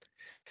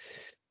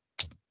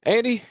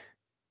 Andy,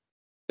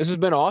 this has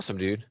been awesome,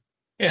 dude.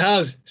 It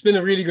has. It's been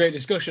a really great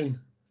discussion.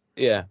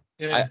 Yeah,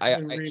 Yeah, it's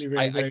been really,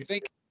 really I great.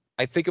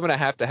 think I'm gonna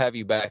have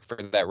you back for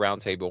that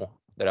roundtable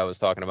that I was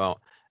talking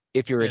about.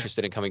 If you're Yeah,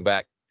 interested in coming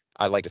back,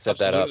 I'd like to set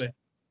that up.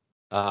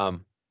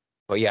 absolutely.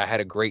 But yeah, I had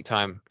a great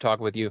time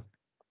talking with you.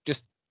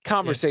 Just Yeah,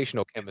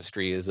 conversational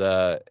chemistry is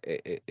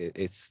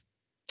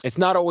it's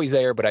not always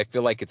there, but I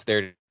feel like it's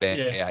there yeah,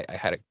 today.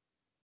 I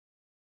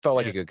felt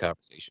like yeah. a good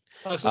conversation.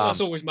 That's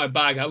always my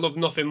bag. I love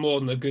nothing more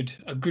than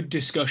a good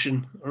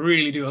discussion. I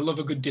really do. I love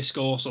a good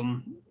discourse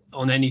on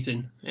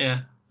anything.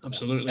 Yeah, And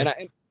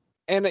absolutely.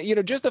 you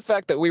know, just the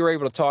fact that we were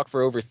able to talk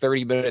for over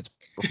 30 minutes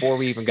before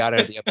we even got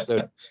into the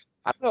episode.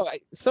 I don't know.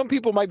 Some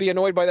people might be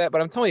annoyed by that,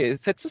 but I'm telling you, it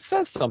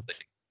says something.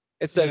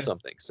 It says Yeah,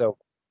 something. So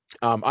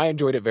I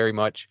enjoyed it very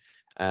much.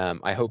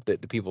 I hope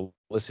that the people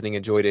listening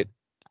enjoyed it.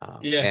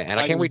 yeah. And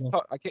I I can't do as wait to well.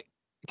 talk. I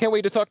can't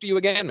wait to talk to you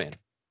again, man.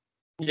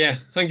 Yeah,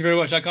 thank you very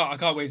much. I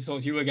can't wait to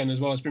talk to you again as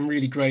well. It's been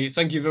really great.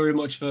 Thank you very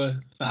much for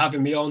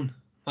having me on.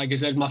 Like I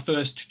said, my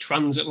first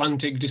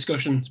transatlantic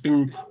discussion. It's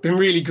been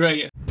really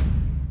great.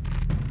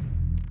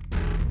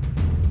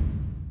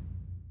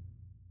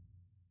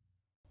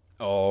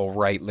 All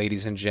right,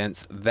 ladies and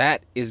gents,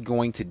 that is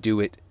going to do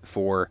it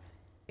for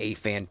a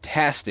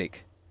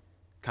fantastic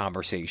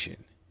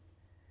conversation.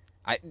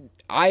 I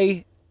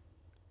I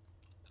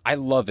I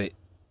love it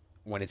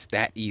when it's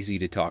that easy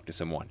to talk to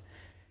someone.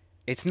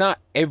 It's not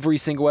every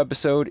single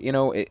episode, you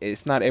know,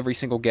 it's not every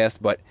single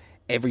guest, but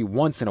every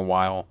once in a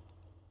while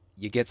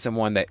you get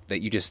someone that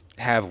you just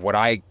have what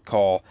I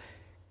call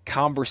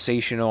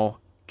conversational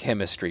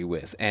chemistry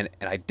with. And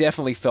I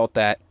definitely felt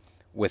that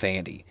with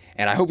Andy.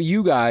 And I hope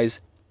you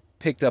guys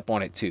picked up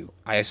on it too.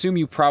 I assume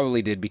you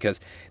probably did because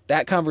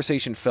that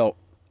conversation felt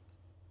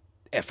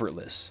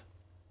effortless.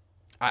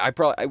 I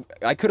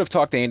could have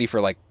talked to Andy for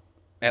like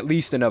at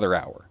least another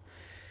hour,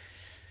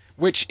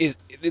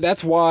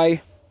 that's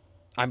why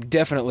I'm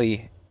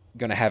definitely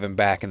gonna have him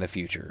back in the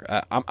future.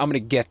 I'm gonna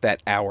get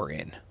that hour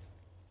in.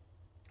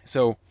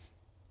 So,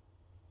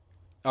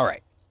 all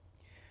right,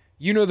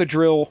 you know the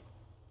drill.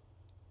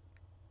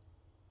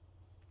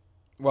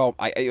 Well,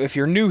 if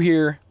you're new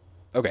here,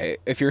 okay.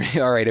 If you're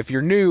all right, if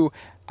you're new,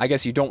 I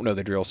guess you don't know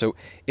the drill. So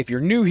if you're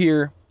new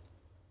here,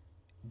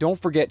 don't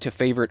forget to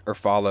favorite or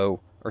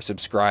follow or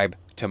subscribe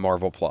to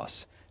Marvel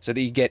Plus so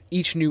that you get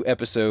each new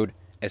episode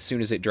as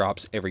soon as it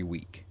drops every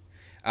week.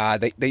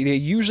 They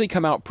usually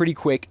come out pretty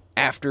quick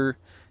after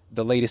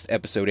the latest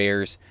episode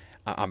airs.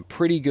 I'm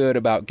pretty good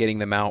about getting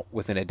them out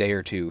within a day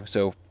or two.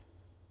 So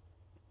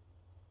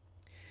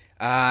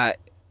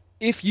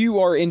if you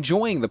are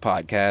enjoying the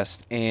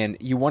podcast and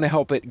you want to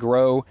help it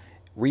grow,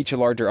 reach a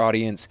larger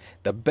audience,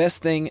 the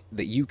best thing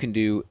that you can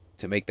do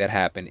to make that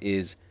happen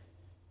is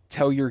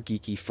tell your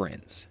geeky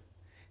friends.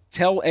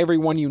 Tell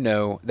everyone you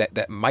know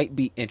that might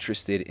be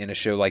interested in a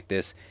show like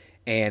this,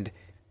 and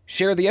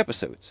share the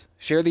episodes.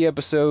 Share the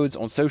episodes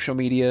on social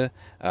media,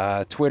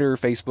 Twitter,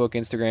 Facebook,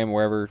 Instagram,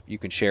 wherever you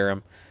can share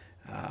them.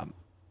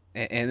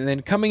 And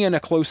then coming in a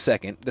close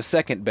second, the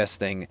second best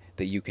thing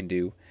that you can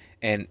do,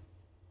 and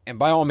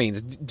by all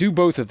means, do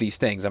both of these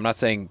things. I'm not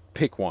saying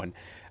pick one,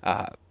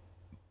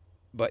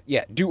 but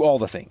yeah, do all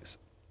the things.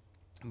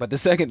 But the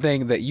second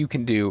thing that you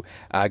can do,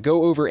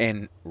 go over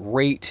and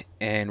rate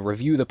and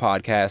review the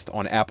podcast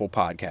on Apple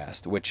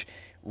Podcast, which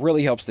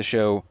really helps the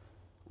show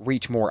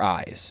reach more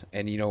eyes.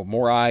 And, you know,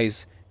 more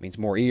eyes means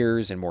more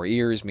ears, and more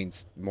ears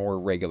means more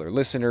regular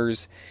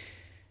listeners.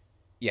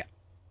 Yeah,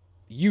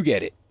 you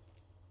get it.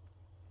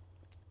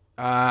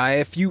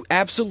 If you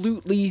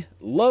absolutely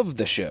love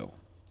the show,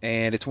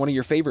 and it's one of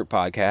your favorite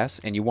podcasts,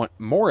 and you want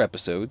more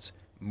episodes,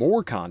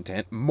 more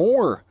content,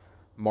 more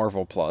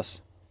Marvel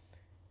Plus,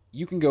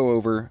 you can go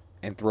over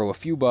and throw a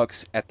few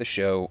bucks at the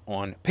show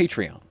on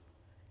Patreon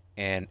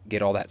and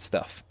get all that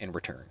stuff in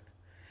return.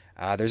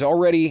 There's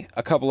already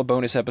a couple of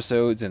bonus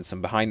episodes and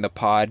some behind the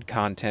pod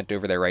content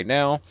over there right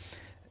now.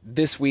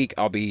 This week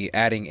I'll be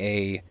adding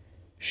a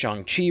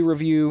Shang-Chi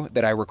review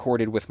that I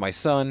recorded with my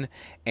son,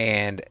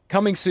 and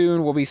coming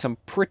soon will be some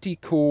pretty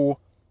cool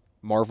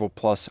Marvel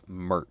Plus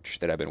merch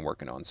that I've been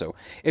working on. So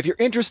if you're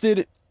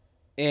interested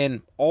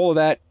in all of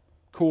that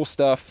cool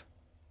stuff,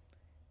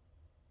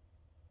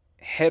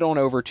 head on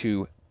over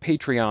to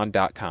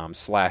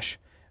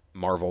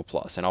patreon.com/Marvel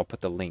Plus, and I'll put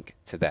the link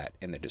to that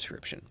in the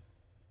description.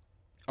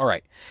 All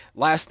right,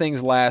 last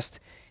things last.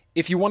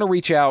 if you want to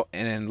reach out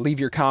and leave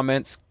your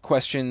comments,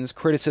 questions,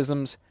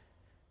 criticisms,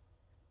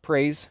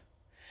 praise,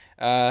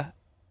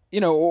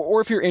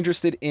 or if you're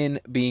interested in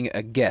being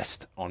a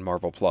guest on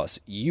Marvel Plus,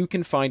 you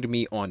can find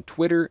me on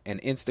Twitter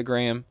and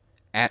Instagram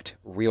at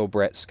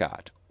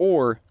RealBrettScott,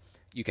 or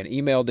you can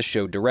email the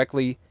show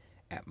directly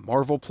at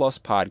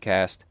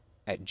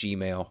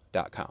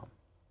marvelpluspodcast@gmail.com.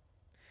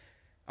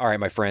 All right,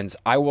 my friends,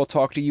 I will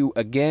talk to you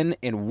again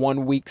in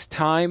 1 week's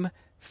time.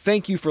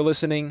 Thank you for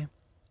listening.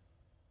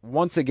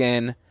 Once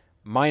again,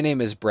 my name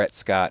is Brett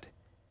Scott,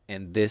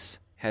 and this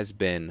has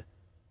been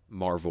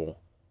Marvel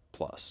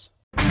Plus.